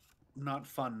not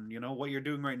fun. You know what you're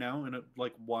doing right now, and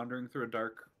like wandering through a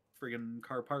dark friggin'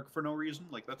 car park for no reason.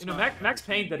 Like that's. You know, not Max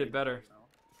Payne did it entertaining, better. so.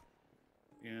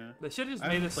 Yeah. They should have just I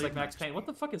made haven't this like played Max Max Payne. What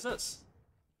the Payne. fuck is this?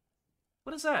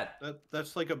 What is that?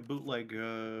 That's like a bootleg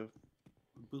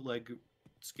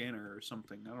scanner or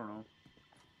something. I don't know.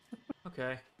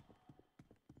 Okay.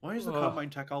 Why is the Ugh. Combine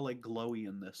Tech all like glowy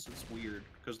in this? It's weird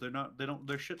because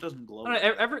their shit doesn't glow. I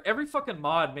don't know, every fucking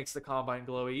mod makes the Combine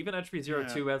glowy. Even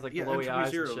HP02 has like glowy Entry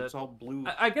eyes Zero, and shit. it's all blue.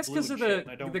 I guess blue because and of shit, and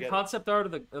I the don't get it. concept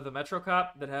art of the Metro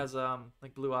Cop that has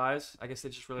like blue eyes. I guess they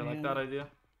just really like that Yeah. idea.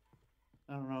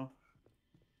 I don't know.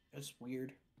 It's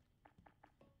weird.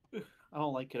 I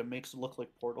don't like it. It makes it look like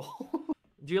Portal.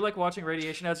 Do you like watching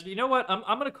Radiation Hazard? You know what? I'm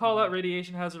gonna call out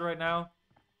Radiation Hazard right now.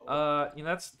 You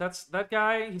know that's that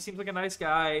guy. He seems like a nice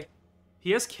guy.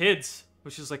 He has kids,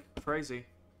 which is like crazy.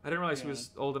 I didn't realize he Yeah. was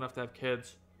old enough to have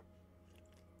kids.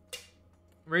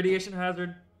 Radiation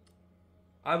Hazard.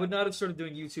 I would not have started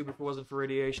doing YouTube if it wasn't for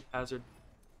Radiation Hazard.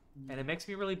 And it makes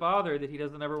me really bothered that he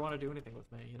doesn't ever want to do anything with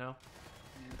me, you know?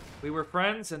 We were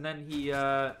friends, and then he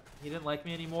didn't like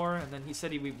me anymore, and then he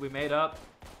said we made up.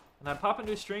 And I pop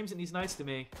into his streams, and he's nice to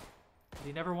me. But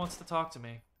he never wants to talk to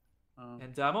me.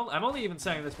 And I'm only even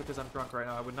saying this because I'm drunk right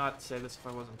now. I would not say this if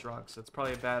I wasn't drunk, so it's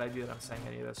probably a bad idea that I'm saying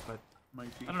any of this, but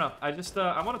Might be. I don't know. I just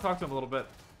I want to talk to him a little bit,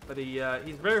 but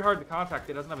he's very hard to contact.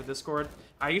 He doesn't have a Discord.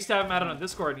 I used to have him added on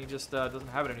Discord, and he just doesn't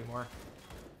have it anymore.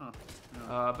 Huh.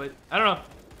 No. But I don't know.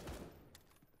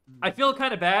 I feel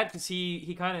kind of bad because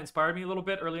he kind of inspired me a little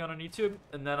bit early on YouTube,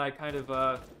 and then I kind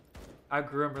of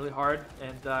outgrew him really hard,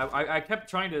 and I kept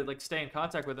trying to like stay in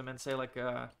contact with him and say like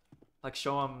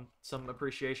show him some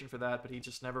appreciation for that, but he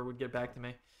just never would get back to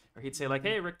me. Or he'd say like,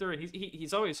 "Hey, Richter," and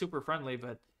he's always super friendly,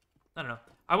 but I don't know.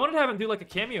 I wanted to have him do like a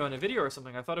cameo in a video or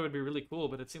something. I thought it would be really cool,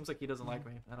 but it seems like he doesn't like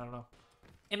me, and I don't know.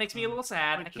 It makes me a little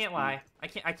sad. Might I just can't be- lie. I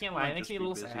can't lie. Might It makes just me a be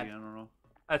little busy, sad. I don't know.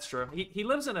 That's true. He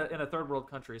lives in a third world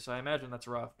country, so I imagine that's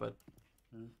rough. But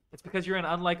It's because you're an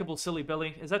unlikable silly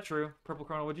Billy. Is that true, Purple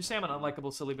Chrono? Would you say I'm an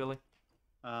unlikable silly Billy?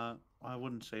 I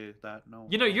wouldn't say that. No.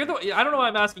 You know, you're the. I don't know why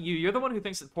I'm asking you. You're the one who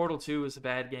thinks that Portal 2 is a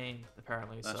bad game,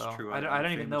 apparently. That's so true. I I'm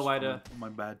don't even know famous why for to. my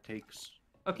bad takes.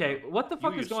 Okay, what the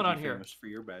fuck You is used to going be on here? famous for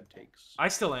your bad takes. I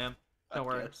still am. Don't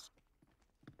worry. Yes.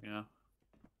 Yeah.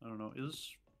 I don't know.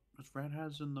 Is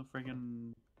Radhaz in the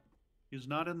friggin'? He's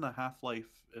not in the Half-Life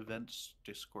events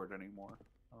Discord anymore.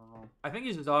 I don't know. I think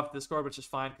he's just off Discord, which is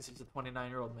fine because he's a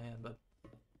 29-year-old man. But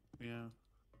Yeah.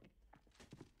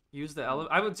 use the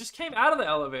elevator. I just came out of the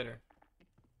elevator.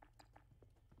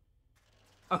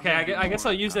 Okay, I guess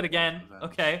I'll use it again.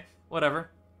 Okay, whatever.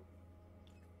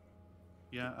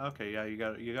 Yeah. Okay. Yeah. You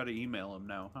got to email him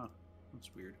now, huh? That's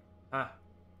weird. Huh.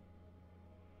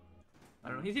 I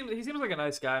don't know. He seems like a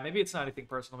nice guy. Maybe it's not anything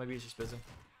personal. Maybe he's just busy.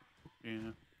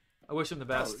 Yeah. I wish him the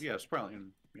best. Oh, yeah. It's probably.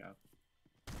 Yeah.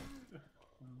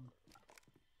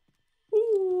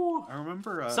 Ooh. I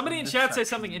remember. Somebody in this chat say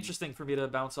something section- interesting for me to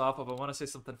bounce off of. I want to say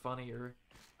something funny or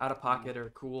out of pocket or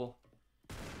cool.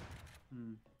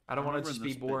 Hmm. I don't want remember to just in be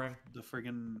this bit, boring. The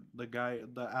friggin' the guy,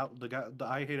 the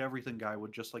I hate everything guy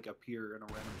would just like appear in a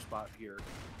random spot here.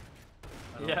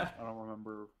 Yeah. I don't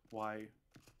remember why.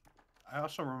 I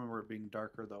also remember it being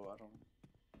darker though.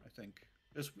 I think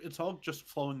it's all just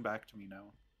flowing back to me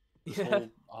now. This Yeah. whole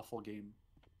awful game.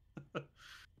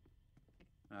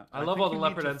 I love think all the you need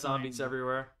leopard to and zombies find-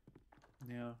 everywhere.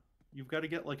 Yeah, you've got to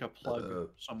get like a plug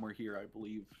somewhere here, I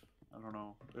believe. I don't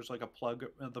know. There's like a plug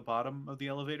at the bottom of the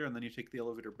elevator, and then you take the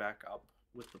elevator back up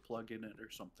with the plug in it or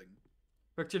something.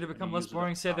 Victor, to become you less use it at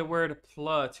boring, the say the top. word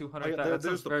 "pla" Oh, 200. yeah, That sounds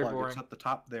there's the very plug. boring. It's at the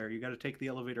top there. You got to take the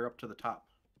elevator up to the top.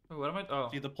 Wait, what am I? Oh,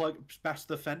 See the plug past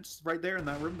the fence right there in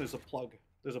that room. There's a plug.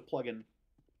 There's a plug-in.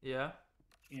 yeah.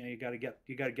 Yeah, you gotta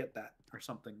get that or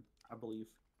something. I believe.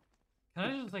 Can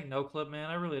I just like no clip, man?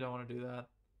 I really don't want to do that.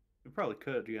 You probably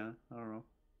could. Yeah. I don't know.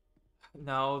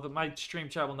 No, my stream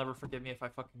chat will never forgive me if I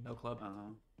fucking no clip.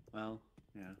 Well,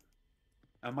 yeah.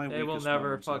 And my They will weakest never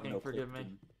moments I've fucking no-clipped forgive me.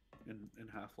 in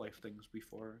Half-Life things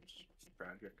before. It's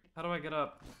tragic. How do I get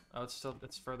up? Oh,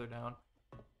 it's further down.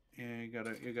 Yeah, you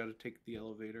gotta take the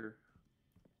elevator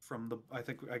from the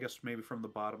I guess maybe from the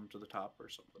bottom to the top or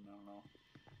something. I don't know.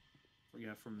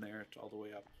 Yeah, from there it's all the way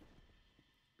up.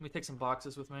 Let me take some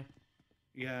boxes with me.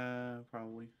 Yeah,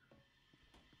 probably.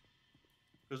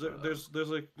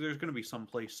 There's gonna be some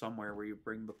place somewhere where you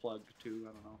bring the plug to.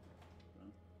 I don't know.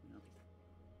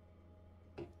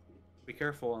 Yeah. Be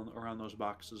careful around those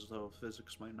boxes though.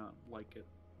 Physics might not like it.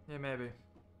 Yeah, maybe.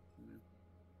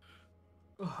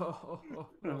 Yeah.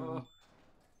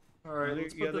 All right, Yeah,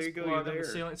 let's there put this you go, plug you're in the there.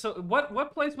 ceiling. So,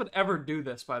 what place would ever do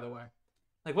this, by the way?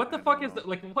 Like, what the I fuck don't is know. that?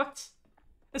 Like, what?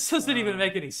 This doesn't even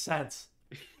make any sense.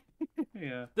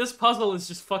 Yeah. This puzzle is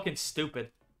just fucking stupid.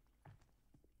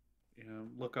 Yeah.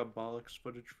 Look up Bollocks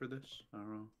footage for this. I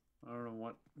don't know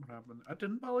what happened.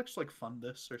 Didn't Bollocks like fund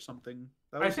this or something?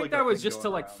 I think like, that a was thing just to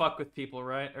going like around. fuck with people,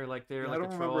 right? Or like they're Yeah, like I a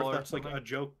don't troll remember if or that's like something. a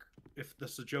joke. If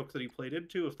that's a joke that he played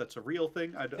into, if that's a real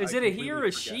thing. Is I it a he completely or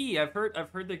a forget. she? I've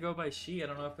heard they go by she. I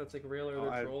don't know if that's like real or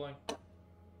they're I- trolling.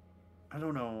 I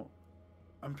don't know.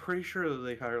 I'm pretty sure that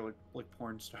they hire like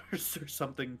porn stars or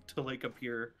something to like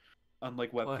appear on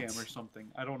like webcam What? or something.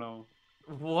 I don't know.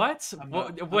 What? I'm What?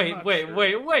 not- I'm Wait, not wait,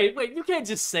 sure. wait! You can't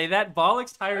just say that.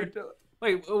 Bollocks hired.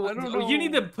 Wait, don't you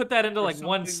need to know. put that into Or like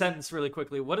one something. sentence really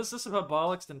quickly. What is this about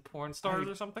Bollocks and porn stars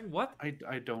or something? What?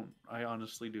 I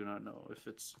honestly do not know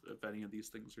if any of these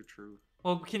things are true.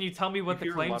 Well, can you tell me what You the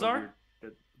hear a claims lot of are? weird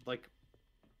shit, like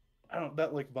I don't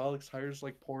that like Bollocks hires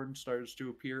like porn stars to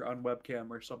appear on webcam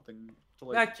or something to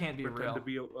like That can't be pretend real. to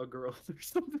be a girl or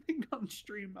something on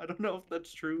stream. I don't know if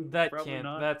that's true. That Probably can't.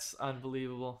 not. That's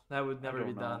unbelievable. That would never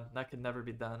be don't done. know. That could never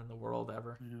be done in the world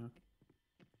ever.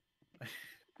 Yeah.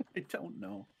 I don't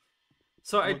know.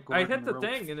 So Look, I hit Gordon the Rope.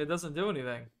 thing and it doesn't do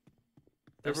anything.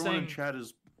 They're Everyone saying, in chat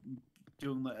is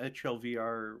doing the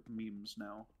HLVR memes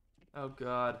now. "Oh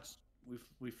God."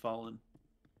 We've fallen.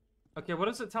 Okay, what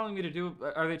is it telling me to do?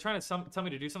 Are they trying to tell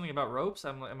me to do something about ropes?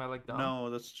 Am I like dumb? No,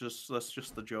 that's just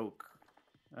the joke.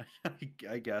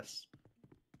 I guess.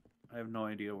 I have no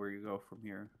idea where you go from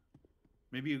here.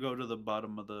 Maybe you go to the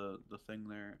bottom of the thing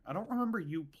there. I don't remember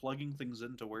you plugging things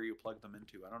into where you plug them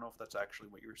into. I don't know if that's actually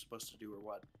what you were supposed to do or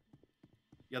what.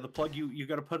 Yeah, the plug you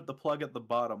got to put the plug at the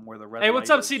bottom where the red. Hey, what's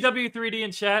light up, is. CW3D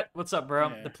in chat? What's up, bro?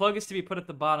 Yeah. The plug is to be put at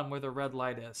the bottom where the red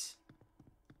light is.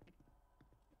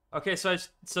 Okay, so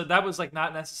so that was like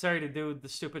not necessary to do the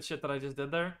stupid shit that I just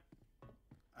did there.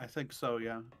 I think so.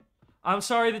 Yeah. I'm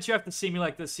sorry that you have to see me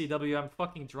like this, CW. I'm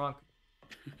fucking drunk.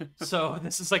 So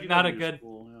this is like not a CW is good.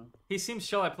 cool, yeah. He seems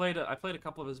chill. I played a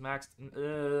couple of his maps.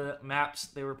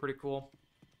 They were pretty cool.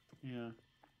 Yeah.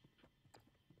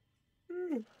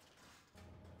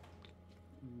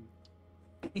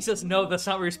 He says, no, that's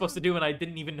not what you're supposed to do, and I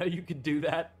didn't even know you could do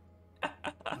that.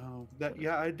 Oh,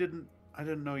 yeah, I didn't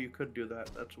know you could do that.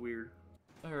 That's weird.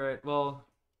 Alright, well,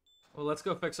 let's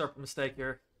go fix our mistake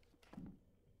here.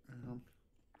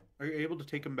 Are you able to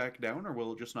take him back down, or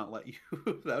will it just not let you?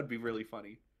 That would be really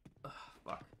funny. Ugh,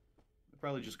 fuck. I'd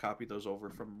probably just copy those over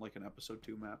from like an episode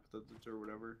 2 map or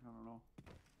whatever. I don't know.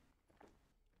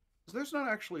 'Cause there's not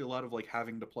actually a lot of like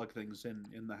having to plug things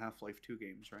in the Half-Life 2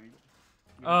 games, right?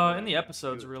 You don't In the really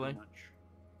episodes, do it too really. much.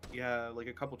 Yeah, like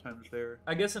a couple times there.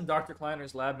 I guess in Dr.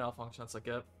 Kleiner's lab malfunction, that's like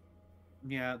it.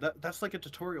 Yeah, that's like a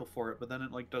tutorial for it, but then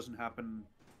it like doesn't happen.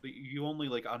 You only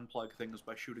like unplug things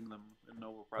by shooting them in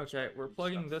Nova Press. Okay, we're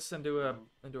plugging this into a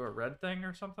red thing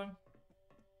or something.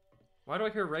 Why do I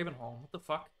hear Ravenholm? What the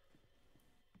fuck?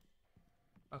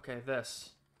 Okay,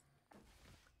 this.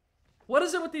 What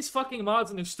is it with these fucking mods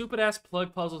and their stupid ass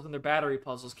plug puzzles and their battery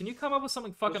puzzles? Can you come up with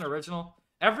something fucking original?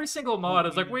 Every single mod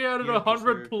is like, we added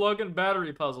 100 plug and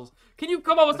battery puzzles. Can you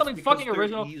come up with something fucking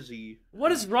original? Easy.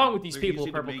 What is wrong with these They're people,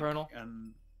 easy to Purple make, Colonel?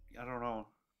 And I don't know.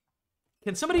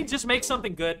 Can somebody just make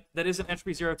something good that isn't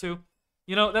Entropy 02?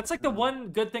 You know, that's like the one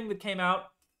good thing that came out,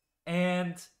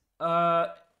 and I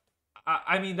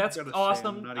mean that's I gotta say,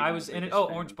 awesome. I'm not I even was the in it. biggest Oh,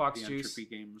 fan Orange of Box the Juice.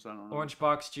 Entropy games. I don't know. Orange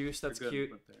Box Juice. They're That's good, cute.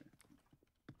 but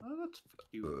oh, that's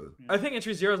cute. Yeah. I think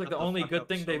Entry Zero is like Shut the the only fuck good up,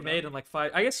 thing they've Soda. made in like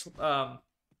 5. I guess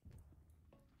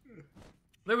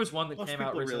there was one that Most came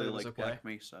out people recently really that was like okay. Black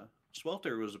Mesa.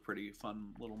 Swelter was a pretty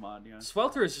fun little mod, yeah.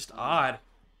 Swelter is just odd.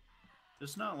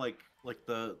 It's not like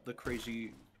the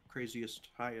craziest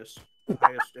highest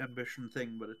ambition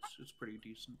thing, but it's pretty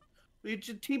decent.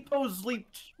 T-pose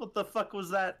leaped. What the fuck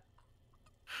was that?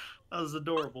 That was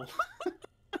adorable.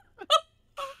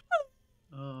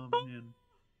 Oh man.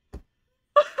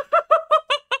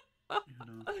 You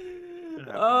know, it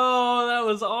happens. Oh, that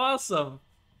was awesome.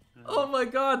 Oh my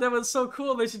god, that was so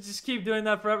cool. They should just keep doing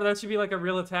that forever. That should be like a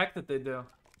real attack that they do.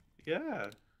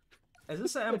 Yeah. Is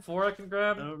this an M4 I can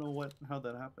grab? I don't know how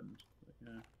that happened. But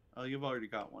yeah. Oh, you've already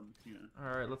got one. Yeah.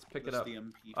 Alright, let's pick it That's up. the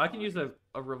MP5. I can use a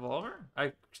revolver?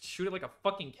 I shoot it like a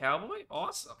fucking cowboy?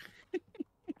 Awesome.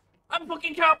 I'm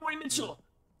fucking Cowboy Mitchell!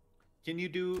 Can you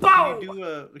do? Bow!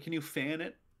 Can you fan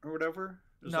it or whatever?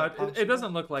 Is No, that it possible?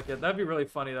 doesn't look like it. That'd be really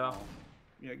funny though.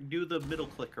 Yeah, do the middle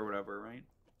click or whatever, right?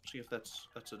 See if that's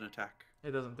an attack.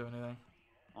 It doesn't do anything.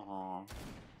 Aww.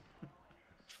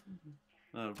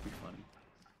 That would be funny.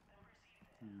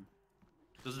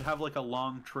 Does it have like a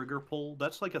long trigger pull?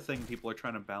 That's like a thing people are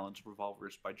trying to balance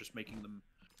revolvers by just making them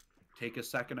take a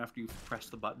second after you press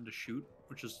the button to shoot,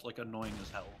 which is like annoying as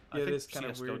hell. Yeah, I it think is kinda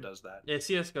CS:GO weird. does that. Yeah,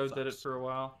 CSGO did it Sucks. for a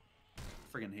while.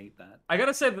 Friggin' hate that. I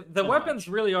gotta say, the So weapons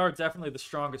much. really are definitely the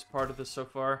strongest part of this so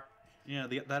far. Yeah,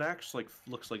 that axe like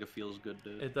looks like it feels good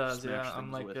to. It does, smash yeah. I'm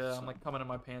things like, with, I'm so. like coming in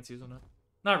my pants using it.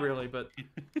 Not really, but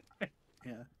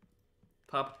Yeah.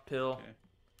 pop a pill. Okay.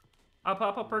 I'll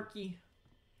pop a perky.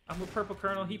 I'm a purple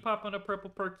colonel. He popping a purple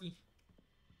perky.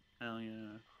 Hell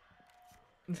yeah.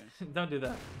 Don't do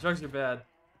that. Drugs are bad.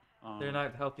 They're Um,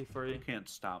 not healthy for you. You can't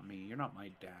stop me. You're not my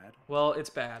dad. Well,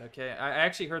 it's bad, okay? I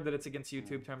actually heard that it's against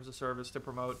YouTube terms of service to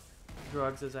promote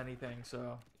drugs as anything,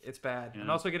 so it's bad. And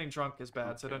Yeah. also getting drunk is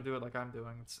bad, so Okay. don't do it like I'm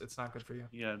doing. It's not good for you.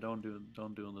 Yeah, don't do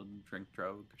the drink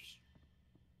drugs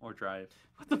or drive.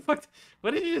 What the fuck?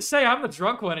 What did you just say? I'm the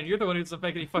drunk one, and you're the one who doesn't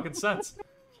make any fucking sense.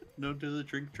 Don't do the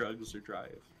drink drugs or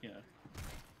drive. Yeah.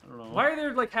 I don't know. Why are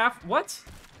there like half? What?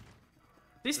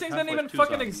 These things didn't Half-Life even 2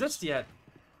 fucking zombies. exist yet.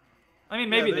 I mean,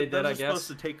 maybe Yeah, they did. those I are guess. supposed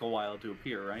to take a while to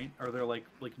appear, right? Or they're like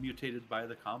mutated by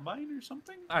the Combine or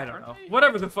something? I don't Aren't know. they?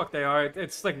 Whatever the fuck they are,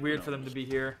 it's like weird Who for them to knows? be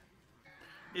here.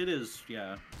 It is,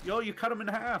 yeah. Yo, you cut them in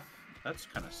half. That's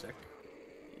kind of sick.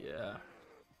 Yeah.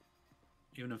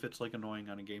 Even if it's like annoying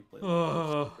on a gameplay, level, Oh.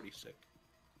 it's still pretty sick.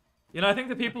 You know, I think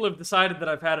the people have decided that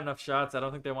I've had enough shots. I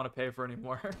don't think they want to pay for any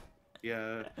more.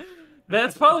 Yeah.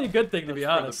 That's probably a good thing, to be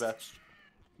That's for honest. the best.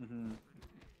 Mm-hmm.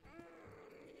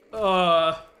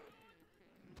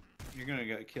 You're gonna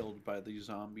get killed by these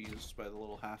zombies, by the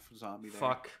little half zombie there.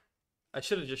 Fuck. I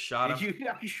should have just shot him. You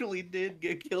actually did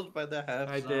get killed by the half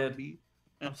I did. zombie.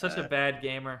 I'm such a bad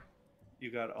gamer.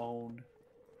 You got owned.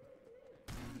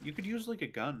 You could use like a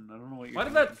gun. I don't know what you're Why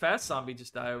did doing. that fast zombie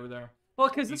just die over there? Well,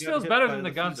 because You this got feels hit better by than the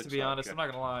the guns, to physics be honest. I'm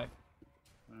object. not gonna lie.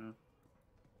 Yeah.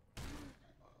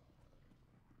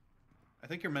 I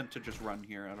think you're meant to just run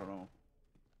here. I don't know.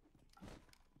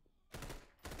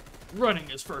 Running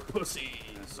is for pussies.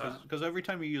 Because every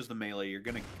time you use the melee, you're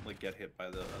gonna like get hit by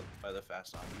the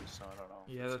fast zombies. So I don't know.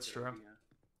 if Yeah, it's that's a good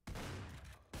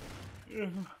true.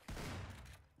 idea.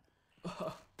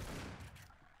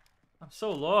 I'm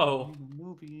so low.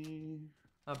 Movie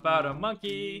About a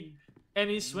monkey, and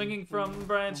he's swinging from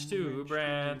branch to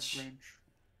branch.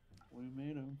 We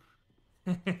made him.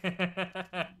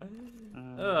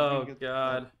 Oh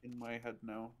God! In my head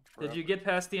now. Did you get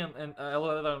past the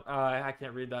I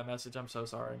can't read that message. I'm so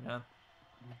sorry, man.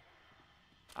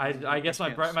 I guess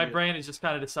my brain has just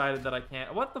kind of decided that I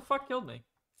can't. What the fuck killed me?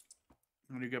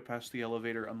 When you get past the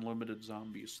elevator unlimited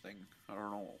zombies thing, I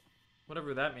don't know.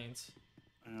 Whatever that means.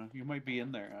 You might be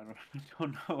in there. I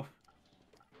don't know.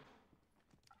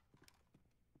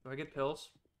 Do I get pills?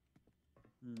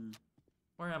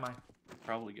 Where am I?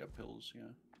 Probably get pills, yeah.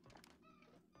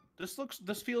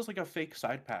 This feels like a fake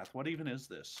side path. What even is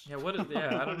this? Yeah, what is?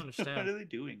 Yeah, I don't understand. What are they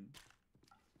doing?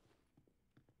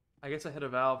 I guess I hit a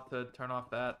valve to turn off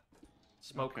that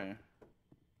smoke. Okay,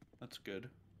 that's good.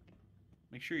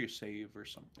 Make sure you save or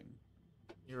something.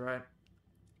 You're right.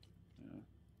 Yeah.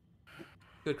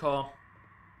 Good call.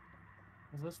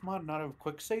 Does this mod not have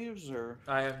quick saves or?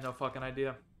 I have no fucking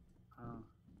idea.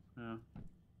 Yeah.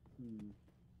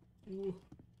 Ooh.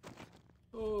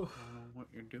 Oh. I don't know what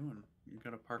you're doing. You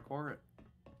gotta parkour it.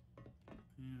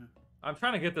 Yeah. I'm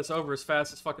trying to get this over as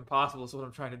fast as fucking possible. Is what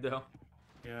I'm trying to do.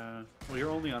 Yeah. Well, you're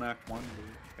only on Act 1, dude.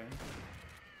 Okay.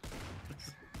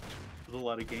 There's a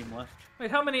lot of game left.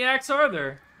 Wait, how many acts are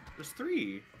there? There's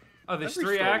 3. Oh, there's Every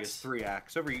 3 story acts? is 3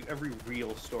 acts. Every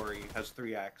real story has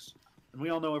 3 acts. And we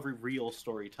all know every real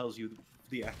story tells you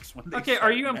the acts when they Okay,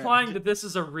 start are you and implying end. that this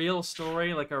is a real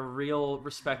story, like a real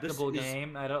respectable This is-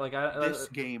 game? I don't like. This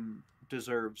game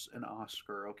deserves an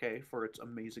Oscar, okay, for its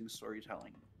amazing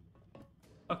storytelling.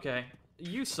 Okay,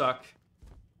 you suck.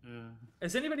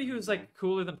 Is anybody who's like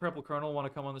cooler than Purple Colonel want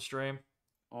to come on the stream?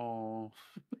 Oh.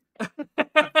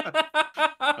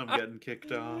 I'm getting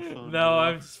kicked off. Oh, No,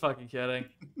 I'm just fucking kidding.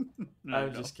 No,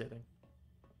 I'm no. just kidding.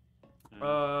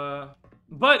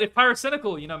 But if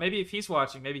Pyrocynical, you know, maybe if he's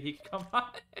watching, maybe he could come on.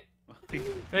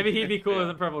 Maybe he'd be cooler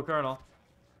than Purple Colonel.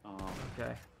 Oh.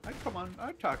 Okay. I'd come on.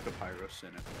 I'd talk to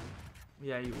Pyrocynical.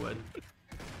 Yeah, you would.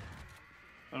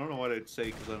 I don't know what I'd say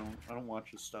because I don't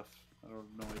watch his stuff. I don't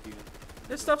have no idea.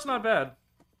 This stuff's not bad.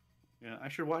 Yeah, I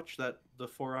should watch the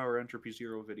 4-hour Entropy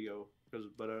Zero video because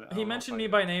I don't know He if mentioned I- me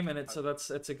by name in it, so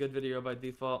it's a good video by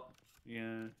default.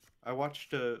 Yeah, I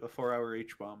watched a 4-hour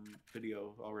H-bomb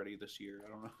video already this year. I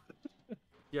don't know.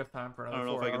 You have time for I another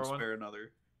don't know if I can 4-hour one? spare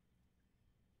another.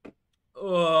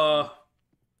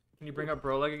 Can you bring up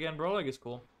Broleg again? Broleg is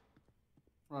cool.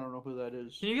 I don't know who that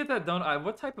is. Can you get that done?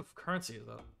 What type of currency is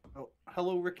that? Oh,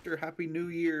 hello Richter, Happy New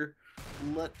Year.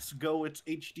 Let's go. It's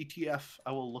HDTF.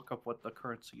 I will look up what the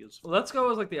currency is. Let's go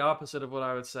as like the opposite of what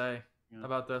I would say Yeah.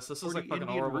 about this. This is like 40 fucking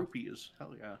Indian horrible. rupees.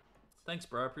 Hell yeah. Thanks,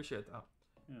 bro. I appreciate that.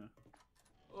 Yeah.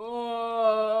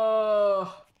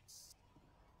 Oh,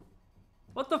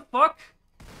 what the fuck?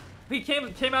 He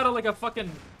came out of like a fucking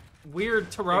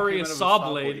weird came Terraria out of a saw saw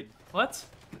blade. blade. What?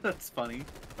 That's funny.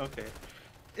 Okay.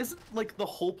 Isn't like the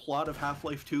whole plot of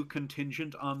Half-Life 2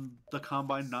 contingent on the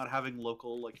Combine not having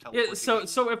local like Yeah. teleportation?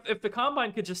 So if the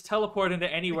Combine could just teleport into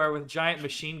anywhere with giant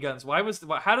machine guns,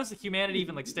 how does the humanity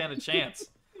even like stand a chance?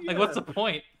 Like, what's the Yeah.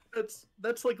 point?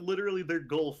 That's like literally their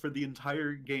goal for the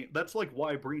entire game. That's like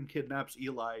why Breen kidnaps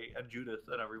Eli and Judith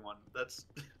and everyone. That's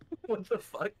what the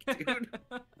fuck, dude.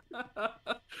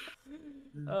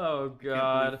 Oh Can't believe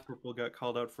god. Purple got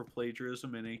called out for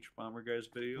plagiarism in H Bomber Guy's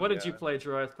video. What did you Yeah,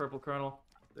 plagiarize, Purple Colonel?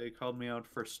 They called me out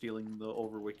for stealing the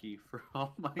overwiki for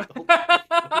all my old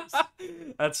videos.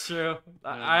 That's true.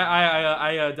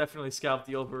 I definitely scalped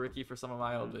the old Ricky for some of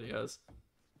my old videos.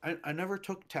 I never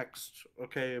took text,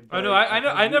 okay? Oh But no, I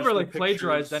have never used like the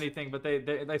plagiarized pictures. anything, but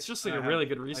it's just like I a have- really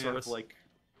good I have, resource. like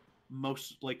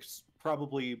most like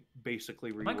probably basically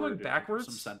Am I going reworded backwards?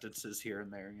 some sentences here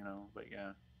and there, you know. But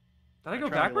yeah, Did I go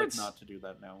try, backwards? Like, not to do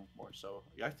that now more so.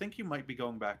 Yeah, I think you might be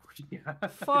going backwards. Yeah, I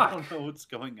Fuck. don't know what's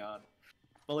going on.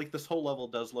 But like this whole level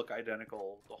does look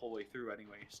identical the whole way through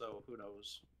anyway, so who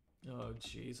knows? Oh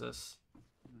Jesus.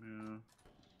 Yeah.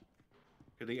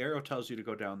 Okay, the arrow tells you to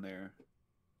go down there.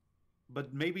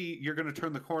 But maybe you're gonna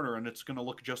turn the corner and it's gonna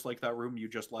look just like that room you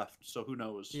just left. So who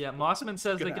knows? Yeah, Mossman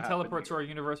says they gonna can happen teleport to here? our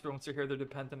universe, but once they're here, they're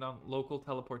dependent on local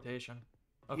teleportation.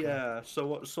 Okay. Yeah.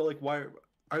 So like, why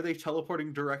are they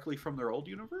teleporting directly from their old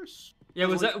universe? Yeah,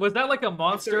 was like, that like a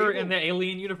monster in able- the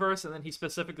alien universe, and then he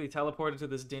specifically teleported to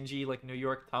this dingy like New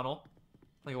York tunnel?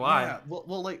 Like why? Yeah.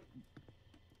 Well, like,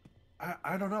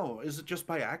 I don't know. Is it just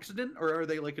by accident, or are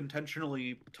they like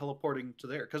intentionally teleporting to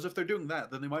there? Because if they're doing that,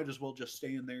 then they might as well just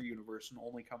stay in their universe and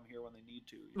only come here when they need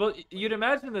to. you know? Well, you'd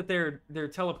imagine that their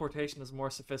teleportation is more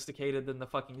sophisticated than the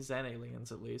fucking Zen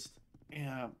aliens, at least.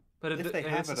 Yeah. But If they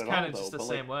have it's it just at kind all, of just though, the but,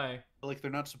 like, same way. But, like they're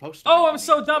not supposed to. Oh, have I'm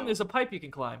so any, dumb. There's a pipe you can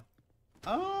climb.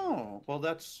 Oh, well,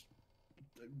 that's.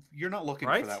 You're not looking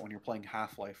Right? for that when you're playing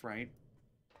Half-Life, right?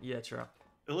 Yeah, true.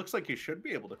 It looks like you should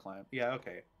be able to climb. Yeah,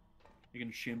 okay. You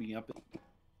can shimmy up.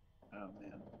 Oh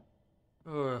man,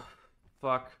 Ugh,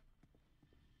 fuck.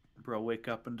 bro, wake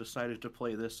up and decided to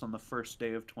play this on the first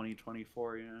day of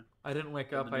 2024. Yeah. I didn't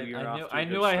wake And up. the new year off to a I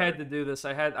good knew I had start. to do this.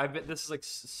 This is like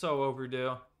so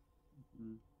overdue.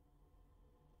 Mhm.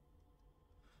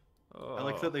 I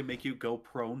like Oh. that they make you go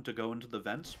prone to go into the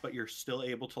vents, but you're still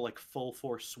able to like full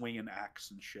force swing an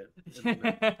axe and shit. in the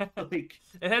vent. Like,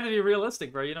 It had to be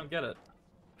realistic, bro. You don't get it.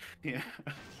 yeah,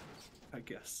 I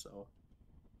guess so.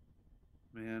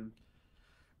 Man,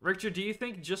 Richter, do you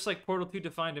think just like Portal 2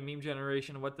 defined a meme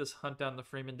generation, what this Hunt Down the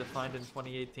Freeman defined in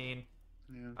 2018?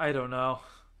 yeah. I don't know.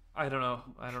 I don't know.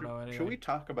 I don't know anything. Should we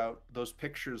talk about those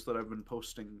pictures that I've been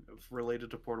posting related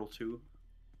to Portal 2?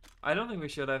 I don't think we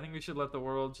should. I think we should let the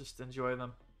world just enjoy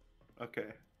them.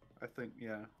 Okay, I think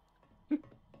yeah,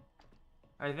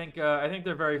 I think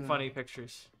they're very funny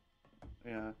pictures.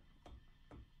 yeah.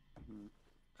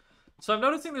 So I'm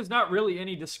noticing there's not really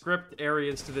any descript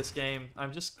areas to this game.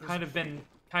 I've just kind of been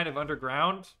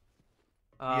underground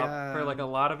for like a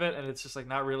lot of it, and it's just like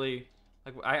not really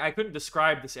like I couldn't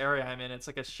describe this area I'm in. It's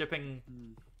like a shipping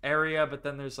area, but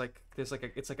then there's like it's like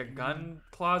a gun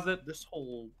closet. This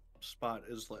whole spot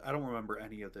is like I don't remember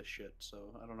any of this shit, so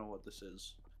I don't know what this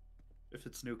is. If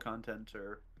it's new content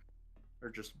or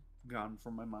just gone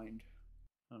from my mind.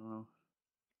 I don't know.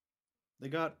 They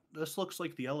got this looks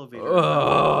like the elevator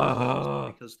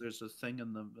because there's a thing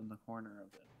in the corner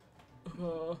of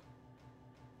it.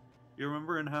 You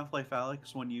remember in Half-Life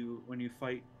Alyx when you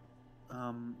fight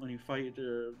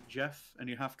Jeff and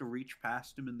you have to reach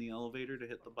past him in the elevator to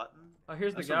hit the button? Oh,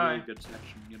 here's That's the a guy. really good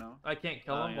section, you know. I can't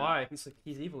kill Oh, him. yeah. Why?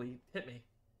 He's evil. He hit me.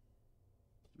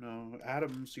 No,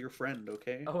 Adam's your friend,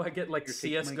 okay? Oh, I get like You're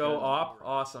taking my CS:GO gun. op.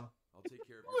 Awesome. I'll take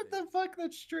care of your What the fuck?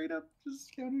 That's straight up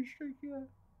just Counter Strike.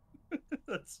 Yeah,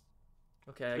 that's.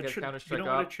 Okay, I It get should, Counter Strike you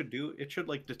know what op. it should do? It should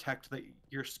like detect that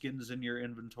your skins in your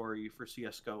inventory for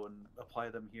CS:GO and apply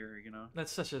them here. You know,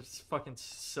 That's such a fucking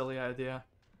silly idea.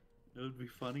 it would be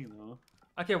funny though.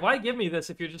 Okay, why give me this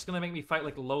if you're just gonna make me fight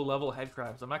like low-level head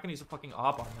crabs? I'm not gonna use a fucking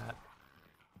op on that.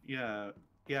 Yeah,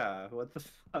 yeah. What the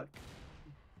fuck?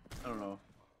 I don't know.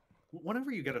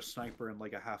 Whenever you get a sniper in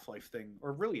like a Half-Life thing,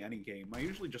 or really any game, I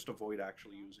usually just avoid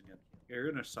actually using it. You're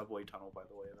in a subway tunnel, by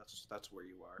the way. That's where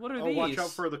you are. What are oh, watch out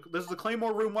these? for the. This is the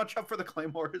Claymore room. Watch out for the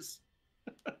Claymores.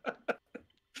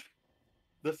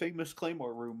 The famous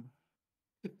Claymore room.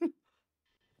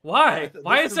 Why?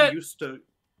 Why This is room that? Used to.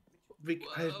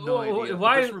 I have no idea. but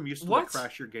Why- This room used to what? like,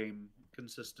 crash your game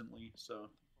consistently. So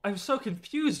I'm so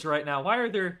confused right now. Why are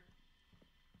there?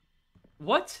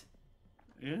 What?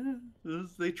 yeah,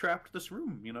 they trapped this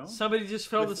room. You know. Somebody just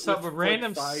filled With- a with, like,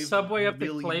 random 5 subway up to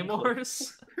million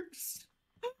claymores. claymores.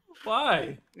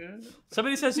 Why? Yeah.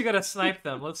 Somebody says you gotta snipe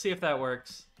them. Let's see if that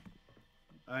works.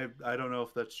 I don't know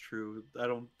if that's true. I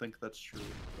don't think that's true,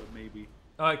 but maybe.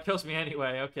 Oh, it kills me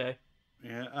anyway. Okay.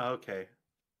 Yeah. Okay.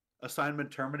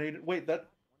 Assignment terminated. Wait, that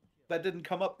didn't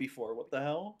come up before. What the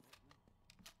hell?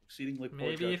 Exceedingly poor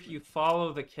Maybe if judgment. you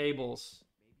follow the cables.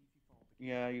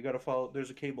 Yeah, you gotta follow. There's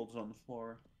a cables on the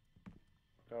floor.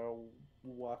 Gotta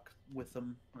walk with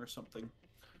them or something.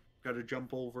 Gotta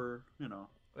jump over. You know.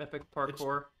 Epic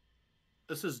parkour.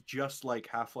 This is just like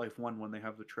Half-Life 1 when they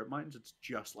have the trip mines. It's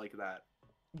just like that.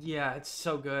 Yeah, it's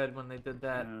so good when they did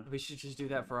that. Yeah. We should just do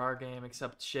that for our game,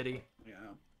 except shitty. Yeah.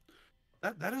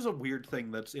 That is a weird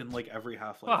thing that's in like every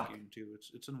Half-Life Fuck. game too.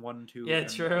 It's in 1, 2, Yeah, and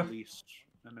true. at least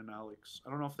and in Alyx. I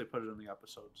don't know if they put it in the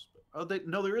episodes, but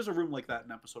there is a room like that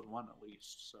in episode 1 at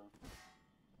least. So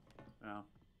yeah.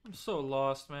 I'm so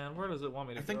lost, man. Where does it want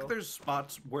me to I go? think there's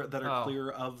spots that are Oh. clear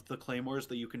of the claymores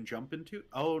that you can jump into.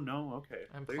 Oh no, okay.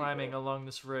 I'm There you climbing go. along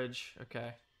this ridge.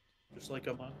 Okay. Just like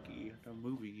a monkey, a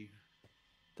movie.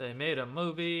 They made a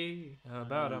movie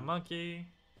about a Mm. monkey,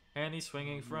 and he's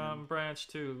swinging from branch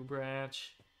to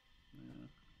branch. Yeah.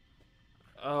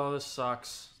 Oh, this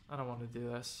sucks. I don't want to do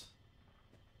this.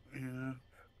 Yeah.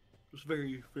 It was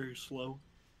very, very slow.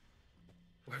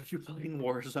 Why are you playing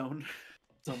Warzone?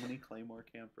 So many Claymore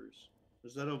campers.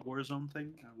 Is that a Warzone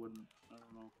thing? I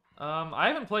don't know. I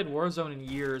haven't played Warzone in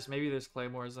years. Maybe there's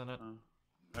claymores in it.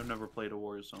 I've never played a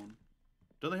Warzone.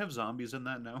 Do they have zombies in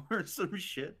that now or some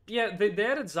shit? Yeah, they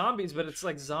added zombies, but it's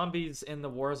like zombies in the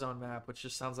Warzone map, which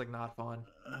just sounds like not fun.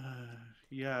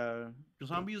 Yeah.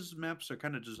 Zombies maps are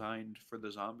kind of designed for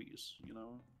the zombies, you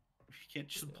know? You can't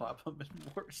just plop them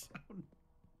in Warzone.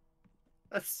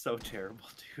 That's so terrible,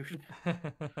 dude.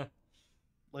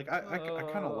 Like, I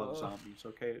kind of love zombies,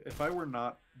 okay? If I were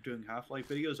not doing Half-Life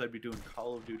videos, I'd be doing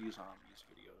Call of Duty Zombies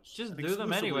videos. Just And do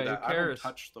them exclusively anyway, who that. I don't cares?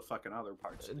 touch the fucking other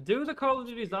parts. Do the Call of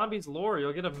Duty Zombies lore.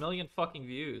 You'll get a million fucking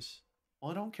views.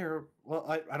 Well, I don't care. Well,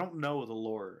 I don't know the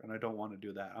lore, and I don't want to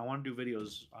do that. I want to do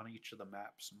videos on each of the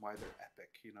maps and why they're epic.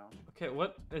 You know. Okay,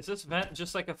 what is this vent?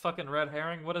 Just like a fucking red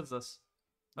herring? What is this?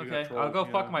 You got Okay, I'll trolled- go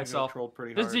yeah, fuck you got myself. trolled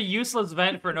pretty This is hard. a useless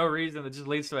vent for no reason that just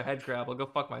leads to a head crab. I'll go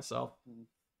fuck myself.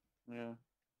 Yeah,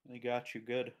 they got you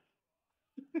good.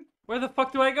 Where the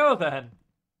fuck do I go then?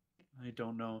 I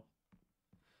don't know.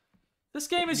 This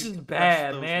game is You just press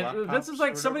bad, those man. This laptops is or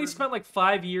like somebody whatever? spent like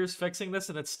 5 years fixing this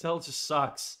and it still just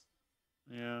sucks.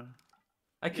 Yeah,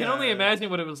 I can only Yeah. imagine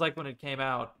what it was like when it came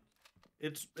out.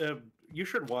 it's you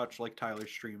should watch like Tyler's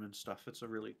stream and stuff. It's a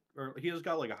really, or he has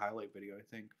got like a highlight video I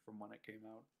think from when it came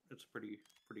out. It's pretty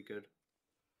good.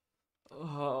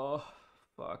 Oh,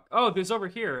 fuck. Oh, there's over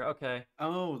here. Okay.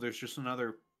 Oh, there's just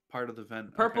another part of the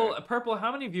vent. Purple, Okay. Purple,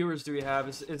 how many viewers do we have?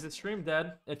 Is the stream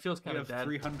dead? It feels We kind of have dead.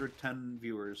 310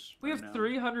 viewers. We right have now.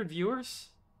 300 viewers?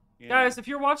 Yeah. Guys, if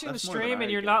you're watching the That's more than stream and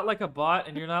I you're get. not like a bot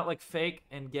and you're not like fake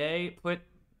and gay, put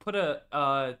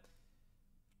a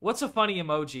what's a funny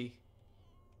emoji?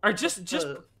 Or just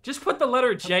put the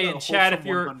letter J in chat if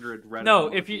you're no,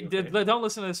 if you don't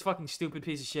listen to this fucking stupid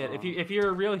piece of shit. If you're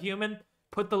a real human,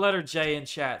 put the letter J in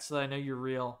chat so that I know you're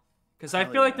real. Because I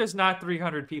Hell feel like yeah. there's not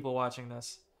 300 people watching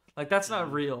this. Like that's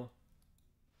not real.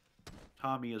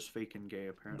 Tommy is fake and gay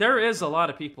apparently. There is a lot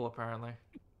of people apparently.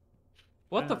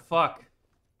 What the Yeah. fuck?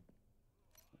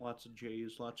 Lots of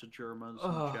J's, lots of Germas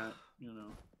Ugh. in chat. You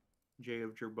know, J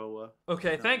of Jerboa.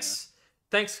 Okay, Oh, thanks.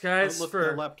 Thanks guys Look,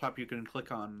 for the laptop you can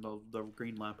click on the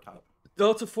green laptop.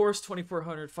 Delta Force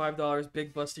 2400 $5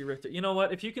 Big Busty Richter. You know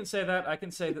what? If you can say that, I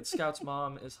can say that Scout's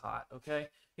mom is hot. Okay.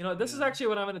 You know this is actually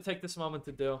what I'm going to take this moment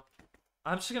to do.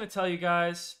 I'm just going to tell you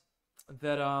guys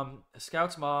that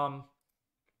Scout's mom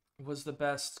was the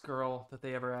best girl that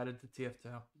they ever added to TF2.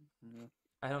 Yeah.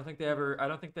 I don't think they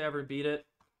ever beat it.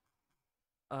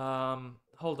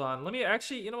 Hold on. Let me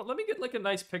actually, you know what? Let me get like a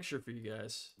nice picture for you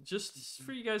guys, just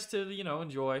for you guys to, you know,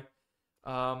 enjoy.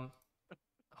 Hold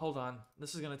on.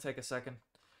 This is gonna take a second.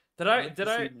 I'd Did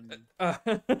like I?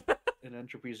 to In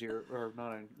Entropy Zero, or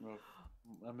not in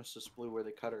Nemesis Blue, where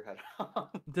they cut her head off.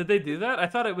 Did they do that? I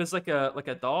thought it was like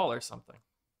a doll or something.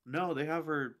 No, they have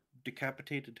her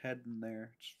decapitated head in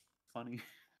there. It's funny.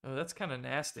 Oh, that's kind of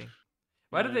nasty.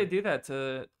 Why did Yeah. they do that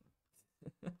to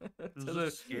was to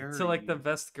just to like the scary.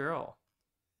 best girl?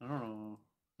 I don't know.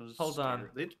 It was Hold on.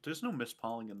 There's no Miss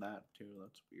Pauling in that too.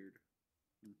 That's weird.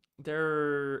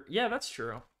 Yeah, that's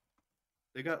true.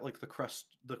 They got like the crust.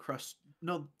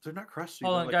 No, they're not crusty.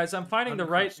 Hold they're, on, like, guys. I'm finding the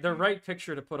uncrusty. right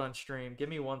picture to put on stream. Give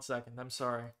me 1 second. I'm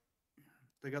sorry.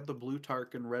 They got the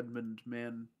Blutarch and Redmond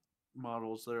Man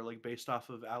models that are like based off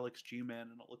of Alex G Man,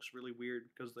 and it looks really weird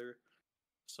because they're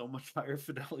so much higher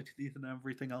fidelity than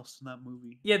everything else in that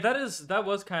movie. Yeah, that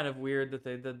was kind of weird that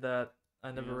they did that.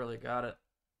 I never Yeah. really got it.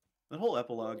 The whole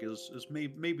epilogue is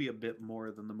maybe a bit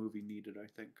more than the movie needed, I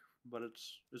think, but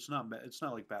it's not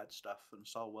like bad stuff, and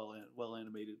it's all well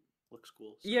animated, looks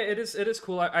cool. So. Yeah, it is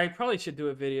cool. I probably should do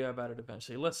a video about it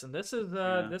eventually. Listen, this is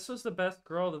this was the best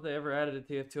girl that they ever added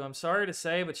to TF2. I'm sorry to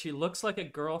say, but she looks like a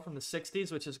girl from the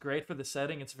 60s, which is great for the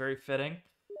setting. It's very fitting.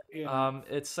 Yeah.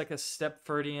 It's like a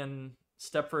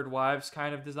Stepford Wives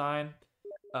kind of design,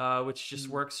 which just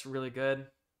works really good.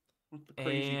 With the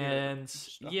crazy hair And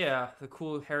stuff. yeah, the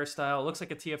cool hairstyle. Looks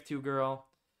like a TF2 girl.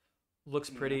 Looks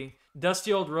pretty.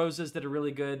 Dusty Old Roses did a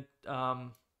really good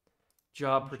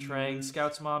job portraying Yes.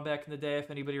 Scout's mom back in the day. If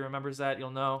anybody remembers that,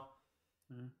 you'll know.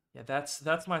 Mhm. Yeah,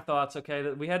 that's my thoughts.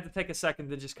 Okay, we had to take a second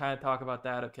to just kind of talk about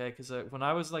that. Okay, because when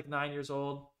I was like 9 years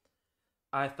old,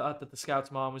 I thought that the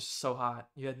Scout's mom was just so hot.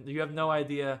 You have no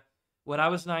idea. When I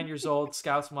was 9 years old,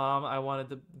 Scout's mom, I wanted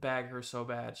to bag her so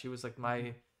bad. She was like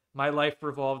my life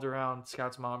revolved around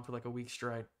Scout's mom for like a week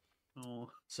straight. Oh,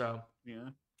 So yeah.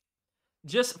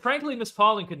 just frankly, Miss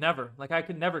Pauling could never. Like I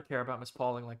could never care about Miss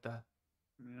Pauling like that.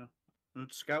 Yeah. And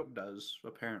Scout does,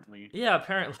 apparently. Yeah,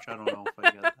 apparently. Which I don't know if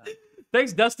I get that.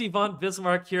 Thanks, Dusty Von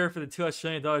Bismarck here for the $2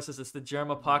 Australian. Says it's the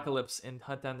Germ Apocalypse in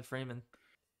Hunt Down the Freeman.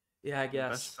 Yeah, I The guess.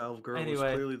 best Valve girl was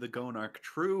Anyway. clearly the Gonarch.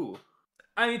 True.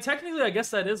 I mean, technically, I guess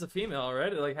that is a female,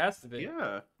 right? It like has to be.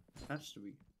 Yeah. Has to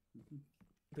be.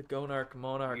 The Gonarch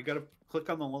Monarch. You gotta click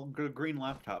on the green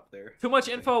laptop there. Too much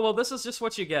info. Well, this is just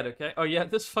what you get, okay? Oh yeah,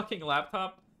 this fucking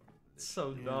laptop. It's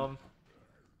so dumb.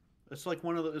 It's like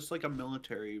it's like a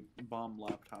military bomb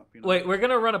laptop, you know? Wait, we're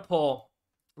gonna run a poll.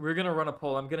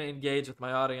 I'm gonna engage with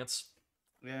my audience.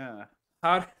 Yeah.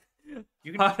 How You can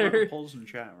just run Hotter- the polls in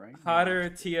chat, right? hotter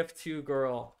TF2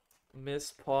 girl,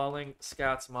 Miss Pauling,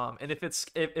 Scout's mom. And if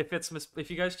if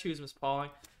you guys choose Miss Pauling,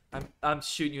 I'm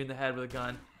shooting you in the head with a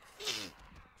gun.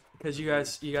 Because you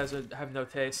guys have no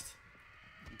taste.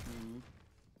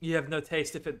 You have no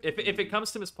taste. If it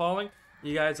comes to Miss Pauling,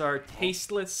 You guys are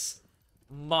tasteless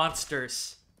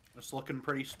monsters. It's looking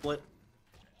pretty split.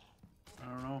 I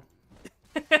don't know.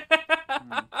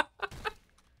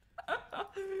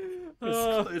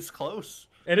 It's close.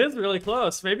 It is really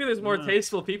close. Maybe there's more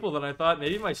tasteful people than I thought.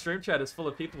 Maybe my stream chat is full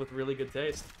of people with really good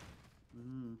taste.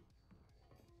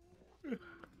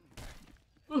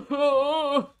 It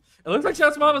looks like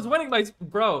Shout's mom is winning.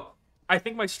 Bro, I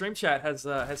think my stream chat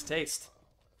has taste.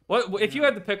 What if you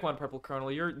had to pick one, Purple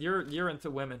Colonel? You're into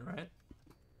women, right?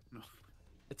 No.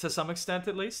 To some extent,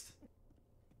 at least.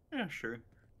 Yeah, sure.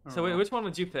 So wait, which one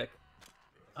would you pick?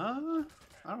 I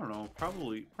don't know.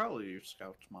 Probably your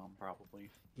Scout's mom. Probably.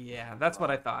 Yeah, that's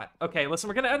what I thought. Okay, listen,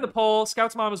 we're gonna end the poll.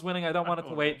 Scout's mom is winning. I don't want it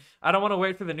to wait. I don't want to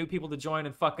wait for the new people to join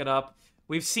and fuck it up.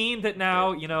 We've seen that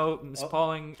now, you know, Miss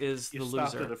Pauling is the loser. You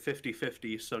stopped at a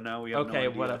 50-50, so now we have no Okay,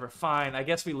 idea. whatever. Fine. I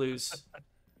guess we lose.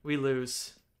 We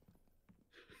lose.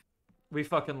 We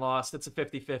fucking lost. It's a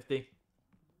 50-50.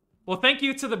 Well, thank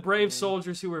you to the brave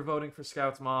soldiers who were voting for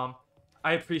Scout's mom.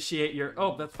 I appreciate your...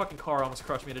 Oh, that fucking car almost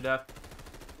crushed me to death.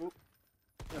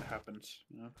 It happens.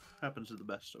 You know, happens to the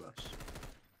best of us.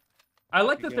 I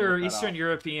like that Again, they're with that Eastern off.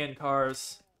 European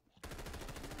cars.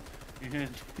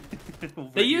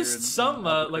 Over They here used in some,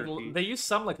 Albuquerque. they used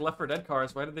some, like, Left 4 Dead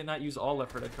cars. Why did they not use all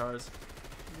Left 4 Dead cars?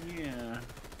 Yeah.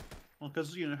 Well,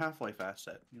 because, you know, Half-Life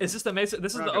asset. Is this the Mesa?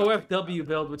 This is We're the not gonna think about OFW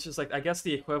build, which is, like, I guess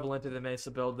the equivalent to the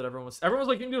Mesa build that everyone was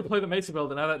like, you can play the Mesa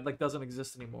build, and now that, like, doesn't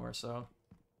exist anymore, so...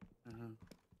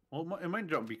 Well, it might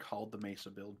not be called the Mesa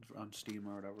build on Steam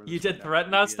or whatever. You This did might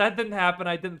threaten actually us? be it. That didn't happen.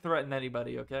 I didn't threaten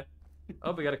anybody, okay?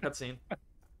 Oh, we got a cutscene.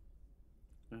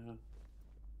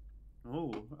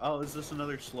 Oh, is this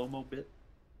another slow-mo bit?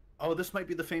 Oh, this might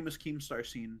be the famous Keemstar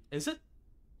scene. Is it?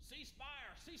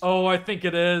 Ceasefire, ceasefire. Oh, I think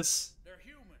it is. They're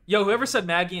human. Yo, whoever said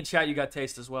Maggie in chat, you got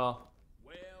taste as well.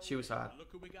 Well, She was hot. look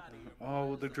who we got here.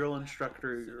 Oh, the drill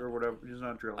instructor or whatever. He's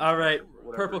not drill. All right, instructor,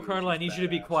 whatever Purple he is, Colonel, I he's need you to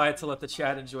be badass. quiet to let the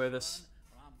chat enjoy this.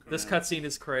 This cutscene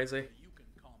is crazy. You can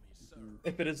call me sir.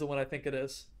 If it is the one I think it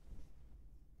is.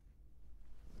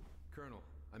 Colonel,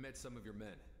 I met some of your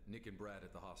men, Nick and Brad,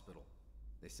 at the hospital.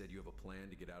 They said you have a plan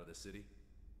to get out of the city?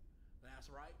 That's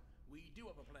right. We do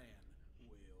have a plan.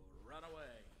 We'll run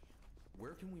away.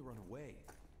 Where can we run away?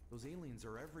 Those aliens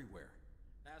are everywhere.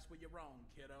 That's where you're wrong,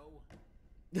 kiddo.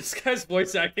 This guy's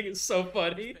voice acting is so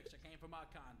funny. This picture came from our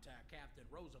contact, Captain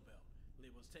Roosevelt.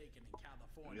 It was taken in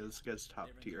California. Yeah, this guy's top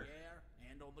They're in tier. the air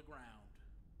and on the ground.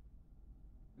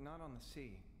 Not on the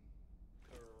sea,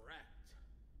 Correct.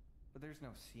 but there's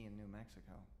no sea in New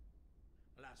Mexico.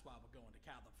 Well, that's why we're going to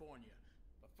California.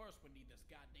 But first, we need this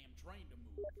goddamn train to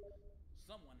move.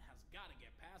 Someone has got to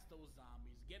get past those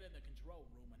zombies, get in the control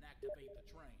room, and activate the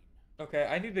train. Okay,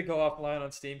 I need to go offline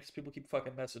on Steam because people keep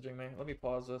fucking messaging me. Let me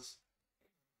pause this.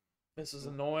 This is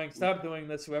annoying. Stop doing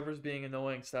this. Whoever's being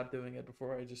annoying, stop doing it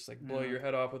before I just, like, blow your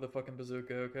head off with a fucking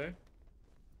bazooka, okay?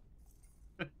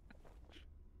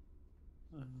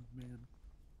 Oh, man.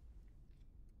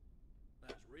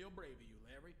 That's real brave of you,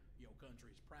 Larry. Your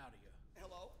country's proud of you.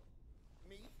 Hello?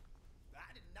 Me?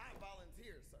 I did not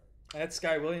volunteer, sir. That's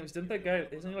Sky Williams. Didn't that guy,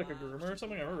 isn't he like a groomer or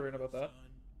something? I remember reading about that.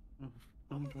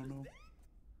 Son, I don't know.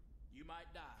 you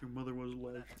might die. Your mother was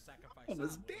but ledge. that's a sacrifice On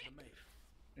his I'm willing dick. to make.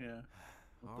 Yeah.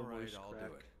 With All the right, voice I'll do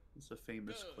crack. it. It's a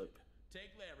famous Good. clip. Take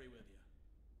Larry with you.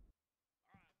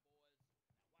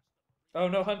 Oh,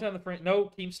 no, Hunt down the frame.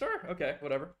 No, Keemstar? Okay,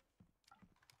 whatever.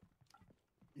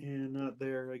 Yeah, not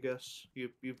there, I guess. He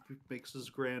makes his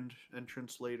grand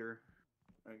entrance later,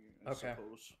 I Okay.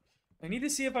 suppose. I need to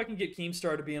see if I can get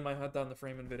Keemstar to be in my Hunt down the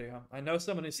Freeman video. I know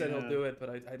someone who said he'll Yeah. do it, but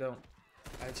I don't.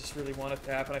 I just really want it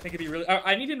to happen. I think it'd be really...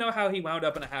 I need to know how he wound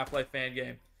up in a Half-Life fan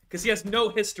game. Because he has no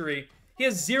history. He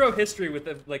has zero history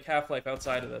with, like, Half-Life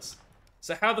outside of this.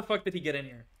 So how the fuck did he get in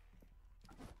here?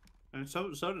 And so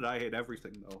did I hate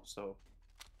everything though. So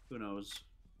who knows?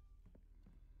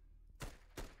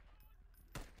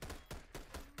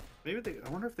 Maybe they. I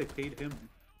wonder if they paid him.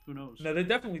 Who knows? No, they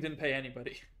definitely didn't pay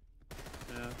anybody.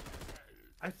 Yeah.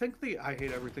 I think the I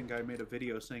hate everything guy made a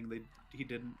video saying he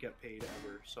didn't get paid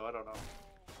ever. So I don't know.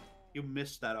 You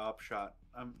missed that op shot.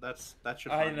 That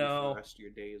should I haunt you for know. the rest of your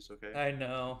days. Okay. I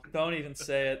know. Don't even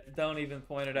say it. Don't even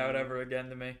point it out ever again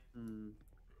to me.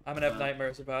 I'm gonna have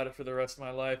nightmares about it for the rest of my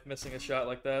life, missing a shot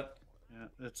like that. Yeah,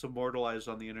 it's immortalized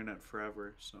on the internet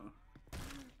forever. So.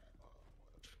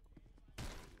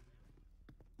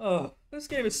 Oh, this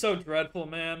game is so dreadful,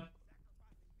 man.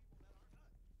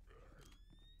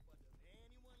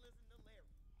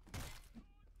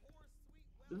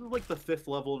 This is like the 5th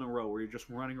level in a row where you're just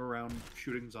running around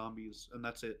shooting zombies, and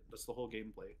that's it. That's the whole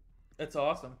gameplay. It's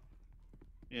awesome.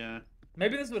 Yeah.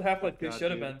 Maybe this is what Half-Life 2 God, should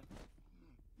have dude. been.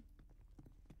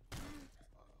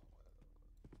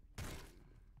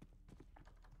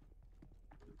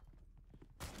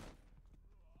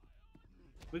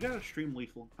 We gotta stream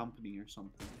Lethal Company or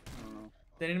something. I don't know.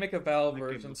 They need to make a Valve That game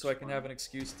version looks so I can fun. have an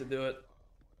excuse to do it.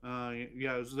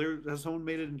 Yeah. Has someone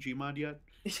made it in Gmod yet?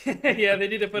 Yeah, they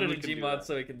need to put it We in can do Gmod that.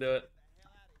 so we can do it.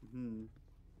 Hmm.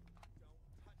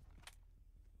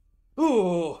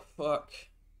 Ooh, fuck.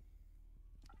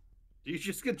 Do you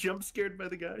just get jump scared by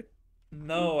the guy?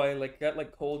 No, I like got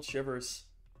like cold shivers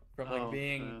from like Oh,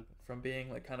 being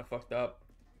like kind of fucked up.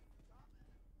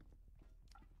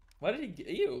 Why did he?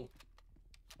 Ew.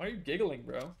 Why are you giggling,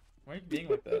 bro? Why are you being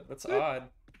like that? That's odd.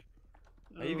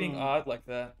 Why are you being odd like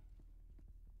that?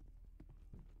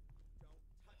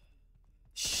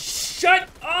 Shut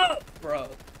up, bro.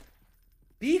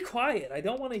 Be quiet. I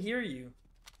don't want to hear you.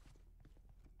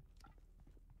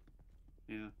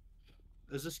 Yeah.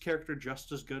 Is this character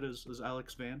just as good as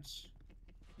Alex Vance?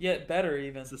 Yeah, better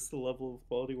even. Is this the level of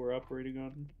quality we're operating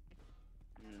on?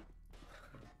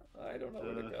 Yeah. I don't know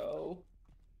where to go.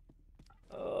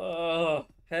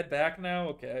 Head back now?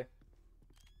 Okay.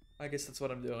 I guess that's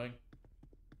what I'm doing.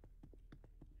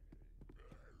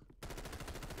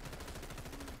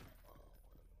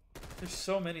 There's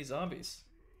so many zombies.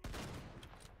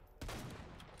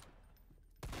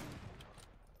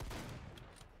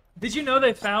 Did you know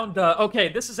they found, okay,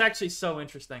 this is actually so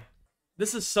interesting.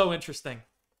 This is so interesting.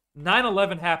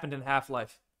 9/11 happened in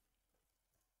Half-Life.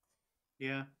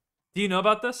 Yeah. Do you know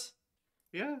about this?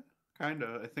 Yeah.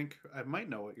 Kinda. I think I might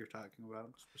know what you're talking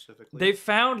about specifically. They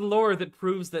found lore that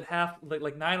proves that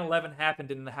like 9/11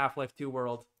 happened in the Half-Life 2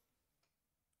 world.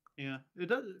 Yeah. It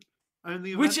does. I mean,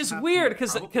 the Which event is happened weird,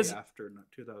 'cause probably after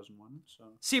 2001. So.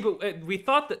 See, but we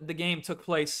thought that the game took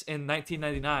place in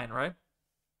 1999, right?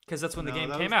 Because that's when the No, game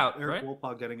that came was out, Eric right?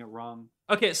 Wolpaw getting it wrong.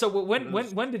 Okay, so when It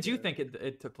was- when did you think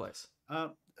it took place?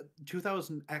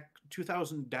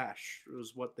 2000 dash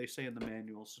was what they say in the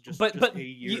manual. So just But just a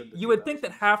year you, into you would think that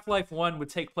 2000. Half-Life 1 would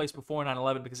take place before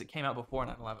 9/11 because it came out before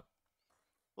 9/11.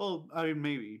 Well, I mean,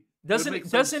 maybe. Doesn't make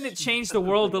it doesn't sense it change the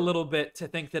world a later. little bit to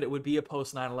think that it would be a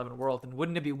post 9/11 world, and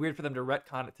wouldn't it be weird for them to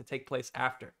retcon it to take place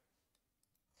after?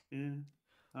 Yeah.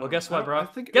 Well, guess what, I bro?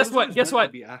 think it Guess was what? always Guess meant to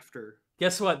what? Be after.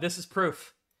 Guess what? This is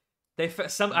proof.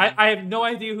 I have no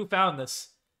idea who found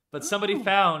this, but somebody Oh.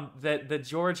 found that the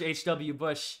George H.W.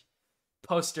 Bush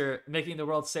poster making the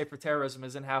world safe for terrorism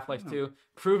is in Half-Life 2,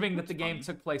 proving that the game funny.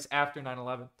 took place after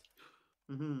 9/11.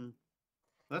 Mm-hmm.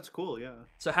 That's cool. Yeah.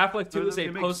 So Half-Life 2 is a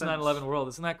It makes post 9/11 sense. world.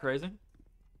 Isn't that crazy?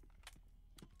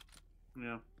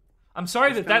 Yeah. I'm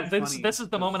sorry It's that kinda this funny this is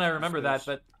the because moment I it's remember that,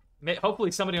 space. but hopefully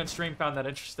somebody on stream found that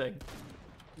interesting.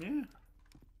 Yeah.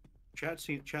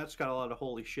 Chat's got a lot of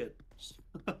holy shit.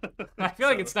 I feel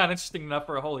like it's not interesting enough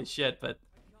for a holy shit, but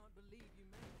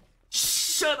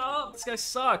shut up! This guy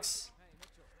sucks.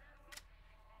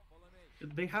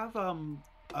 They have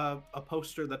a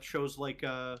poster that shows like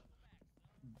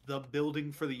the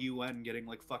building for the UN getting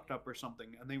like fucked up or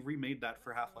something, and they remade that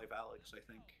for Half-Life Alyx, I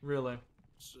think. Really?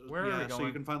 So, Where are yeah, we so going?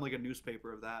 you can find like a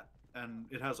newspaper of that, and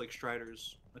it has like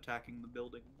Striders attacking the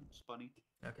building. It's funny.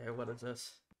 Okay, what is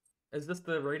this? Is this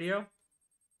the radio?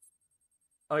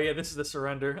 Oh yeah, this is the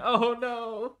surrender. Oh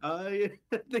no!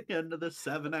 At the end of the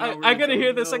 7 hours. I gotta hear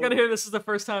oh this. I no. gotta hear this. Is the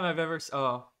first time I've ever.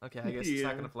 Oh, okay. I guess it's not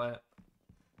Yeah. gonna play it.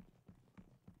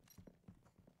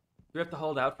 Do we have to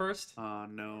hold out first?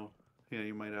 No. Yeah,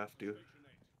 you might have to.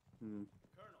 Hmm.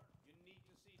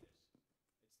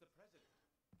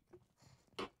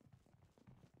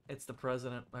 It's the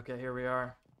president. Okay, here we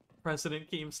are. President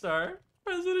Keemstar.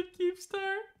 President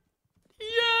Keemstar.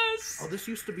 Yes. Oh, this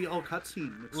used to be all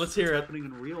cutscene. Let's hear it's it. happening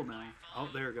in real now. Oh,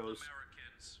 there it goes.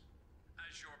 Americans,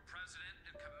 as your president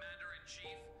and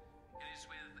commander-in-chief, it is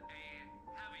with a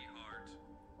heavy heart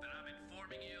that I'm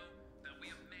informing you that we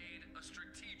have made a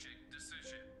strategic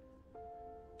decision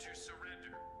to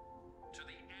surrender to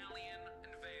the alien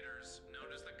invaders known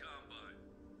as the Combine.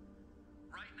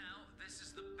 Right now, this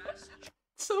is the best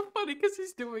So funny because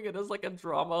he's doing it as like a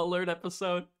drama alert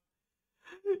episode.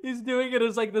 He's doing it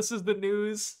as like this is the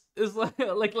news. Is like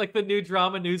the new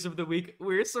drama news of the week.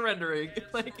 We're surrendering.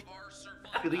 Like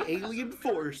To the alien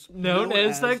force known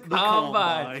as the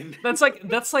Combine. That's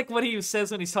like what he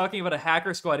says when he's talking about a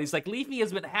hacker squad. He's like, Leafy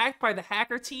has been hacked by the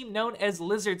hacker team known as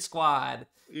Lizard Squad.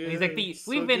 Yeah, and he's like, it's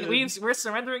so good. we're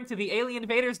surrendering to the alien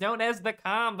invaders known as the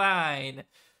Combine.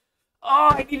 Oh,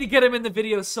 I need to get him in the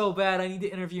video so bad. I need to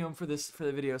interview him for the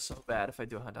video so bad. If I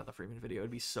do a Hunt Down the Freeman video,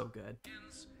 it'd be so good.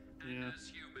 Yeah.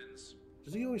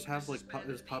 Does he always have like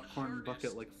his popcorn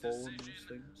bucket like full in these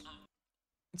things?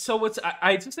 So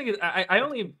I just think I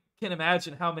only can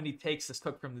imagine how many takes this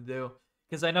took for him to do,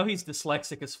 because I know he's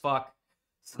dyslexic as fuck.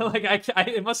 So like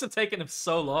it must have taken him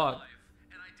so long.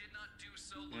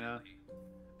 Yeah.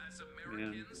 As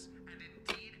Americans and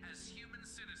indeed as human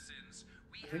citizens,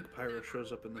 we think Pyro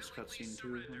shows up in this cutscene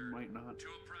too, or might not. To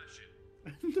oppression.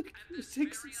 He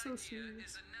takes it so Idea serious.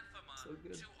 is anathema So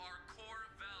good. to our core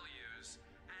values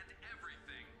and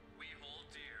everything we hold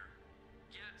dear.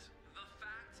 Yet the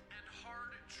fact and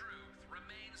hard truth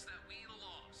remains that we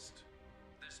lost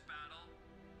this battle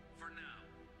for now.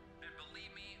 And believe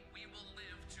me, we will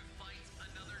live to fight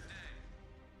another day.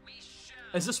 We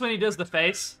shall. Is this when he does the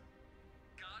face?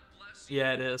 God bless you.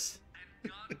 Yeah, it is. And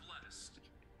God bless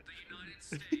the United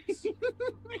States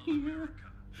of America.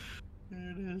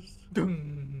 There it is.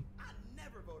 Dum. I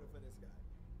never voted for this guy.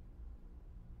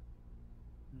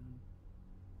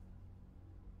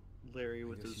 Larry I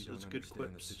with guess his, you his don't good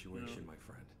understand quips. the you situation, know. my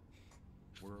friend.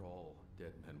 We're all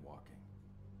dead men walking.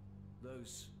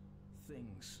 Those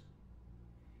things.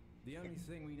 The only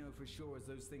thing we know for sure is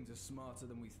those things are smarter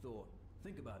than we thought.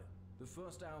 Think about it. The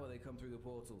first hour they come through the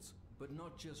portals, but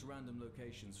not just random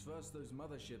locations. First, those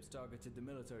motherships targeted the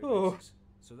military Oh. bases.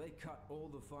 So they cut all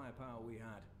the firepower we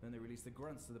had. Then they released the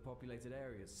grunts to the populated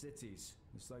areas, cities.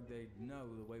 It's like they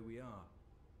know the way we are.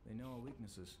 They know our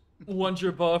weaknesses. One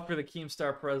Jerboa for the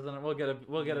Keemstar president. We'll get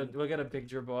a big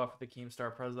Jerboa for the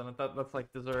Keemstar president. That's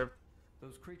like deserved.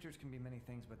 Those creatures can be many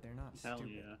things, but they're not Hell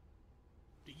stupid. yeah.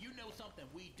 Do you know something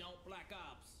we don't, Black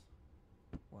Ops?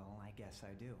 Well, I guess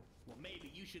I do. Well,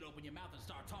 maybe you should open your mouth and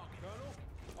start talking. Colonel?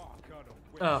 Oh, Colonel,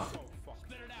 we're Oh. so fucked.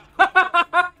 Spit it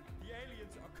out. The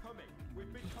aliens are coming.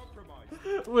 We've been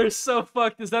compromised. We're so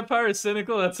fucked. Is that pirate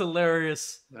cynical? That's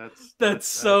hilarious. That's That's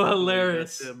so absolutely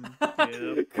hilarious. gets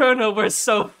him. Yep. Colonel, we're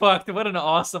so fucked. What an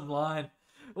awesome line.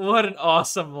 What an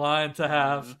awesome line to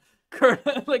have.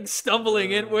 Colonel, like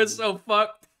stumbling in, we're so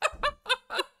fucked. God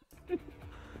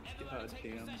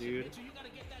damn, dude. Mitchell, you gotta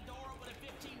get that door open in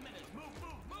 15 minutes. Move,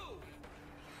 move, move.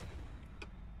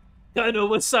 Colonel,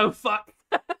 we're so fucked.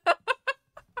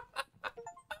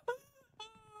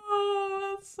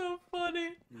 Oh, that's so funny.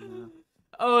 Yeah.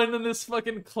 Oh, and then this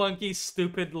fucking clunky,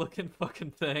 stupid looking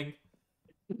fucking thing.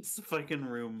 It's the fucking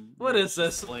room. What where is it's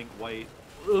just this? Blank white.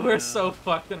 We're Yeah. so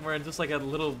fucked and we're in just like a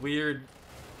little weird...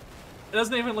 It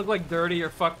doesn't even look like dirty or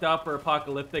fucked up or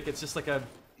apocalyptic. It's just like a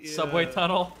subway Yeah.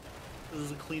 tunnel. This is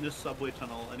the cleanest subway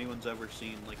tunnel anyone's ever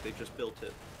seen. Like, they just built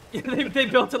it. they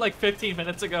built it like 15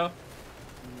 minutes ago.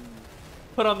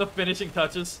 Put on the finishing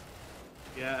touches.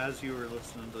 Yeah, as you were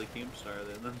listening to the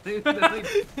Keemstar, then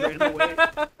they ran away,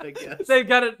 I guess. They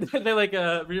got it. They like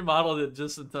remodeled it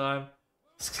just in time.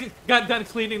 Got done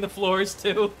cleaning the floors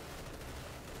too.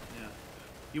 Yeah.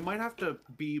 You might have to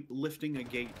be lifting a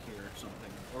gate here or something.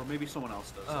 Or maybe someone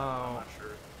else does that. I'm Oh. not sure.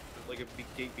 There's like a big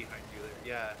gate behind you there.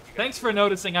 Yeah. you gotta Thanks do for that.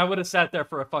 noticing. I would have sat there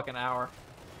for a fucking hour.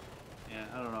 Yeah,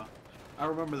 I don't know. I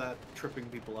remember that tripping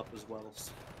people up as well.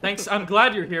 So. Thanks. I'm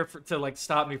glad you're here to like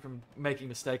stop me from making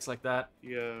mistakes like that.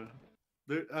 Yeah.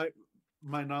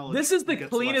 My knowledge. This is the gets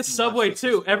cleanest less and subway less as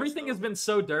too. this Everything goes, has though. been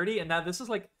so dirty, and now this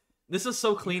is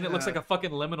so clean. It looks Yeah. like a fucking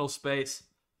liminal space.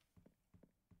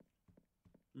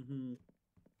 Mhm.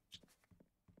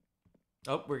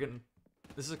 Oh, we're getting.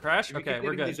 This is a crash. If you Okay, keep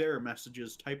we're getting good. These error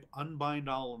messages. Type unbind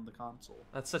all in the console.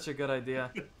 That's such a good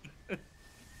idea.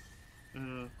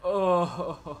 Uh,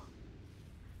 Oh.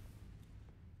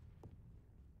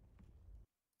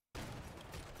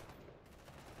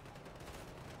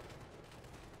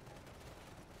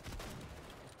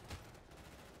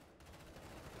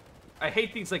 I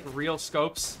hate these like real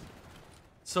scopes.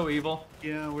 So evil.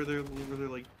 yeah, where they're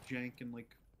like jank and like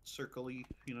circly,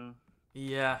 you know.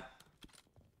 Yeah.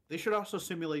 They should also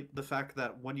simulate the fact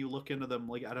that when you look into them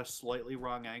like at a slightly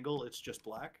wrong angle, it's just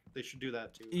black. They should do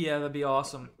that too. Yeah, that'd be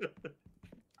awesome.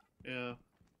 Yeah.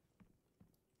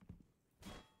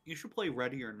 You should play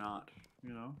Ready or Not,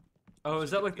 you know? Oh, It's is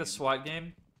a that good like the game. SWAT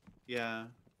game? Yeah.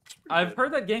 It's pretty I've good.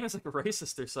 heard that game is like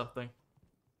racist or something.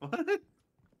 What?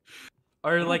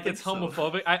 Or don't like think it's so.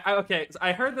 homophobic. Okay, so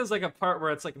I heard there's like a part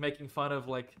where it's like making fun of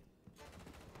like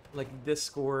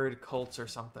Discord cults or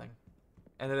something,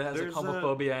 and it has There's like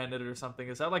homophobia in it or something.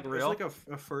 Is that like There's real? like a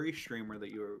furry streamer that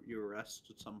you arrest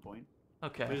at some point.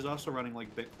 Okay, But he's also running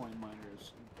like Bitcoin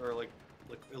miners or like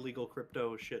illegal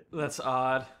crypto shit. that's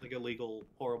odd. Like illegal,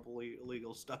 horribly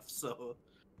illegal stuff. So,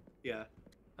 yeah.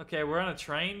 Okay, we're on a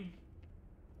train.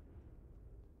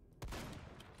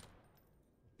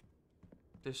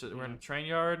 We're in a train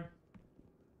yard.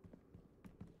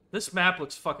 This map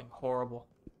looks fucking horrible.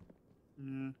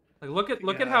 Mm, Like look at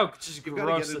yeah. how just You've got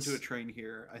to gross get into this. a train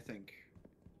here, I think.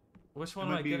 Which one It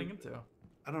am might I be- getting into?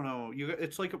 I don't know.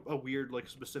 It's like a weird, like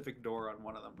specific door on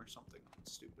one of them or something.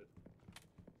 It's stupid.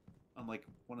 On like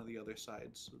one of the other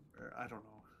sides, or I don't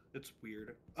know. It's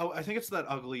weird. Oh, I think it's that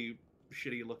ugly,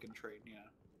 shitty looking train. Yeah.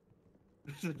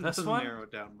 It This doesn't one? narrow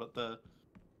it down, but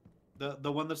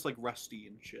the one that's like rusty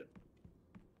and shit.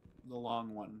 the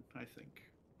long one, I think.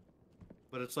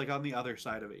 But it's like on the other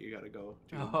side of it. You gotta go.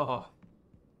 To. Oh,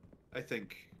 I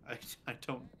think. I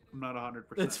don't. I'm not 100%.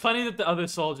 it's funny that the other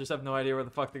soldiers have no idea where the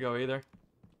fuck to go either.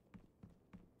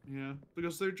 Yeah,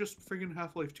 because they're just friggin'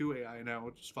 Half-Life 2 AI now,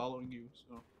 just following you.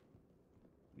 So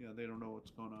yeah, they don't know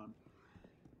what's going on.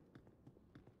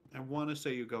 I want to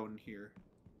say you go in here,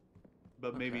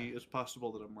 but maybe Okay. it's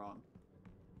possible that I'm wrong.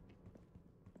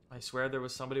 I swear there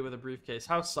was somebody with a briefcase.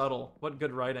 How subtle. What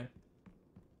good writing.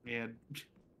 And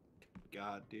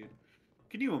God, dude,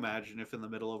 can you imagine if in the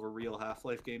middle of a real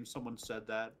Half-Life game someone said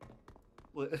that?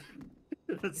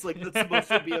 It's like that's supposed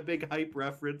to be a big hype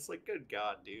reference. Like, good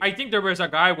God, dude. I think there was a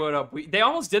guy would up. They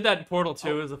almost did that in Portal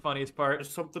 2 is the funniest part. There's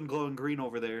something glowing green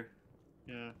over there.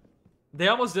 Yeah. They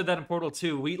almost did that in Portal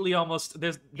 2. Wheatley almost...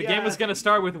 The game was Yeah. going to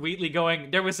start with Wheatley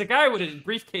going, there was a guy with a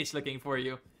briefcase looking for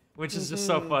you. Which is just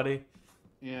so funny.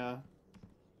 Yeah.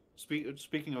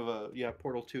 Speaking of, yeah,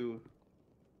 Portal 2.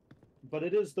 But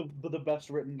it is the best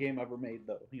written game ever made,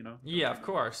 though, you know? Yeah, of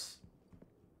course.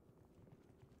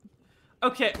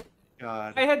 Okay,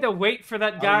 God. I had to wait for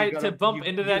that Oh, guy you gotta- to bump you-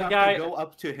 into you that have guy. To go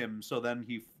up to him, so then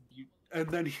and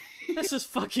then he... This is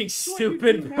fucking What do you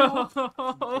stupid, do bro.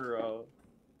 now? Bro.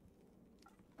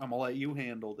 I'm gonna let you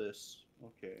handle this.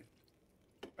 Okay.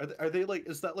 Are they like,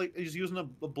 is that like, he's using a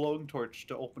blowing torch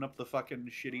to open up the fucking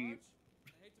shitty...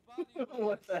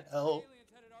 What the hell?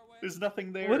 There's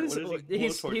nothing there. What is he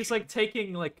he's blowtorching? like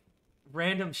taking like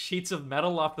random sheets of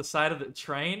metal off the side of the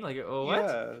train? Like, oh, what?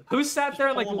 Yeah. Who sat Just there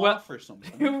and pull like him well off or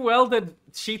something. who welded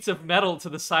sheets of metal to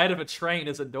the side of a train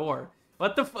as a door?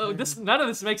 What the this none of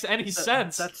this makes any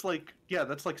sense. That's like, yeah,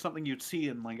 that's like something you'd see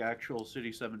in like actual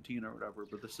City 17 or whatever,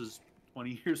 but this is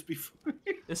 20 years before.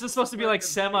 This is supposed to be like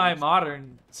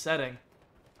semi-modern setting.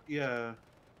 Yeah.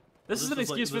 This is an like-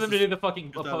 excuse for this them to is do the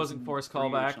fucking opposing force 2003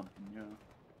 or callback. something, yeah.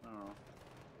 I don't know.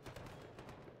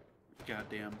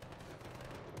 Goddamn.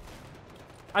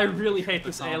 I really hate The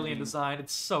this alien zombie. design.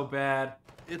 It's so bad.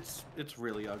 It's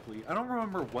really ugly. I don't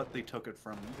remember what they took it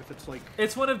from. If it's like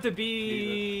It's one of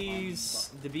DeBee's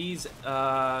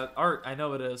art. I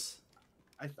know it is.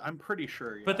 I'm pretty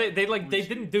sure. Yeah. But they Let me see.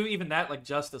 didn't do even that like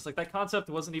justice. Like that concept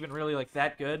wasn't even really like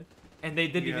that good, and they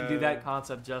didn't even do that Yeah.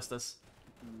 concept justice.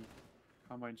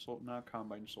 Not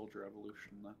Combine Soldier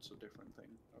Evolution. That's a different thing.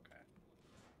 Okay.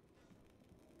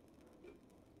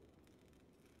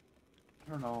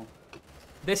 I don't know.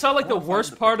 They saw like I the wanna find worst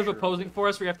the part of picture. opposing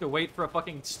force where you have to wait for a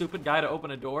fucking stupid guy to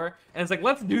open a door, and it's like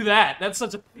let's do that. That's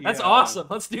Yeah. awesome.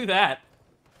 Let's do that.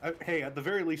 Hey, at the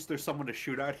very least, there's someone to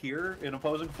shoot at here. In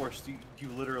Opposing Force, you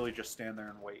literally just stand there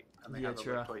and wait, and they Yeah, have it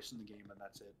true. like twice in the game, and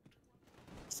that's it.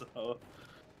 So,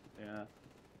 yeah.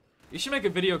 You should make a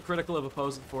video critical of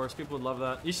opposing force. People would love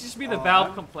that. You should just be the Oh, Valve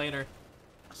I'm- complainer.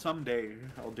 Someday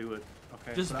I'll do it.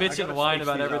 Okay. Just but I bitch and gotta whine space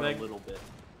about these out everything. A little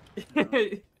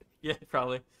bit. Yeah,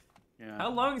 probably. Yeah. How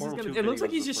long is this Portal gonna? 2 It looks like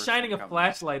video's he's the just first shining a one coming.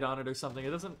 flashlight on it or something. It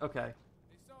doesn't. Okay.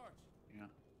 Yeah.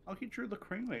 Oh, he drew the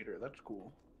cremator. That's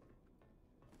cool.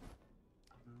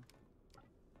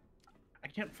 I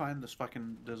can't find this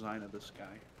fucking design of this guy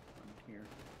on here.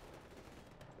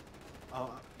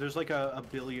 There's like a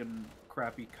billion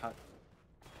crappy cut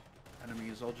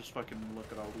enemies. I'll just fucking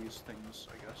look at all these things,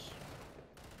 I guess.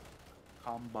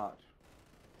 Combat.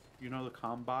 You know the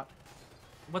combat?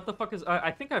 What the fuck is?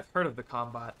 I think I've heard of the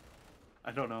combat.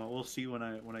 I don't know. We'll see when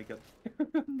I get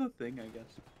the thing, I guess.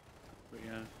 But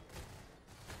yeah.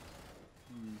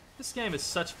 This game is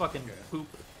such fucking poop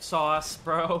sauce,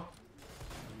 bro.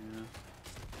 Yeah.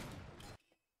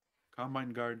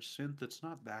 Combine Guard synth. It's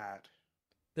not that.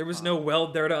 There was no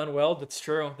weld there to unweld. That's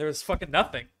true. There was fucking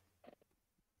nothing.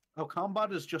 Oh,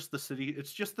 Combat is just the city.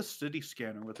 It's just the city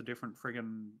scanner with a different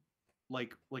friggin'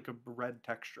 like a red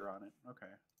texture on it.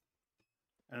 Okay.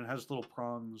 And it has little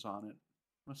prongs on it.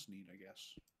 That's neat, I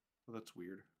guess. Well, that's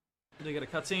weird. Did I get a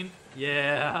cutscene?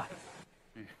 Yeah.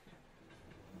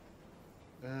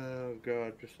 Oh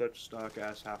god, just such stock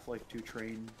ass Half-Life 2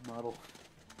 train model.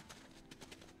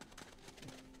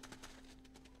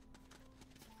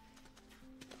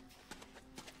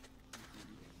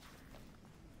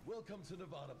 Welcome to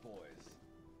Nevada, boys.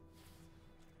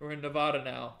 We're in Nevada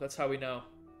now. That's how we know.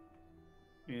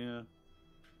 Yeah.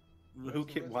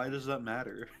 Why does that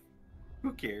matter?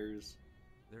 Who cares?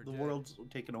 They're The dead. world's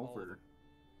taken All of over. them.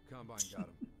 Combine got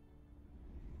him.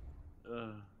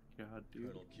 God, dude.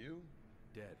 Colonel Q?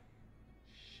 Dead.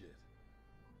 Shit.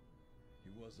 He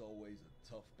was always a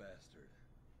tough bastard.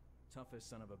 Toughest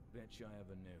son of a bitch I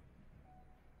ever knew.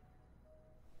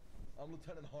 I'm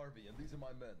Lieutenant Harvey, and these are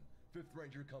my men. 5th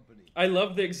Ranger Company. I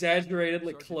love the exaggerated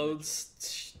like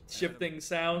clothes shifting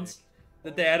sounds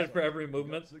that they added for every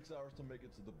movement. We got 6 hours to make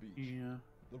it to the beach. Yeah.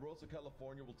 The roads to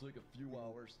California will take a few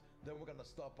hours. Then we're gonna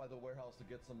stop by the warehouse to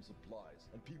get some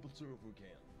supplies and people too if we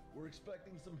can. We're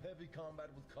expecting some heavy combat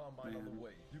with Combine on the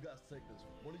way. You guys take this.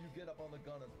 One of you get up on the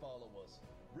gun and follow us.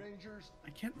 Rangers, I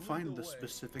can't lead find the way.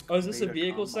 specific. Oh, is this a beta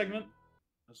vehicle Combine. segment?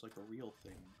 That's like a real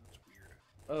thing. That's weird.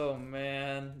 Oh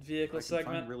man, vehicle I can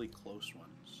segment. find really close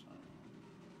ones.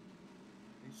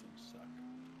 These things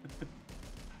suck.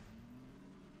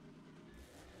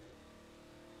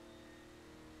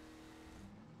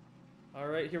 All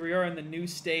right, here we are in the new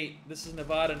state. This is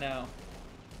Nevada now.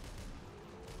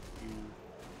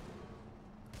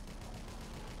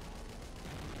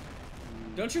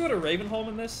 Don't you go to Ravenholm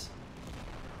in this?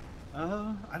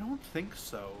 I don't think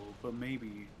so, but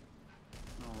maybe.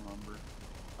 I don't remember.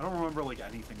 I don't remember like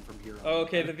anything from here. Oh,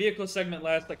 okay, the vehicle segment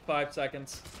lasts like 5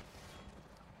 seconds.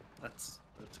 That's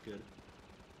good.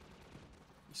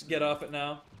 Just get off it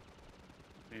now.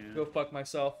 Yeah. Go fuck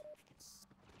myself.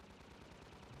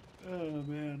 Oh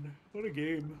man, what a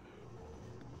game.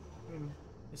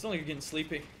 It's only you're getting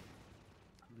sleepy.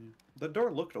 The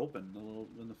door looked open, the little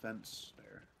in the fence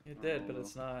there. It did, but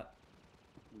it's not.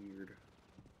 Weird.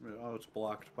 Oh, it's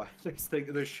blocked by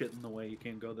there's shit in the way. You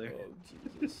can't go there. Oh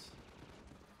Jesus.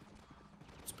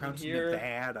 It's pronounced Here.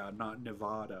 Nevada, not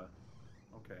Nevada.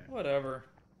 Okay. Whatever.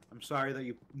 I'm sorry that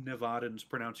you Nevadans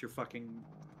pronounce your fucking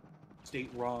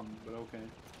state wrong, but okay.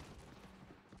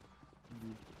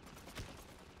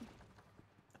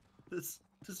 This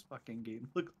fucking game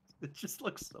it just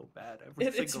looks so bad.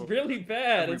 It's really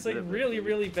bad. every It's like bit of it, really, dude.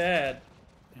 really bad.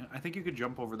 Yeah, I think you could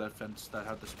jump over that fence that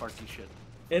had the sparky shit.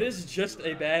 It is just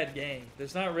a bad game.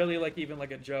 There's not really like even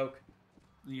like a joke.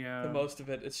 Yeah. The most of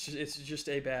it, it's just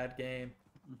a bad game.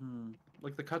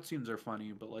 Like the cutscenes are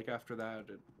funny, but like after that,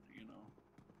 it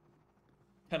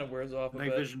Kind of wears off a night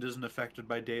bit. vision isn't affected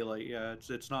by daylight. Yeah,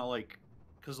 it's not like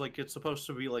because like it's supposed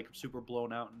to be like super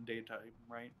blown out in daytime,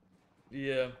 right?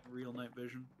 Yeah. Real night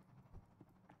vision.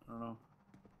 I don't know.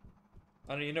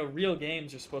 I don't. You know, real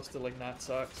games are supposed to like not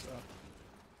suck. So.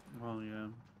 Well, yeah.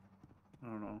 I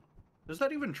don't know. Is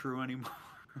that even true anymore?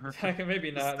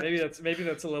 Maybe not. Maybe that's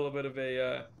a little bit of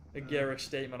a garish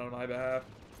statement on my behalf.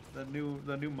 The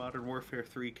new Modern Warfare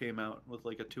 3 came out with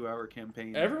like a 2-hour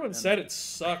campaign. Everyone and- said it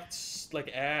sucked like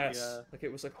ass. Yeah. Like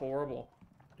it was like horrible.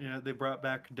 Yeah, they brought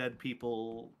back dead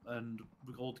people and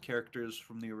old characters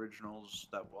from the originals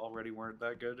that already weren't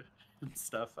that good and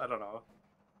stuff. I don't know.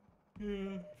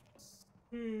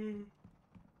 Do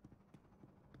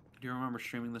you remember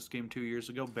streaming this game 2 years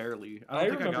ago? Barely. I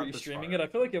don't think remember got you this streaming far. it. I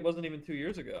feel like it wasn't even 2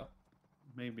 years ago.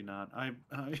 Maybe not. I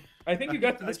think you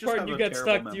got to I this just part have and you a got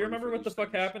terrible stuck. Do you memory remember for what the these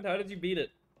fuck things. happened? How did you beat it?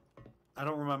 I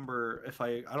don't remember if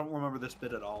I don't remember this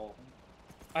bit at all.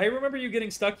 I remember you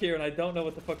getting stuck here and I don't know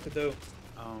what the fuck to do.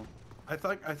 Oh, I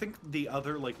think the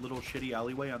other like little shitty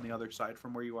alleyway on the other side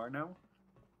from where you are now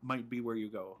might be where you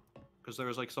go, because there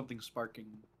was like something sparking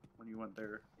when you went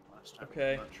there last time.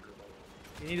 Okay. I'm not sure about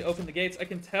it. You need to open the gates. I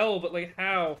can tell, but like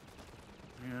how?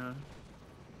 Yeah.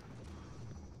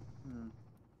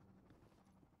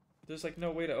 There's like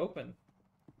no way to open.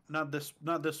 Not this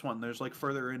one. There's like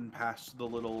further in past the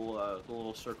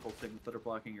little circle things that are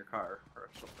blocking your car or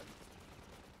something.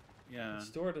 Yeah. This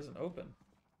door doesn't open.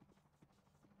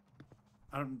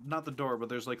 Not the door, but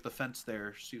there's like the fence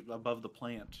there above the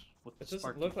plant. With the It doesn't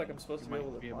sparky look like thing. I'm supposed You to be might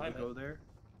able to be able climb to go it. there.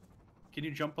 Can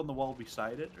you jump on the wall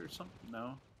beside it or something?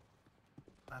 No.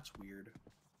 That's weird.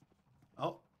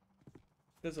 Oh.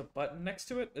 There's a button next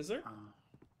to it, is there?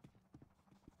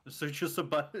 Is there just a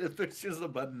button? If there's just a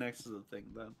button next to the thing,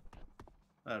 then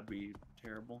that'd be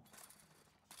terrible.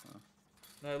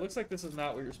 No, it looks like this is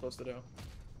not what you're supposed to do.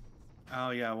 Oh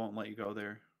yeah, I won't let you go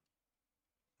there.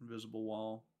 Invisible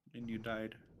wall, and you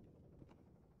died.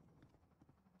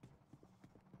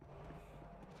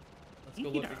 Let's go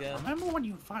look again. Remember when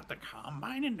you fought the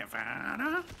Combine in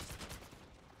Nevada?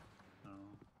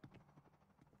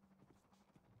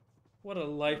 What a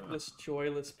lifeless,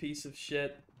 joyless piece of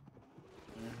shit.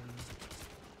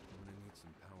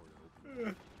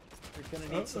 You're gonna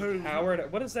need some power to...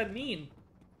 What does that mean?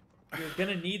 You're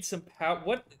gonna need some power...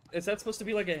 What? Is that supposed to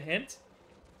be like a hint?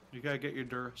 You gotta get your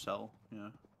Duracell, yeah.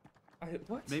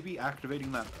 What? Maybe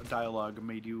activating that dialogue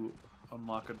made you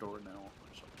unlock a door now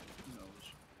or something. Who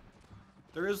knows?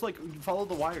 There is like, follow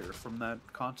the wire from that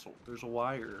console. There's a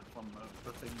wire from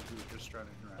the things you were just trying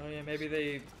to interact Oh yeah, maybe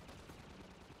they...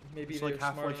 Maybe It's they're like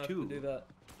halfway smart enough to. to do that.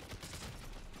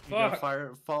 You gotta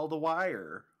Fuck! follow the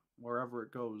wire wherever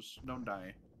it goes. Don't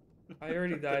die. I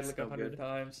already died That's like so 100 good.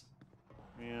 times.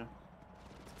 Yeah.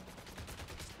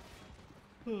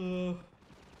 Do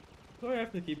I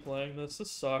have to keep playing this?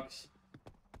 This sucks.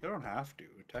 You don't have to,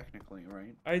 technically,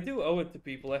 right? I do owe it to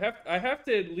people. I have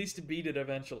to at least beat it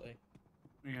eventually.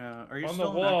 Yeah. Are you On the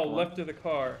still in Act wall, 1? left of the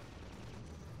car.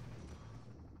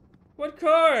 What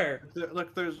car?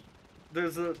 Look, there's a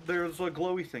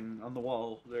glowy thing on the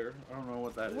wall there. I don't know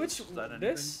what that is. Which Is that anything?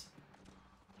 this?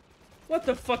 What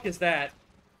the fuck is that?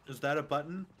 Is that a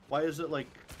button? Why is it like?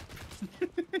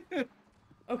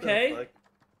 Okay. Like,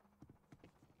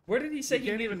 Where did he say you he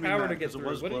can't needed even be power mad to get 'cause it through?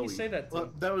 was What did he glowy. say that to?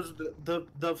 Well, that was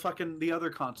the fucking the other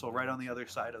console right on the other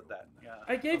side of that. Yeah.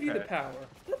 I gave you the Okay. power.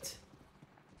 What?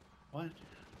 What?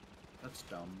 That's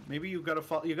dumb. Maybe you gotta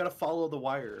follow the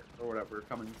wire or whatever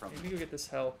coming from. Maybe go get this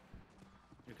hell.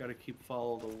 You gotta keep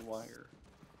follow the wire.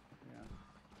 Yeah.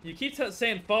 You keep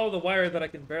saying follow the wire that I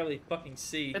can barely fucking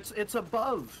see. It's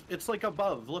above. It's like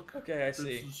above. Look. Okay, I There's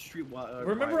see. the street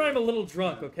Remember, wire. I'm a little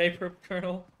drunk, okay,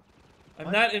 Colonel? I'm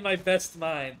What? not in my best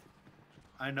mind.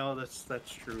 I know that's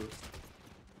true.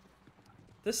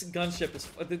 This gunship is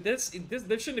this.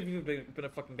 There shouldn't have even been a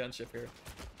fucking gunship here.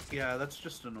 Yeah, that's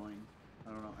just annoying. I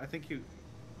don't know. I think you're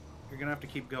gonna have to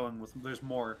keep going with. There's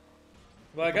more.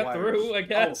 Well, I with the got through, wires. I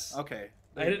guess. Oh, okay.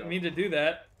 I didn't mean to do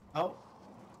that. Oh.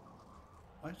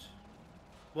 What?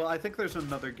 Well, I think there's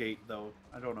another gate though.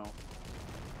 I don't know.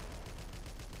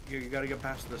 You gotta get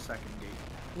past the second gate.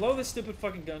 Blow this stupid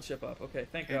fucking gunship up. Okay,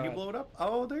 thank God. Can you blow it up?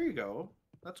 Oh, there you go.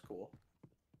 That's cool.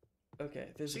 Okay,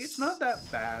 there's. See, a it's not that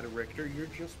bad, Richter. You're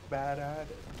just bad at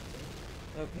it.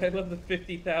 Okay, I love the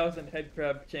 50,000 head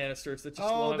crab canisters that just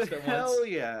Oh, launched the at hell once.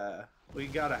 yeah! We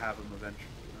gotta have them eventually.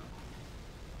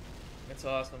 It's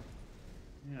awesome.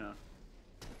 Yeah.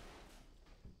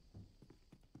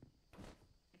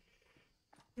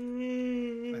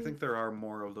 I think there are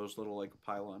more of those little like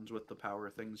pylons with the power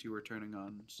things you were turning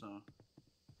on, so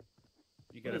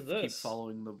you gotta is keep this?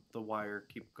 following the wire,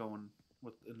 keep going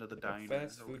into the diner.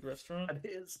 Fast or food whatever restaurant. That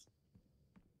is.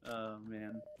 Oh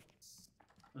man,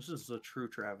 this is a true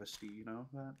travesty. You know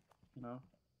that. You know.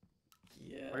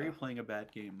 Yeah. Why are you playing a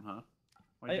bad game, huh?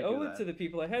 Why'd I you do owe it that? to the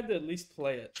people. I had to at least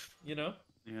play it. You know.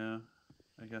 Yeah,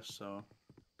 I guess so.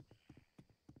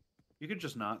 You could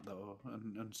just not though,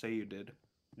 and say you did.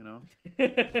 You know.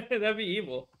 That'd be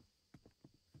evil.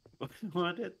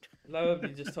 What it? That would be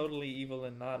just totally evil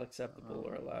and not acceptable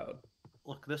or allowed.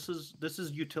 Look, this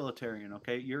is utilitarian,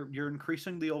 okay? You're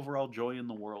increasing the overall joy in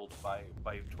the world by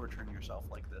torturing yourself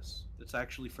like this. It's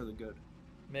actually for the good.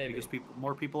 Maybe. Because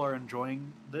more people are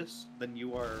enjoying this than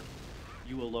you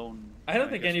alone. I don't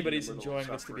think guess, anybody's being a little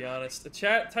enjoying this, to be suffering.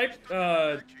 honest. Type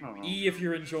know. E if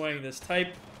you're enjoying this.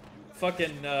 Type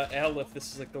fucking L if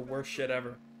this is like the worst shit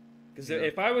ever. Because Yeah.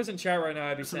 if I was in chat right now,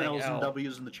 I'd be Some saying L's and L.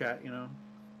 W's in the chat, you know.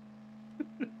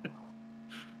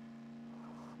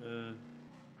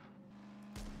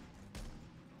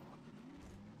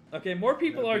 Okay, more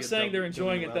people That'd are be a saying they're W-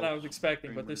 enjoying it than I WL was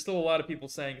expecting, but there's still a lot of people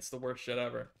saying it's the worst shit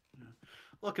ever.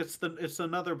 Look, it's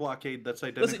another blockade that's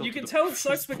identical. Listen, you to can the tell it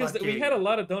sucks previous because we blockade. had a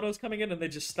lot of donos coming in and they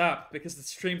just stopped because the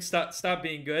stream stopped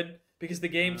being good because the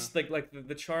game's like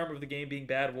the charm of the game being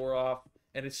bad wore off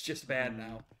and it's just bad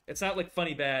now. It's not like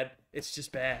funny bad, it's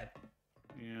just bad.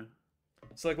 Yeah.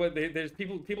 So like what there's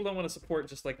people don't want to support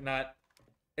just like not.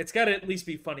 It's got to at least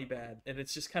be funny bad, and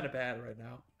it's just kind of bad right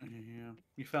now. Yeah.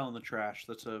 You fell in the trash.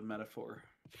 That's a metaphor.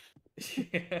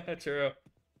 Yeah, true.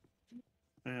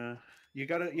 Yeah. You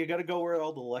gotta go where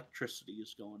all the electricity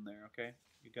is going there, okay?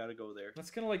 You gotta go there. That's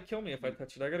gonna like kill me if I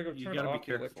touch it. I gotta go You turn gotta be off the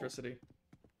careful. electricity.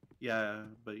 Yeah,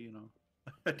 but you know.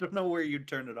 I don't know where you'd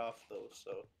turn it off though,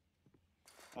 so.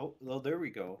 Oh, well, there we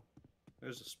go.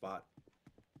 There's a spot.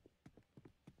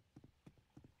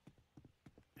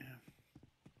 Yeah.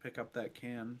 Pick up that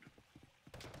can.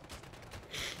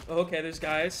 Oh, okay, there's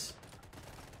guys.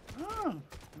 Oh,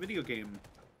 video game.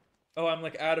 Oh, I'm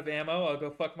like out of ammo. I'll go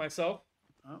fuck myself.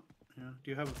 Oh, yeah.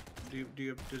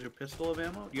 Does your pistol have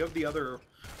ammo? You have the other,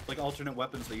 like, alternate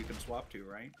weapons that you can swap to,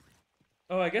 right?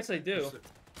 Oh, I guess I do.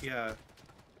 Yeah.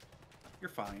 You're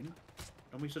fine.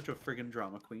 Don't be such a friggin'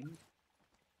 drama queen.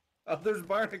 Oh, there's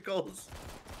barnacles.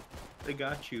 They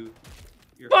got you.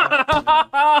 You're Fuck!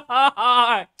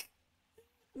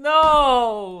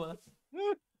 No!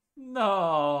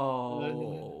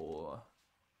 No!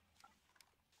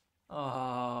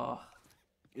 Oh.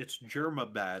 It's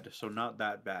Germa bad, so not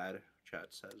that bad, chat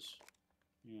says.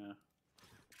 Yeah.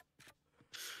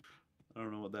 I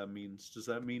don't know what that means. Does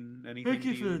that mean anything Thank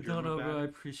you to for the Germa dono, bad? bro. I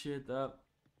appreciate that.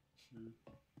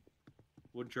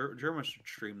 Well, Germa should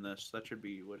stream this. That should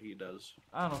be what he does.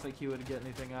 I don't think he would get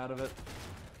anything out of it.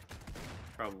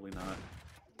 Probably not.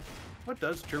 What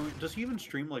does Germa... Does he even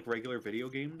stream, like, regular video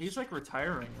games? He's like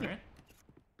retiring, right?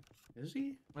 Is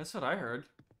he? That's what I heard.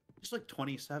 He's like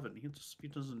 27. He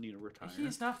doesn't need to retire.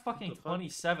 He's not fucking What the fuck?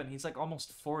 27. He's like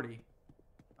almost 40.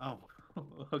 Oh,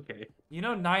 okay. You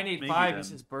know 985 is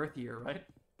then. his birth year, right?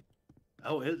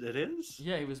 Oh, it is?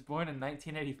 Yeah, he was born in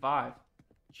 1985.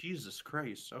 Jesus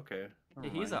Christ. Okay. Yeah,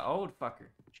 never he's an mind. old fucker.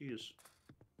 Jeez.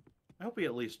 I hope he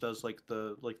at least does like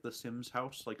the Sims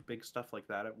house, like big stuff like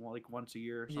that, like once a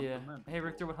year or something. Yeah. That'd be Hey,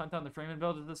 Richter would hunt down the Freeman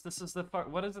build. This is the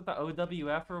what is it? The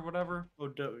OWF or whatever?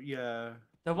 cool. Oh, yeah.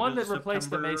 The one Is that it replaced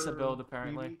the Mesa September, build,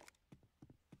 apparently. maybe?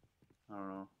 I don't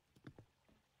know.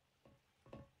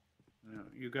 Yeah,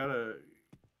 you gotta.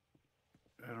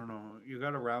 I don't know. You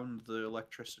gotta round the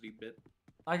electricity bit.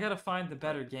 I gotta find the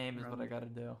better game is what I gotta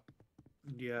do.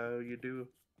 Yeah, you do.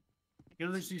 You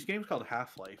know, there's these games called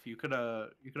Half-Life. You could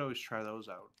always try those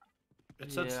out.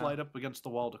 It said Yeah. slide up against the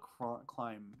wall to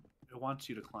climb. It wants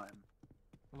you to climb.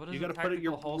 What is You it, gotta put it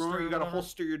your tactical holster or You gotta whatever?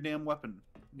 holster your damn weapon.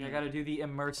 Yeah, I gotta do the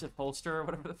immersive holster or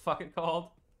whatever the fuck it's called.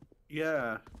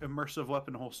 Yeah, immersive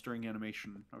weapon holstering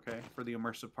animation. Okay, for the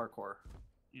immersive parkour.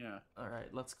 Yeah, All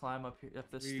right, let's climb up here up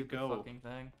this There you stupid go. fucking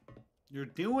thing. you're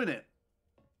doing it.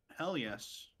 Hell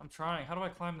yes. I'm trying. How do I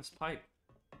climb this pipe?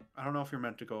 I don't know if you're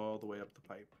meant to go all the way up the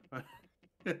pipe.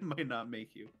 It might not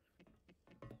make you.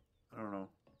 I don't know.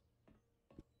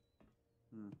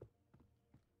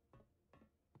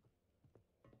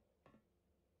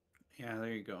 Yeah,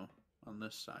 there you go. On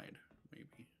this side,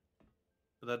 maybe.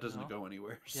 But that doesn't No. go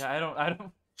anywhere. Yeah, I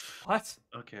don't. What?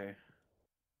 Okay.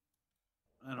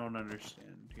 I don't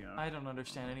understand. Yeah. I don't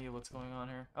understand any of what's going on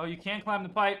here. Oh, you can't climb the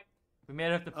pipe. We made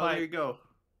it up the Oh, there you pipe. go.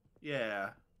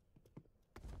 Yeah.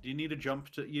 Do you need to jump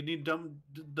to? You need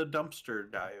the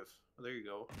dumpster dive. Oh, there you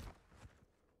go.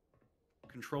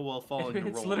 Control while falling. and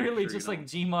It's roll, literally make sure just you like don't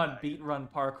Gmod die. beat run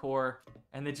parkour,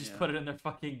 and they just Yeah. put it in their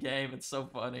fucking game. It's so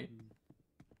funny.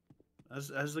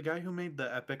 As the guy who made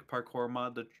the epic parkour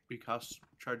mod that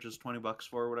charges $20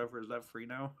 for or whatever, is that free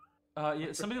now?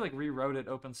 Yeah, somebody like rewrote it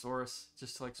open source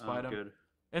just to like spite them. Good.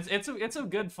 It's a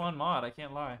good fun mod. I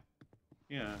can't lie.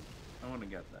 Yeah, I want to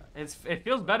get that. It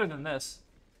feels better than this.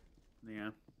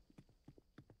 Yeah.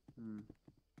 Hmm.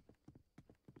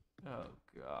 Oh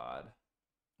god.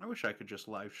 I wish I could just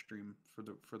live stream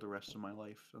for the rest of my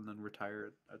life and then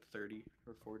retire at 30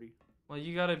 or 40. Well,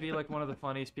 you gotta be like one of the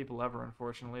funniest people ever,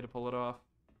 unfortunately, to pull it off.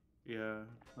 Yeah,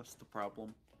 that's the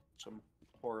problem. So I'm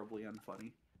horribly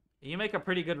unfunny. You make a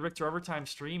pretty good Richter Overtime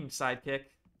stream sidekick.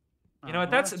 You know Oh,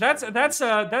 what?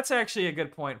 well, That's actually a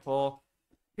good point, Paul.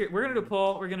 Here, we're gonna do a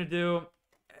poll. We're gonna do: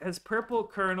 has Purple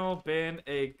Colonel been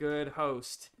a good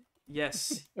host?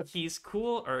 Yes, he's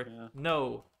cool, or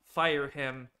no, fire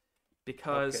him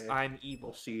because Okay, I'm evil.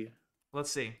 We'll see. Let's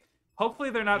see.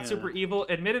 Hopefully they're not Yeah. super evil.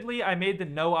 Admittedly, I made the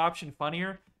no option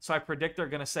funnier, so I predict they're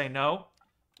gonna say no.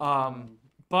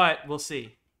 But we'll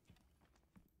see.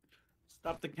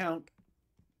 Stop the count.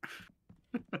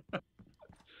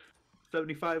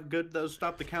 75 good though.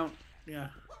 Stop the count. Yeah.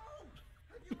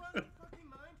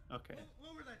 Okay.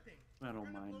 Lower that thing. I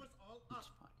don't mind. It's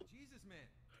fine. Jesus, man.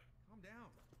 Calm down.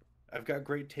 I've got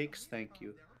great takes, thank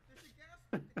you.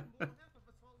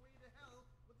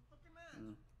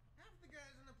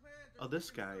 Oh,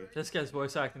 this guy. This guy's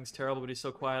voice acting's terrible, but he's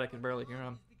so quiet I can barely hear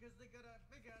him.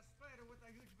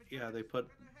 Yeah,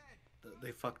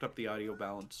 they fucked up the audio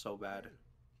balance so bad.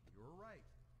 You're right.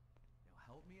 Now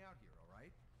help me out here, all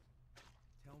right?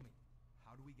 Tell me,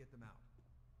 how do we get them out?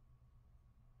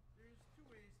 There's two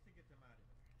ways to get them out of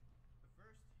there. The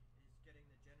first is getting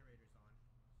the generators on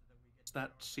so that we get It's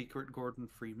that secret Gordon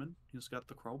Freeman. He's got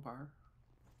the crowbar.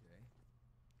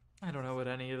 I don't know what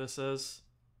any of this is.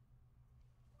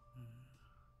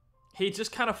 He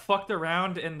just kind of fucked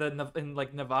around in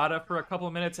like Nevada for a couple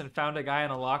of minutes and found a guy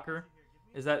in a locker.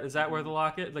 Is that where the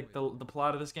locket, like the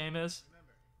plot of this game is?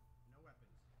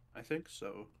 I think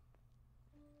so.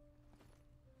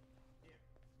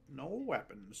 No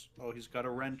weapons. Oh, he's got a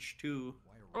wrench too.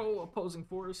 Oh, opposing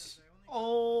force.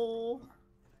 Oh.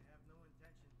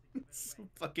 It's so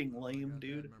fucking lame,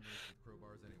 dude.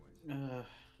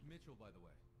 Mitchell, by the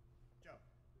way. Joe,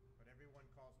 but everyone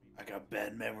calls me. I got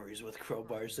bad memories with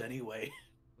crowbars anyway.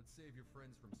 Let's save your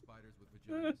friends from spiders with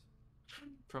vaginas.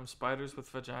 From spiders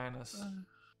with vaginas.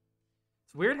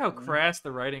 It's weird how crass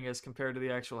the writing is compared to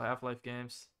the actual Half-Life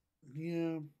games.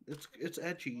 Yeah, it's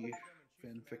edgy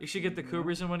fanfiction. You should get the you know?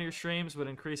 Coobers in one of your streams. Would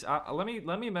increase. Let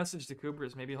me message the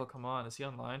Coobers. Maybe he'll come on. Is he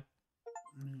online?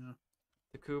 Yeah.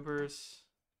 The Coobers.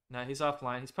 Nah, he's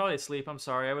offline. He's probably asleep. I'm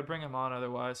sorry. I would bring him on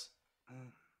otherwise.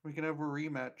 We can have a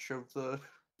rematch of the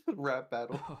rap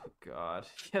battle. Oh god.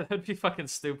 Yeah, that'd be fucking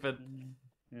stupid.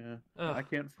 Yeah. Ugh. I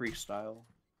can't freestyle.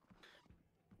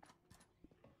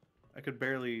 I could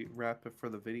barely wrap it for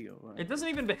the video. It doesn't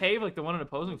even behave like the one in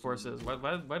Opposing Forces.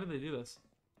 Why did they do this?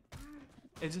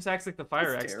 It just acts like the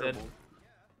Fire X did.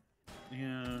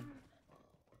 Yeah.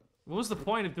 What was the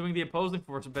point of doing the Opposing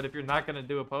Force bit if you're not gonna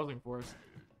do Opposing Force?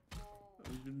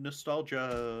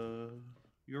 Nostalgia.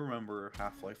 You remember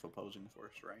Half-Life Opposing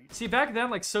Force, right? See, back then,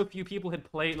 like, so few people had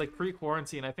played, like,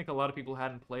 pre-quarantine, I think a lot of people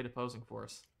hadn't played Opposing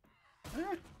Force.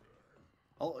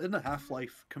 In the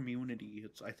Half-Life community,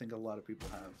 I think a lot of people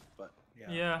have, but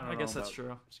yeah. Yeah, I guess that's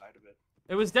true. Side of it.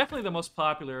 It was definitely the most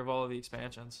popular of all of the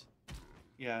expansions.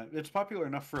 Yeah, it's popular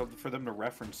enough for them to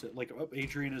reference it. Like, oh,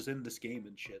 Adrian is in this game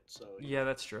and shit, so... Yeah,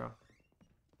 that's true.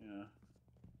 Yeah.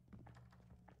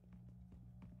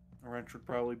 A wrench would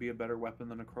probably be a better weapon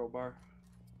than a crowbar.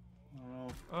 I don't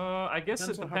know. I guess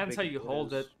it depends how you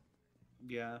hold it.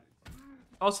 Yeah.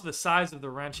 Also, the size of the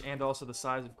wrench and also the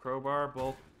size of crowbar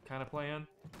both kind of play in.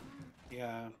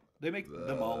 Yeah. They make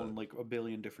them all in, like, a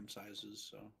billion different sizes,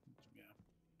 so...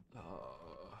 Yeah.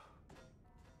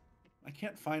 I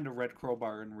can't find a red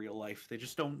crowbar in real life. They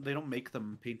just don't. They don't make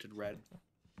them painted red.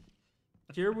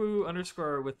 Kirwu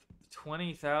 _ with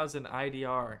 20,000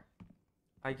 IDR.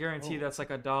 I guarantee that's like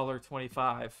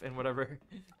 $1.25 and whatever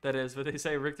that is. But they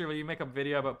say, Richter, will you make a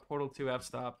video about Portal 2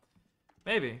 F-Stop?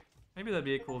 Maybe. Maybe that'd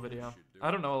be a cool video.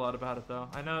 I don't know a lot about it though.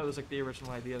 I know it was like the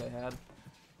original idea they had.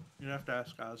 You'd have to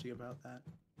ask Ozzy about that.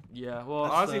 Yeah. Well,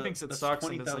 Ozzy thinks it sucks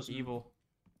and it's like evil.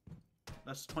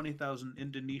 That's 20,000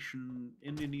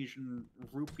 Indonesian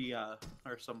rupiah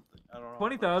or something. I don't know.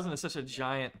 20,000 is such a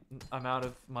giant amount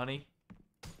of money.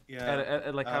 Yeah.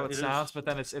 At like how it sounds, is. but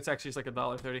then it's actually just like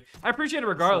 $1.30. I appreciate it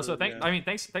regardless. So yeah. I mean,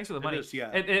 thanks for the money. It is, yeah.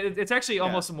 It's actually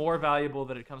almost more valuable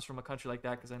that it comes from a country like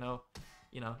that because I know,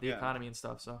 the economy and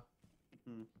stuff. So.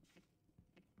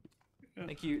 Yeah.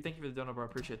 Thank you for the donor bar. I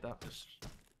appreciate that.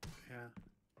 Yeah.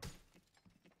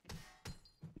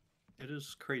 It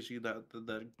is crazy that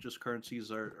just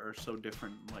currencies are so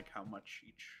different, like how much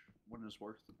each one is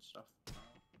worth and stuff.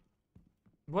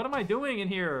 What am I doing in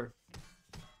here?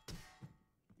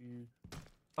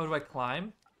 Oh, do I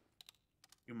climb?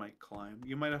 You might climb.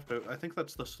 You might have to. I think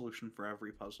that's the solution for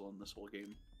every puzzle in this whole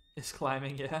game. Is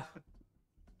climbing, yeah.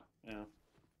 Yeah.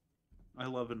 I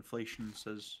love inflation,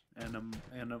 says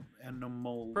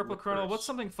animal. Purple Colonel, what's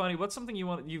something funny? What's something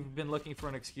you've been looking for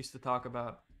an excuse to talk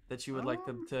about that you would like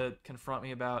to confront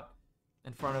me about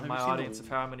in front of my audience of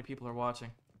how many people are watching?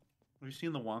 Have you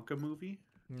seen the Wonka movie?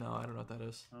 No, I don't know what that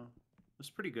is. Oh, it's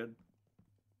pretty good.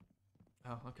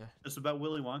 Oh, okay. It's about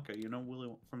Willy Wonka. You know Willy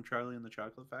from Charlie and the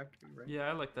Chocolate Factory, right? Yeah,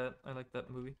 I like that. I like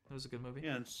that movie. It was a good movie.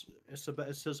 Yeah,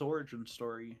 it's his origin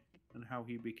story and how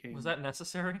he became. Was that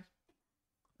necessary?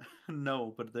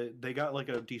 No, but they got like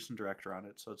a decent director on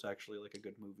it, so it's actually like a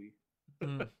good movie.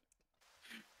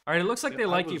 All right, it looks like they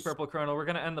like you, Purple Colonel. We're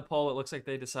gonna end the poll. It looks like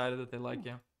they decided that they like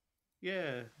you.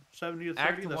 Yeah, 70 to 30.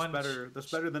 Act That's one. better.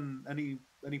 That's better than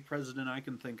any president I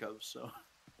can think of. So.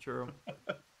 True.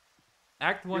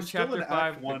 Act 1, You're still Chapter in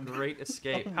 5, Act 1. The Great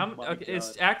Escape. Oh How my okay,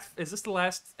 is God. this the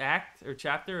last act or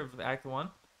chapter of Act 1?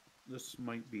 This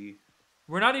might be.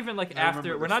 We're not even like I remember after.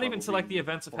 We're this not level even to like the being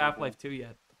events of horrible. Half-Life 2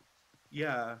 yet.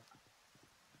 Yeah.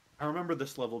 I remember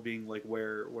this level being like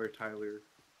where Tyler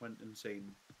went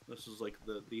insane. This is like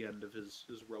the end of his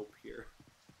rope here.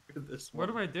 This What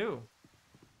do I do?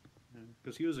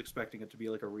 Because he was expecting it to be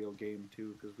like a real game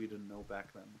too, because we didn't know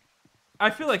back then. I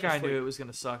feel like I just knew like- it was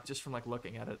gonna suck just from like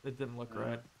looking at it. It didn't look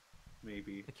right.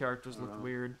 Maybe. The characters looked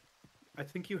weird. I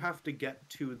think you have to get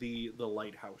to the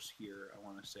lighthouse here, I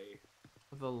want to say.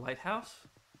 The lighthouse?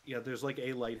 Yeah, there's like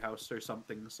a lighthouse or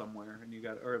something somewhere, and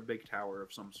or a big tower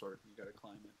of some sort, and you gotta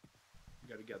climb it. You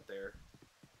gotta get there.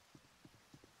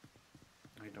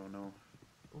 I don't know.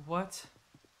 What?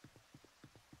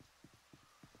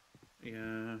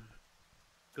 Yeah.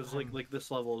 Because like this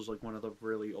level is like one of the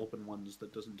really open ones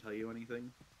that doesn't tell you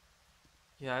anything.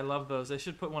 Yeah, I love those. They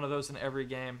should put one of those in every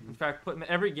game. In fact,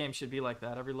 every game should be like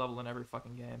that. Every level in every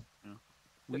fucking game.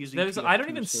 Wheezy I don't TF2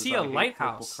 even says, see "I a hate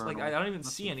lighthouse. Purple Like I Colonel." don't even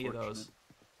That's see any of those.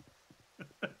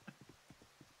 unfortunate.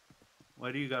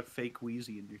 Why do you got fake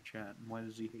Wheezy in your chat? And why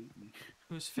does he hate me?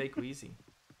 Who's fake Wheezy?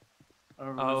 I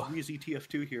don't know. Oh. There's Wheezy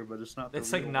TF2 here, but it's not.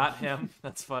 It's the like real not one. him.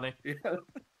 That's funny. Yeah,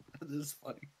 that is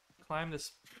funny. Climb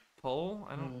this pole?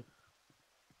 I don't.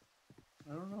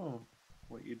 I don't know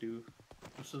what you do.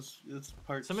 It's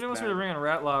part. Somebody wants me to ring on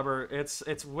Ratlobber.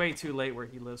 It's way too late where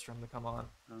he lives for him to come on.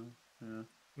 Yeah.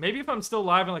 Maybe if I'm still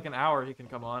live in like an hour, he can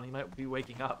come on. He might be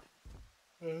waking up.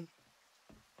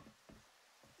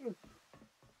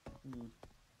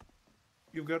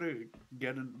 You've got to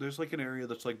get in. There's like an area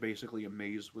that's like basically a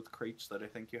maze with crates that I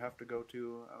think you have to go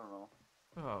to. I don't know.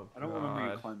 Oh, I don't remember you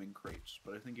God. climbing crates,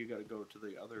 but I think you gotta go to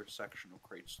the other section of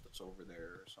crates that's over there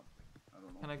or something. I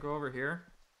don't know. Can I go over here?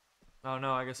 Oh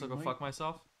no, I guess I'll You go might. fuck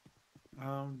myself.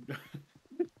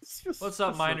 It's just- What's up,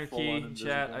 just a Minor Key? full-on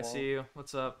Chat, I invisible see you.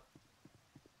 What's up?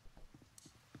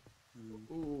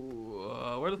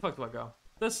 Ooh, where the fuck do I go?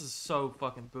 This is so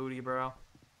fucking booty, bro. wall.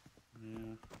 Yeah,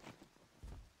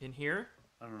 In here?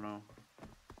 I don't know.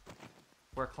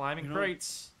 We're climbing You know-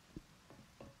 crates.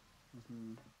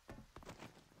 Hmm.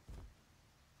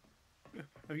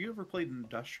 Have you ever played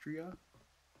Industria?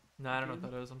 No, I don't know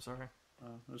what that is. I'm sorry.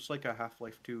 It's like a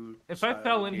Half-Life 2. If I style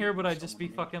fell in here, game would I just someone be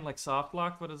made. fucking like soft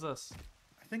locked? What is this?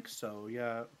 I think so,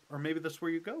 yeah. Or maybe that's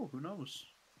where you go. Who knows?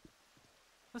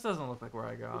 This doesn't look like where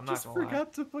I go. I I'm not just gonna lie.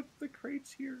 forgot to put the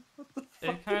crates here. What the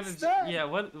fuck It kind is of, that? yeah.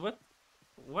 What?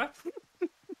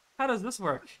 How does this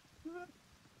work?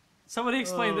 Somebody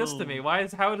explain this to me. Oh.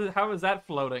 How is that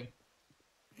floating?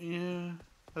 Yeah,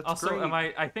 that's Also,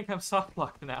 great. I think I'm soft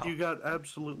locked now. You got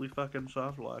absolutely fucking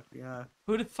soft locked, yeah.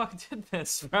 Who the fuck did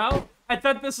this, bro? I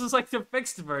thought this was like the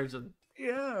fixed version.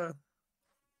 Yeah.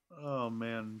 Oh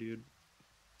man, dude.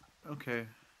 Okay,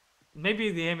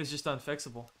 Maybe the aim is just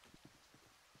unfixable.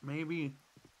 maybe.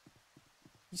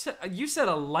 You said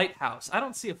a lighthouse. I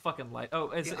don't see a fucking light. Oh,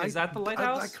 is that the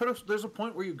lighthouse? I could have. There's a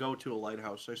point where you go to a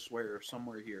lighthouse. I swear,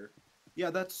 somewhere here.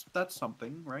 Yeah, that's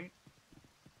something, right?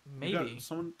 You Maybe.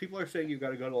 people are saying you got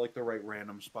to go to like the right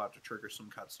random spot to trigger some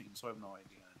cutscene, so I have no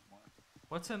idea anymore.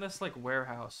 What's in this like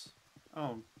warehouse?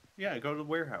 Oh, yeah, go to the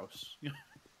warehouse.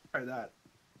 Try that.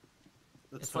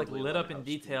 That's It's like totally a lit up and lighthouse,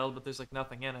 dude. detailed, but there's like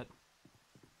nothing in it.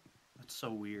 That's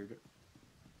so weird.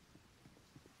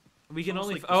 We can Sounds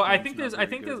only. like this Oh, I game's think not there's. I very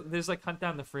think good. there's like Hunt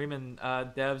Down the Freeman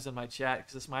devs in my chat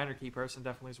because this Minor Key person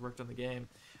definitely has worked on the game.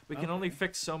 We can only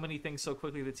fix so many things so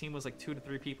quickly. The team was like 2 to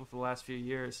 3 people for the last few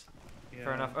years. Fair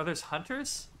Yeah. enough. Oh, there's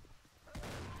hunters.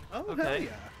 Oh, Okay. hell yeah.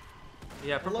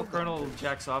 Yeah, Purple love the Colonel hunters.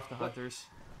 jacks off the What? hunters.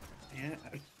 Yeah.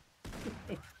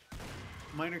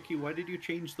 Minor Key, why did you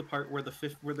change the part where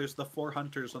where there's the 4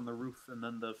 hunters on the roof and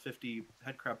then the 50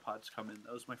 headcrab pods come in?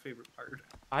 That was my favorite part.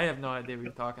 I have no idea what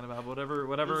you're talking about.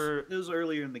 Whatever. It was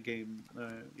earlier in the game.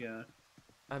 Yeah.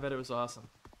 I bet it was awesome.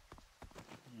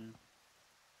 Yeah.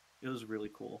 It was really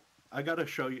cool. I gotta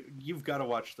show you. You've got to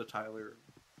watch the Tyler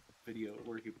video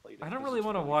where he played it. I don't 'cause really it's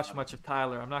want to really watch fun. much of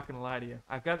Tyler. I'm not gonna lie to you.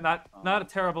 I've got not a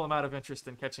terrible amount of interest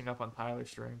in catching up on Tyler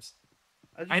streams.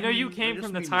 just I know you mean- came just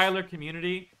from the mean this- Tyler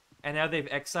community, and now they've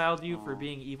exiled you for Aw.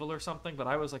 being evil or something. But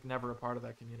I was like never a part of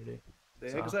that community. They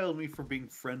So- exiled me for being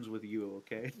friends with you.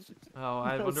 Okay. Oh,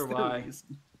 I That was wonder the why.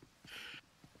 reason.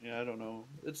 Yeah, I don't know.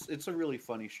 It's a really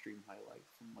funny stream highlight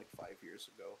from like 5 years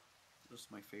ago. This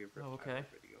is my favorite Oh, Tyler okay.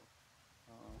 video.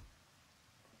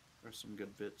 There's some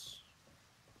good bits.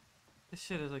 This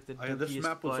shit is like the This dookiest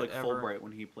map was butt like ever. Fulbright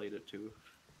when he played it too.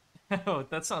 Oh,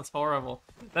 that sounds horrible.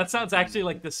 That sounds actually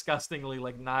like disgustingly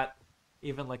like not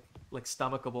even like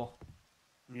stomachable.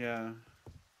 Yeah.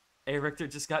 Hey Richter,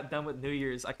 just got done with New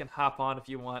Year's. I can hop on if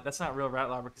you want. That's not real Rat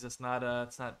Lobber because it's not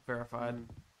verified.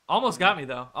 Almost got me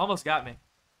though. Almost got me.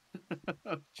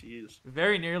 Jeez.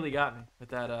 Very nearly got me with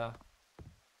that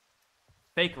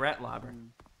fake Rat Lobber.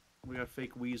 We got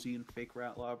fake Wheezy and fake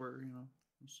Rat Lobber, you know.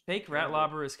 It's Fake Rat terrible.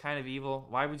 Lobber is kind of evil.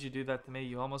 Why would you do that to me?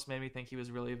 You almost made me think he was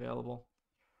really available.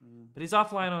 Mm. But he's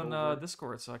offline on Over.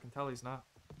 Discord, so I can tell he's not.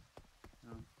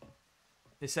 No.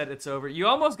 They said it's over. You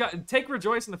almost got. Take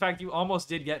rejoice in the fact you almost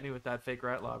did get me with that fake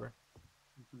Rat Lobber.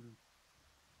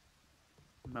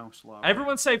 Mouse Lobber.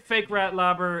 Everyone say fake Rat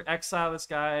Lobber. Exile this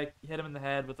guy. Hit him in the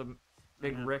head with a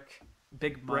big Mhm.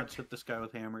 big brick. Mods hit this guy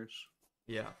with hammers.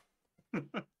 Yeah.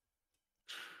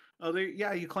 Oh,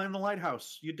 yeah, you climbed the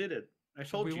lighthouse. You did it. I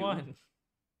told We you. won.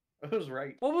 I was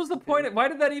right. What was the point? Why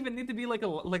did that even need to be like a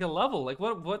level? Like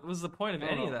what was the point of I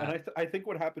any don't of know. that? And I think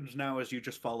what happens now is you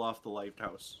just fall off the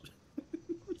lighthouse.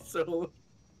 So,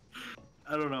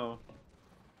 I don't know.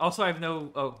 Also, I have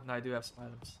no. Oh no, I do have some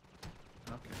items.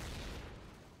 Okay.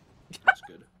 That's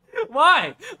good.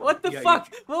 Why? What the Yeah,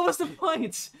 fuck? What was the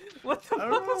point? What the I fuck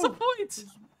don't was the know. point?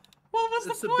 What was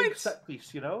It's the a point? big set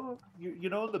piece, you know? You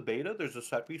know in the beta, there's a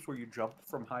set piece where you jump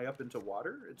from high up into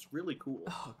water. It's really cool.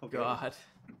 Oh Okay? god.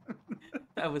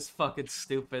 That was fucking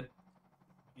stupid.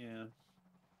 Yeah.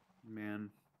 Man.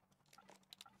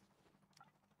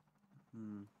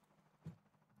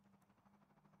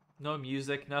 No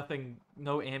music, nothing,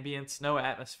 no ambience, no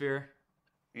atmosphere.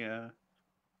 Yeah.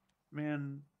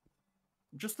 Man.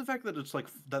 Just the fact that it's like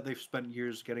that they've spent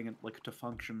years getting it like to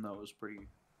function though is pretty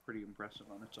impressive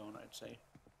on its own, I'd say.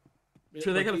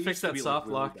 Sure, they Like, gotta it fix used to that be, like, soft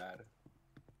really lock. bad.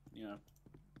 Yeah.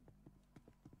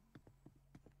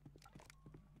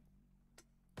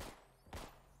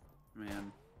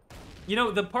 Man. You know,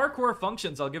 the parkour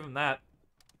functions, I'll give him that.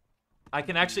 I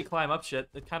can actually climb up shit.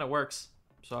 It kind of works.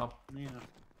 So. Yeah.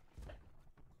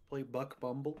 Play Buck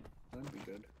Bumble. That'd be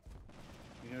good.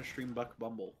 You're gonna stream Buck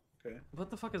Bumble, okay? What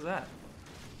the fuck is that?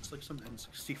 It's like some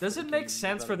N64. Does it make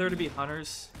sense for there to be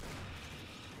hunters?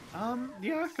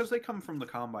 Yeah, because they come from the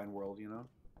Combine world, you know?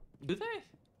 Do they?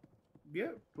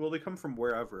 Yeah, well, they come from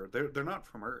wherever. They're not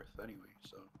from Earth, anyway,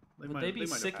 so... Would they be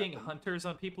sicking hunters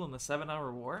on people in the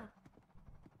 7-hour war?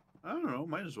 I don't know,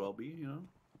 might as well be, you know?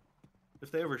 If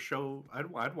they ever show...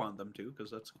 I'd want them to, because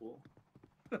that's cool.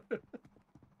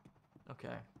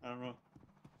 Okay. I don't know.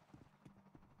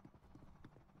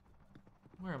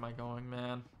 Where am I going,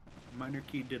 man? Minor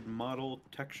Key did model,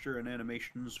 texture, and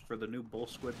animations for the new Bull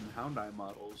Squid and Hound Eye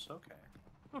models. Okay.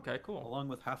 Okay, cool. Along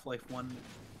with Half-Life 1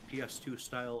 PS2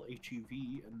 style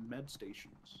HEV and med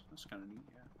stations. That's kind of neat,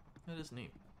 yeah. That is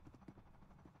neat.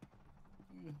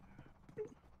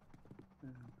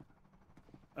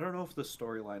 I don't know if the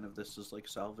storyline of this is like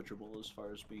salvageable as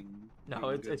far as being. No,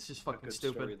 it's just fucking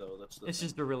stupid. Story, though. That's the it's thing.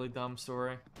 just a really dumb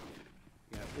story.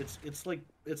 Yeah, it's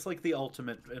like the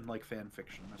ultimate in like fan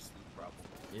fiction. That's the problem.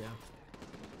 Yeah.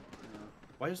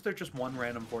 Why is there just one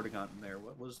random Vortigaunt in there?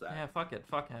 What was that? Yeah, fuck it.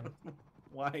 Fuck him.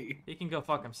 Why? He can go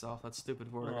fuck himself. That stupid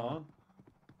Vortigaunt.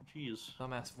 Jeez.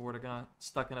 Dumbass Vortigaunt.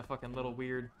 Stuck in a fucking little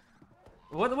weird...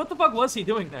 What the fuck was he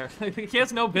doing there? He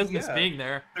has no business being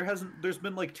there. There's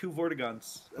been like 2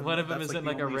 Vortigaunts. One of them is in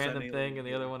like a random thing and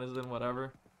the other one is in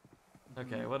whatever.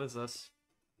 Okay, what is this?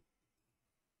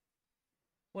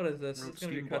 What is this? It's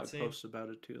gonna be a cutscene. Posts about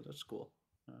it too. That's cool.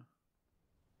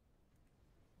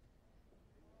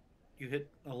 You hit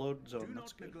a load zone.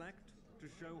 That's good. To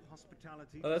show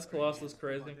hospitality. Oh, that's Colossus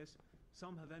crazy.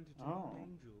 Some have entered Oh.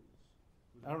 angels.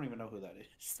 I don't even know who that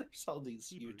is. There's all these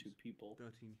YouTube people.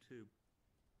 13:2.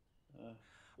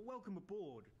 Welcome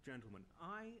aboard, gentlemen.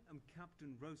 I am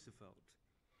Captain Roosevelt.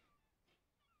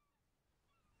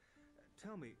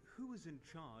 Tell me, who is in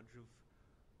charge of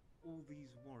all these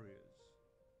warriors?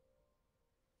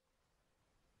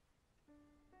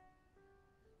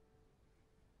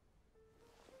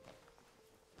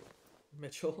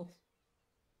 Mitchell.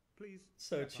 Please.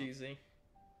 So cheesy.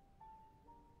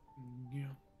 Yeah.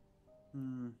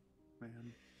 Man.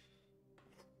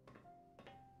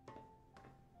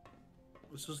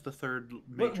 This is the third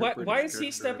major Why is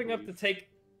he stepping up to take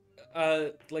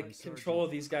like control of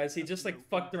these guys? He just like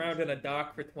fucked around in a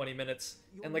dock for 20 minutes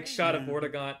and like shot a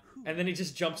Vortigaunt, and then he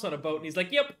just jumps on a boat and he's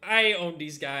like, "Yep, I own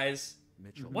these guys."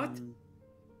 Mitchell. What?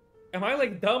 Am I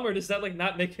like dumb, or does that like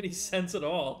not make any sense at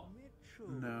all?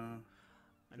 No,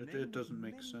 it doesn't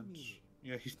make sense.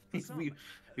 Yeah,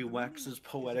 he waxes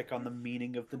poetic on the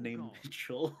meaning of the name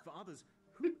Mitchell. For others,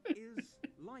 who is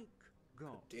like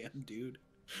God? Damn, dude.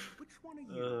 Which one are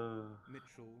you,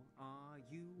 Mitchell? Are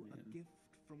you a gift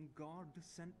from God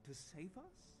sent to save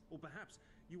us? Or perhaps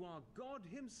you are God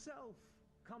himself,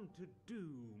 come to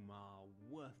doom our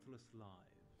worthless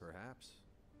lives? Perhaps.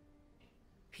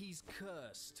 He's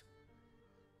cursed.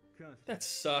 Cursed. That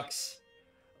sucks.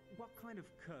 What kind of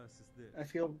curse is this? I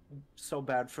feel so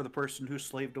bad for the person who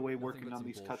slaved away working on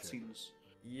these cutscenes.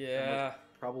 Yeah. And,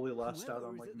 like, probably lost out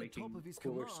on Whoever is like at the making top of his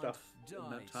cooler command stuff in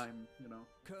that dies. time, you know.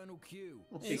 Colonel Q.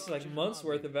 It's like months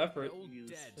worth of effort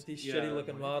with these shitty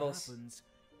looking models. Happens,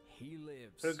 he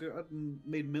lives. Could have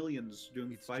made millions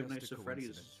doing It's Five just Nights a at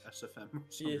Freddy's coincidence. SFM or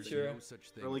Yeah, something. sure. No such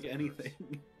thing Or like as a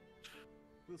anything.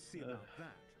 We'll see about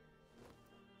that,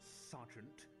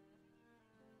 Sergeant.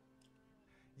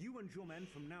 You and your men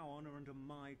from now on are under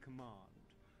my command.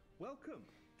 Welcome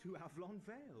to Avalon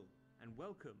Vale, and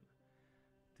welcome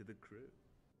to the crew.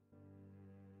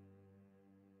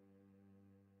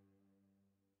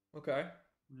 Okay.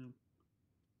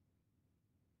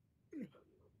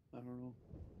 I don't know.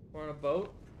 We're on a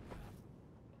boat.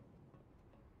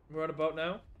 We're on a boat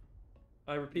now.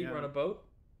 I repeat, we're on a boat.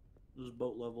 This is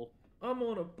boat level. I'm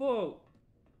on a boat.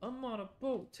 I'm on a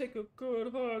boat. Take a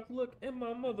good hard look in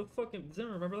my motherfucking. Does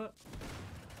anyone remember that?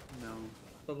 No.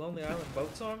 The Lonely Island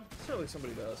boat song? Surely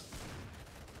somebody does.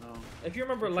 No. If you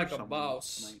remember, I'm like sure a someone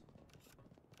boss. might.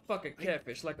 Fuck a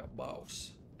catfish like a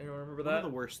boss. Anyone remember One of that?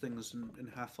 the worst things in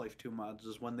Half-Life 2 mods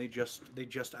is when they just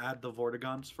add the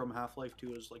Vortigaunts from Half-Life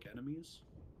 2 as like enemies.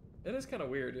 It is kind of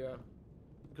weird, yeah.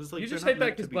 Because like You they're just not hate that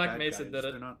meant to 'cause be Black bad Mesa guys. did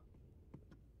it. They're not.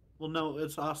 Well, no,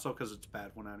 it's also because it's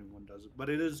bad when anyone does it. But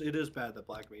it is bad that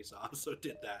Black Mesa also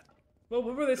did that. Well,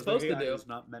 what were they 'Cause supposed the to AI do? is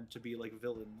not meant to be like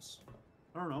villains.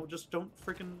 I don't know. Just don't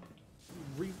freaking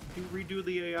redo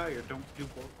the AI or don't do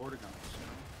Vortigaunts. You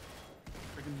know?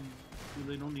 Freaking,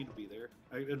 they don't need to be there.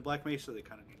 In Black Mesa, they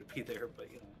kind of need to be there, but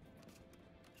you know.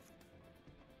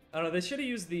 I don't know. They should have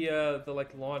used the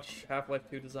like launch Half-Life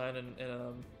 2 design in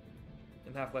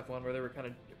in Half-Life 1 where they were kind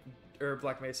of, or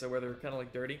Black Mesa where they were kind of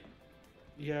like dirty.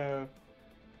 Yeah,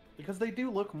 because they do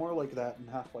look more like that in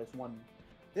Half-Life 1.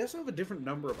 They also have a different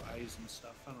number of eyes and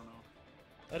stuff. I don't know.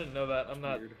 I didn't know that. I'm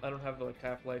not. Weird. I don't have the like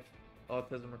Half-Life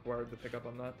autism required to pick up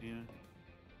on that. Yeah.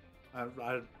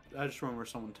 I just remember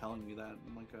someone telling me that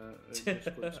in like a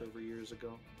Discord server years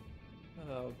ago.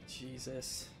 Oh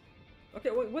Jesus. Okay,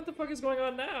 what the fuck is going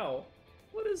on now?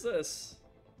 What is this?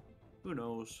 Who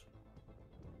knows?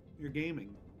 You're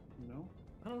gaming, you know?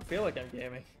 I don't feel like I'm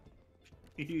gaming.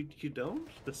 You don't?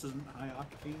 This isn't high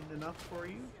octane enough for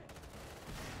you?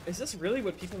 Is this really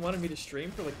what people wanted me to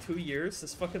stream for like 2 years?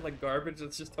 This fucking like garbage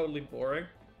that's just totally boring?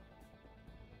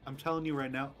 I'm telling you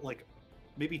right now, like,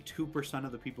 maybe 2%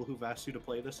 of the people who've asked you to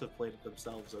play this have played it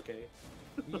themselves, okay?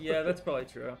 Yeah, that's probably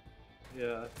true.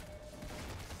 Yeah.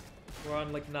 We're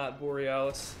on like not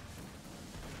Borealis.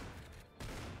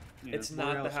 Yeah, It's not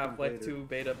the Borealis Half-Life later. 2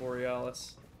 beta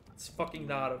Borealis. It's fucking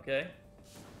not, okay?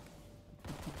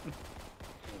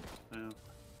 Yeah.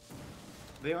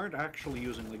 They aren't actually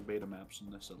using like beta maps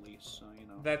in this, at least, so you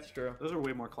know. That's true. Those are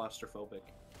way more claustrophobic.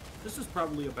 This is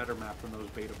probably a better map than those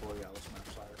beta Borealis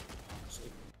maps are, honestly.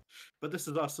 But this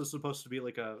is also supposed to be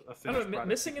like a I finished don't know, product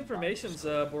Missing you can buy, Information's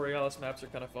so- Borealis maps are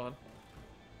kind of fun.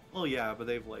 Oh yeah, but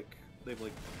they've like made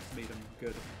them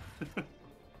good.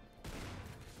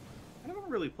 I haven't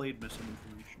really played Missing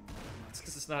Information. It's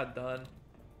because it's not done.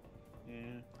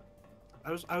 Yeah.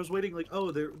 I was waiting like,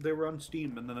 oh, they were on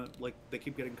Steam, and then like they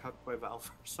keep getting cucked by Valve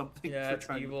or something Yeah, for it's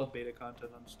trying evil. to put beta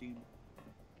content on Steam.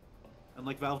 And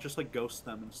like Valve just like ghosts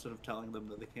them instead of telling them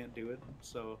that they can't do it,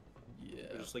 so Yeah.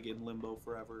 they're just like in limbo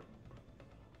forever.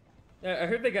 Yeah, I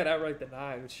heard they got outright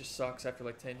denied, which just sucks after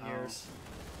like 10 Oh. years.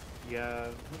 Yeah.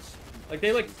 Like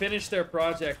they like finished their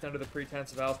project under the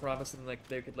pretense of Valve promised them like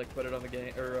they could like put it on the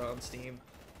game or on Steam,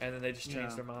 and then they just changed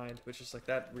Yeah. their mind, which is like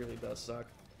that really does suck.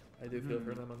 I do feel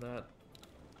for Mhm. them on that.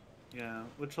 Yeah,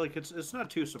 which like it's not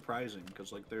too surprising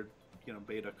because like they're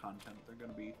beta content, they're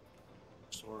gonna be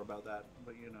sore about that,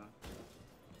 but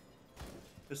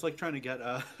it's like trying to get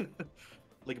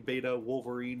like beta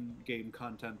Wolverine game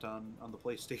content on the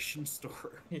PlayStation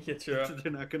Store. Yeah, true.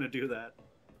 They're not gonna do that.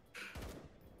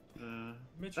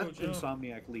 Mitchell That Joe.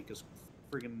 Insomniac leak is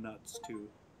friggin' nuts too.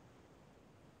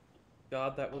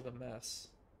 God, that was a mess.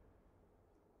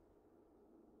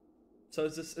 So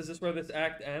is this where this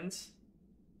act ends?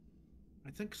 I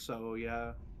think so.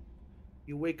 Yeah.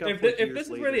 You wake up. If, like, if years this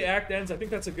is later. where the act ends, I think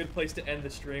that's a good place to end the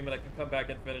stream, and I can come back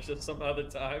and finish it some other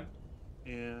time.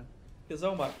 Yeah. Because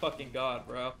oh my fucking god,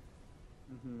 bro.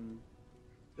 Mhm.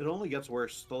 It only gets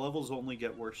worse. The levels only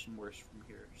get worse and worse from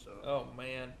here. So. Oh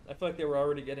man, I feel like they were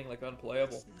already getting like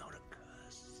unplayable.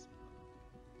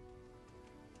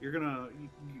 You're gonna.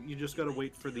 You just gotta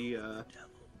wait for the.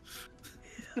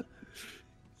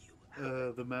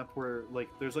 The map where like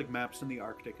there's like maps in the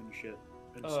Arctic and shit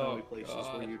and snowy Oh, places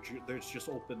God. where there's just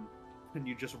open and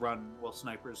you just run while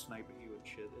snipers snipe at you and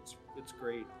shit. It's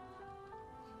great.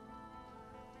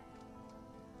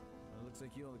 Well, it looks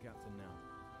like you're the captain now.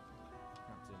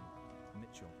 Captain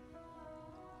Mitchell.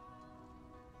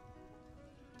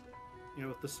 You know,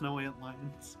 with the snow ant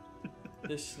lions.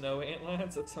 There's snow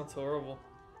antlions? That sounds horrible.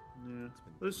 Yeah.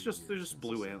 There's just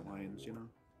blue ant lions, you know.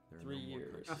 There are 3 no more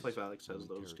years. places, Half-Life Alyx has only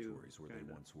those too. territories where they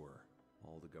kinda. once were.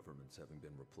 All the governments having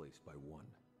been replaced by one,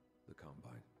 the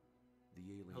Combine. The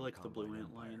alien I like the blue Combine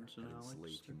ant Empire lions in had Alyx,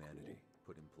 enslaved they're humanity,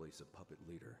 put in place a puppet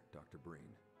leader, Dr. Breen,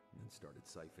 and then started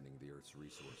siphoning the Earth's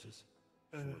resources.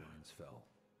 Shorelines fell,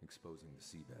 exposing the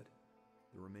seabed.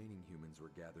 The remaining humans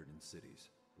were gathered in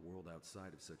cities. The world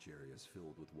outside of such areas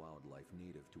filled with wildlife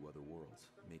native to other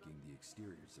worlds, making the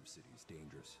exteriors of cities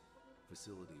dangerous.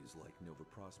 Facilities like Nova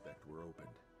Prospect were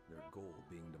opened, their goal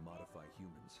being to modify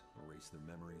humans, erase their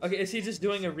memories. Okay, is he just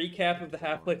doing a recap of the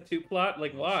Half-Life 2 plot?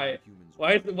 Like, why?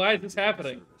 Why is this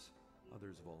happening?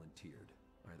 Others volunteered,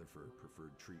 either for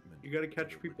preferred treatment. You gotta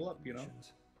catch people up, you know,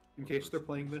 in case they're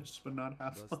playing this but not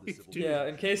Half-Life 2. Yeah,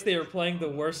 in case they were playing the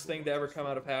worst thing to ever come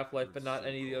out of Half-Life, but not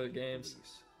any of the other games.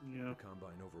 Yeah.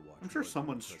 Combine Overwatch I'm sure was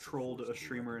someone's impressive trolled force a to be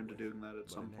streamer reckoned into with, doing that at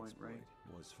but some an point, right?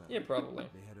 exploit was found. Yeah, probably.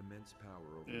 They had immense power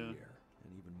over Yeah. the air,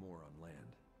 and even more on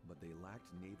land, but they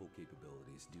lacked naval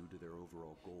capabilities due to their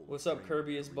overall goal. of What's up, draining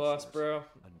Kirby the is boss, resource. bro?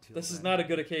 Until This is then, not a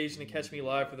good occasion to they catch me needed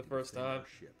live for the to first defend their time.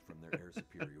 ship from their air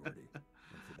superiority, and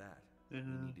for that, they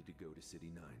needed to go to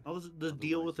City 9. All the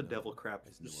deal with the otherwise devil known crap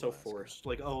as is New so Alaska. forced.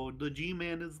 Like, oh, the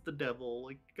G-Man is the devil.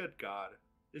 Like, good God.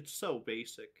 It's so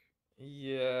basic.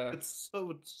 Yeah. It's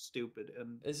so stupid.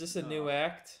 And Is this a new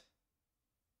act?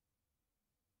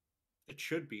 It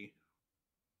should be.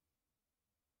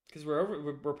 Because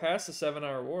we're past the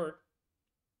 7-hour war.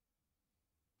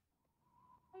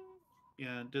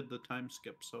 Yeah, it did the time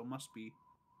skip, so it must be.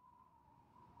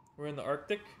 We're in the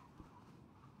Arctic.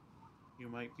 You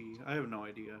might be. I have no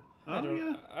idea. I Oh don't.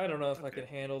 yeah. I don't know if I Okay. can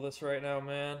handle this right now,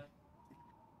 man.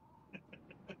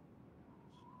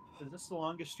 Is this the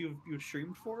longest you've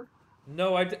streamed for?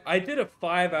 No, I did a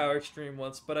 5-hour stream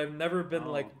once, but I've never been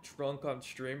Oh. like drunk on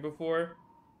stream before.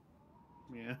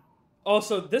 Yeah.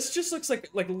 Also, this just looks like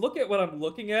look at what I'm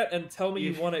looking at and tell me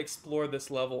you want to explore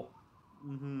this level.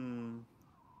 Mm-hmm.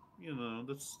 You know,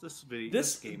 this video.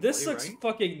 This gameplay, looks right?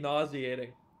 fucking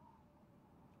nauseating.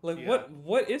 Like Yeah.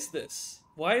 what is this?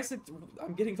 Why is it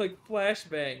I'm getting like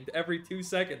flashbanged every 2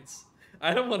 seconds?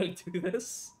 I don't want to do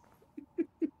this.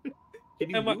 Can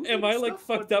you Am I move am and I like stuff?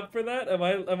 fucked up for that? Am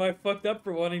I fucked up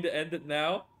for wanting to end it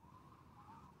now?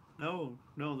 No,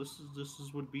 this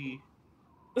would be.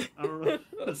 I don't know.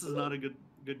 This is not a good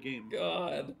game.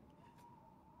 God.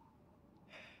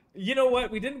 You know what?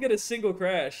 We didn't get a single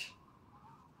crash.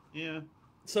 Yeah.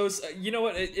 So you know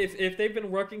what? If they've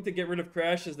been working to get rid of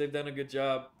crashes, they've done a good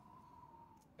job.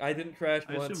 I didn't crash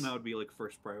I once. assume that would be like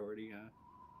first priority. Yeah.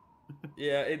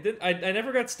 Yeah, it did. I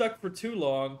never got stuck for too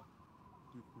long.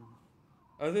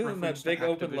 Other than Reference that big to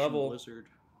open Activision level. Blizzard.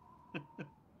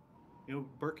 You know,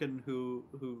 Birkin, who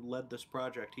led this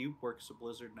project, he works at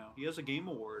Blizzard now. He has a game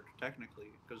award technically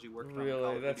because he worked on Call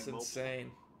Really, of that's Duty Mobile.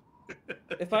 insane.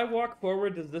 If I walk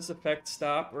forward, does this effect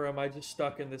stop, or am I just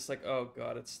stuck in this like? Oh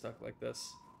god, it's stuck like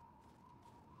this.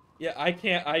 Yeah, I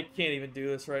can't even do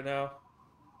this right now.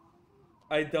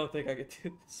 I don't think I could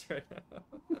do this right now.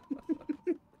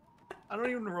 I don't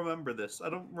even remember this. I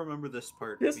don't remember this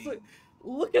part. This being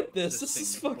look at this. This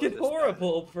is distinct or fucking this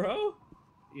horrible, bro.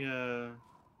 Yeah.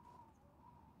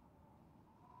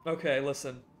 Okay,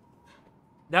 listen.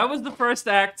 That was the first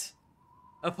act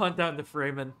of Hunt Down the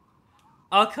Freeman.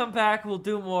 I'll come back. We'll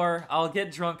do more. I'll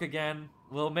get drunk again.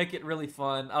 We'll make it really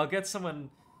fun. I'll get someone.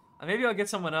 Maybe I'll get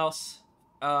someone else.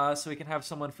 So we can have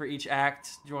someone for each act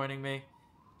joining me.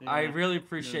 I Yeah. really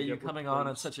appreciate Yeah, you get coming on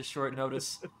replaced. such a short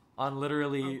notice on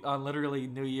literally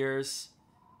New Year's.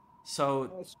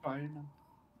 So. That's fine.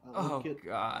 Oh get...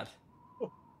 God.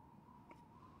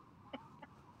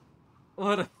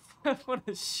 What a what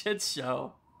a shit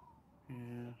show. Yeah.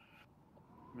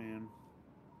 Man.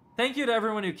 Thank you to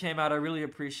everyone who came out. I really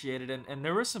appreciate it. And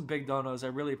there were some big donos. I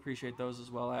really appreciate those as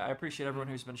well. I appreciate everyone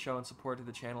who's been showing support to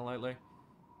the channel lately.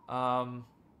 I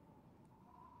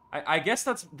guess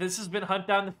this has been Hunt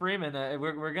Down the Freeman.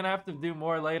 We're gonna have to do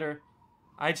more later.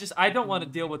 I don't want to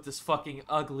deal with this fucking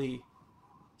ugly,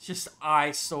 just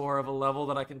eyesore of a level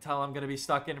that I can tell I'm gonna be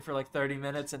stuck in for like 30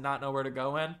 minutes and not know where to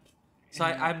go in. So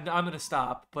I'm gonna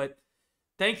stop. But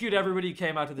thank you to everybody who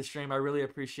came out to the stream. I really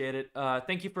appreciate it.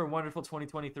 Thank you for a wonderful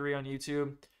 2023 on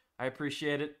YouTube. I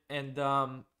appreciate it.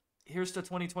 And here's to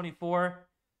 2024.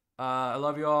 I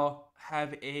love you all.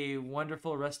 Have a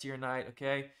wonderful rest of your night.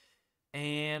 Okay.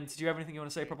 And do you have anything you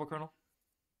want to say, Purple Colonel?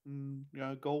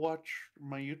 Yeah, go watch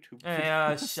my YouTube.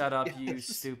 Yeah, shut up, you Yes.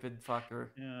 stupid fucker.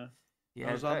 Yeah. Yeah.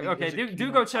 I was on the Okay. Is It Do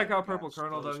Kino go check out podcast. Purple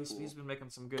Colonel That though. was cool. He's been making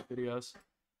some good videos.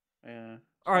 Yeah.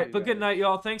 All right, See but you good guys. night,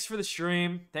 y'all. Thanks for the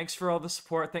stream. Thanks for all the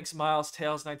support. Thanks, Miles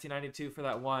Tails 1992 for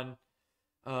that one.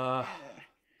 Oh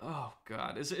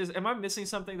God, am I missing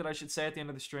something that I should say at the end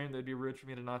of the stream that would be rude for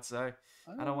me to not say?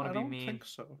 I don't want to be mean. I don't think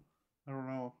so. I don't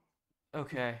know.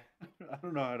 Okay. I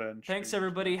don't know how to end Thanks streams.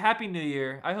 everybody. Happy New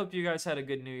Year. I hope you guys had a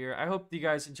good New Year. I hope you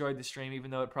guys enjoyed the stream, even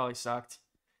though it probably sucked.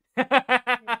 All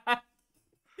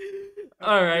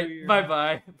right. New Year. Bye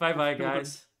bye. Bye bye, Have a good one.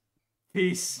 guys.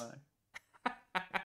 Peace. Bye.